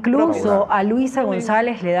 E incluso a Luisa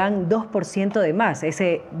González le dan 2% de más,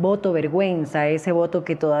 ese voto vergüenza, ese voto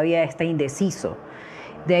que todavía está indeciso.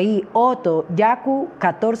 De ahí Otto, Yaku,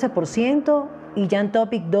 14% y Jan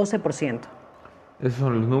Topic, 12%. Esos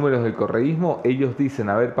son los números del correísmo. Ellos dicen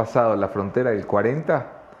haber pasado la frontera del 40,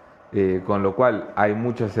 con lo cual hay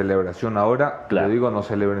mucha celebración ahora. Claro. Lo digo, no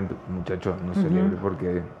celebren, muchachos, no celebren,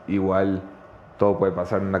 porque igual todo puede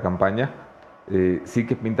pasar en una campaña. Sí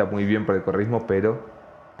que pinta muy bien para el correísmo, pero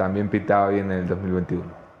también pintaba bien en el 2021.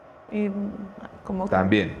 Y como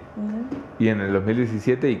también. Y en el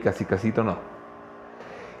 2017 y casi casito no.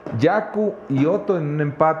 Yaku y Otto en un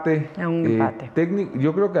empate, técnico.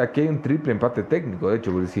 Yo creo que aquí hay un triple empate técnico, de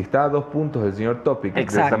hecho, porque si está a 2 puntos del señor Topic, del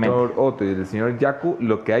señor Otto y del señor Yaku,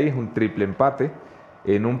 lo que hay es un triple empate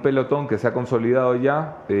en un pelotón que se ha consolidado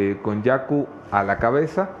ya, con Yaku a la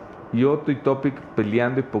cabeza y Otto y Topic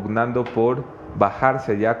peleando y pugnando por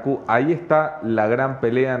bajarse a Yaku. Ahí está la gran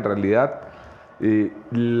pelea en realidad.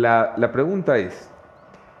 La pregunta es,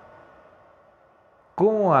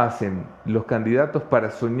 ¿cómo hacen los candidatos para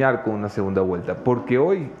soñar con una segunda vuelta? Porque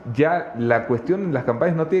hoy ya la cuestión en las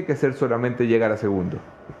campañas no tiene que ser solamente llegar a segundo.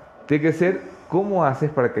 Tiene que ser cómo haces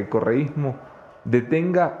para que el correísmo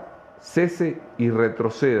detenga, cese y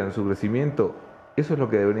retroceda en su crecimiento. Eso es lo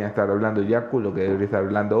que debería estar hablando Yaku, lo que debería estar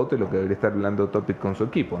hablando Otto y lo que debería estar hablando Topic con su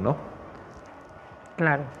equipo, ¿no?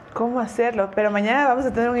 Claro. ¿Cómo hacerlo? Pero mañana vamos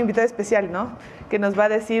a tener un invitado especial, ¿no? Que nos va a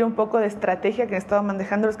decir un poco de estrategia que han estado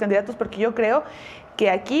manejando los candidatos, porque yo creo que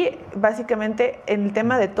aquí, básicamente, en el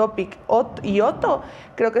tema de Topic y Otto,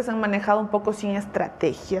 creo que se han manejado un poco sin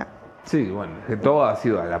estrategia. Sí, bueno, que todo ha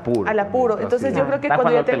sido al apuro. Al apuro. Entonces yo creo que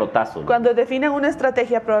cuando definan una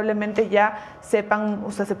estrategia, probablemente ya sepan,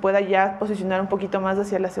 o sea, se pueda ya posicionar un poquito más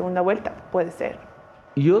hacia la segunda vuelta. Puede ser.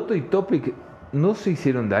 Y Otto y Topic no se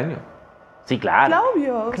hicieron daño. Sí, claro.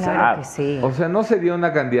 Obvio. Claro que sí. O sea, ¿no sería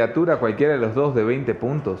una candidatura cualquiera de los dos de 20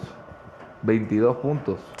 puntos? 22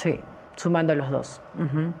 puntos. Sí, sumando los dos.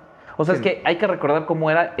 O sea, es que hay que recordar cómo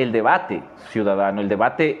era el debate ciudadano, el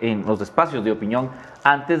debate en los espacios de opinión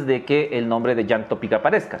antes de que el nombre de Jan Topic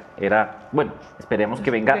aparezca. Era, bueno, esperemos que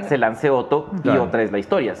venga, se lance Otto y otra es la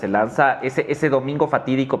historia. Se lanza ese domingo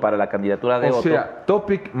fatídico para la candidatura de Otto. O sea,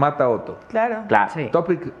 Topic mata a Otto. Claro. Sí.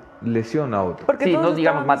 Topic lesiona a Otto. Porque Sí, todos no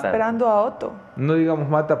digamos estaban mata. esperando a Otto. No digamos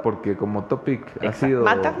mata porque como Topic ha sido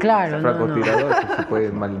 ¿Mata? Claro, francotirador, pues se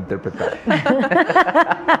puede malinterpretar.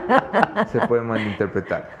 Se puede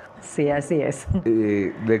malinterpretar. Sí, así es.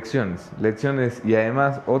 Lecciones. Y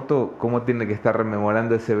además, Otto, ¿cómo tiene que estar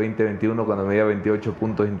rememorando ese 2021 cuando medía 28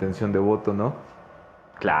 puntos de intención de voto, no?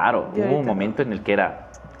 Claro, Y hubo un ahorita momento en el que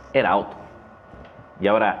era Otto. Y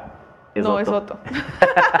ahora es No, Otto. es Otto.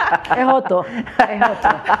 Es Otto.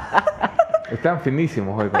 Están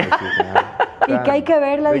finísimos hoy con el chiste, ¿no? Y que hay que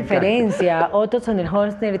ver la Me encanta. diferencia. Otto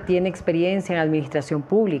Sonnenholzner tiene experiencia en administración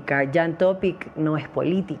pública. Jan Topic no es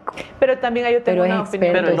político. Pero también yo tengo Pero una es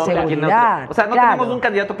opinión. experto en no, aquí no- seguridad. o sea, no claro. tenemos un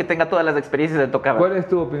candidato que tenga todas las experiencias de tocar. ¿Cuál es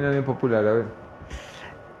tu opinión impopular? A ver.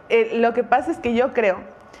 Lo que pasa es que yo creo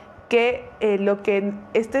que lo que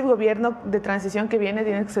este gobierno de transición que viene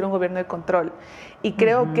tiene que ser un gobierno de control. Y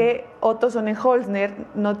creo que Otto Sonnenholzner,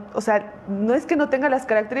 no es que no tenga las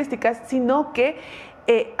características, sino que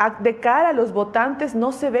de cara a los votantes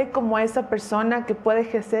no se ve como esa persona que puede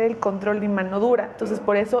ejercer el control y mano dura. Entonces,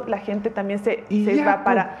 por eso la gente también se va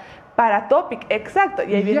para Topic. Exacto.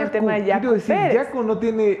 Y ahí viene el tema de Yaco Quiero decir, Pérez. Yaco no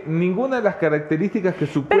tiene ninguna de las características que Pero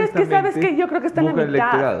es supuestamente que, ¿sabes qué? Yo creo que está en la busca el mitad.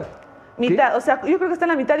 electorado. Mitad, o sea, yo creo que está en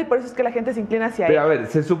la mitad y por eso es que la gente se inclina hacia Pero a él. ver,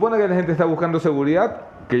 se supone que la gente está buscando seguridad,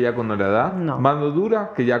 que Yaco no la da, No. mano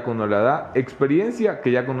dura, que Yaco no la da, experiencia,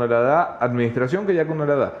 que Yaco no la da, administración, que Yaco no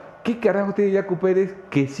la da. ¿Qué carajo tiene Yaco Pérez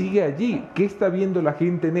que sigue allí? ¿Qué está viendo la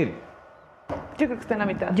gente en él? Yo creo que está en la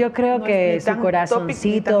mitad. Yo creo No que es ni su tan corazoncito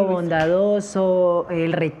Topic, ni tan bondadoso,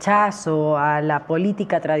 el rechazo a la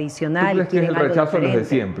política ¿Tú tradicional. crees que es el quieren algo rechazo a los de diferente.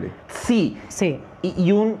 siempre? Sí. Sí.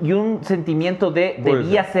 Y un sentimiento de Puede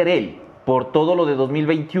debía ser él. Por todo lo de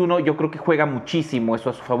 2021, yo creo que juega muchísimo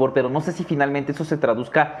eso a su favor, pero no sé si finalmente eso se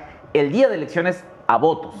traduzca el día de elecciones a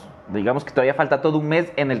votos. Digamos que todavía falta todo un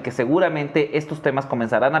mes en el que seguramente estos temas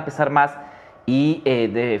comenzarán a pesar más y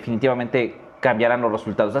definitivamente cambiarán los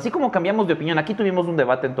resultados. Así como cambiamos de opinión, aquí tuvimos un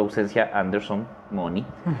debate en tu ausencia, Anderson, Moni,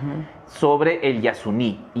 sobre el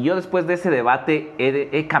Yasuní. Y yo después de ese debate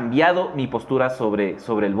he cambiado mi postura sobre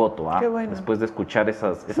el voto. Qué bueno. Después de escuchar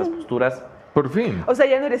esas posturas. Por fin. O sea,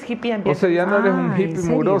 ya no eres hippie O ambiente. sea, ya no eres un ¿en hippie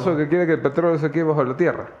serio? mugroso que quiere que el petróleo se quede bajo la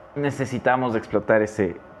tierra. Necesitamos explotar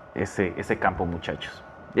ese campo, muchachos.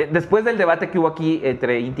 Después del debate que hubo aquí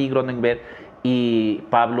entre Inti Gronenberg y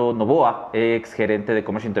Pablo Novoa, ex gerente de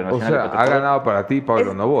Comercio O Internacional. sea, de ha Petróleo. ganado para ti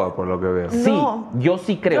Pablo Novoa, por lo que veo. Sí, No. yo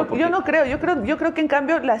sí creo. Yo no creo. Yo creo que en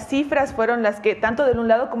cambio las cifras fueron las que, tanto del un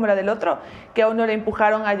lado como la del otro, que a uno le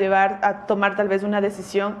empujaron a tomar tal vez una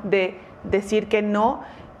decisión de decir que no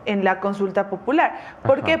en la consulta popular.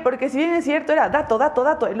 ¿Por Ajá. qué? Porque si bien es cierto, era dato.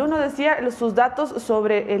 El uno decía sus datos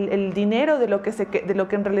sobre el dinero de lo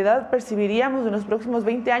que en realidad percibiríamos en los próximos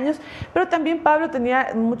 20 años, pero también Pablo tenía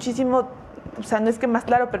muchísimo, o sea, no es que más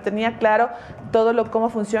claro, pero tenía claro cómo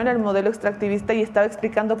funciona el modelo extractivista y estaba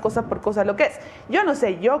explicando cosa por cosa lo que es. Yo no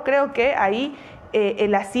sé, yo creo que ahí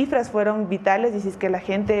las cifras fueron vitales y si es que la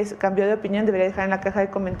gente cambió de opinión debería dejar en la caja de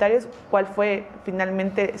comentarios cuál fue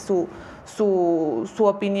finalmente su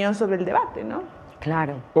opinión sobre el debate, ¿no?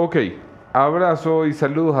 Claro. Ok, abrazo y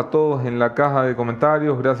saludos a todos en la caja de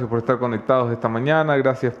comentarios. Gracias por estar conectados esta mañana.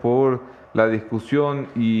 Gracias por la discusión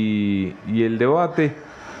y el debate.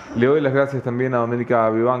 Le doy las gracias también a Doménica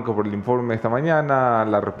Vivanco por el informe esta mañana, a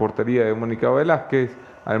la reportería de Mónica Velázquez,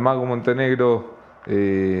 al Mago Montenegro,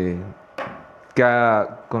 que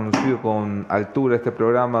ha conocido con altura este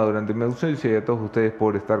programa durante mi ausencia, y a todos ustedes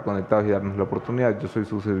por estar conectados y darnos la oportunidad. Yo soy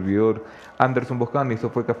su servidor Anderson Boscán y esto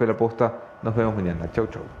fue Café La Posta. Nos vemos mañana. Chau,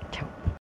 chau. Chao.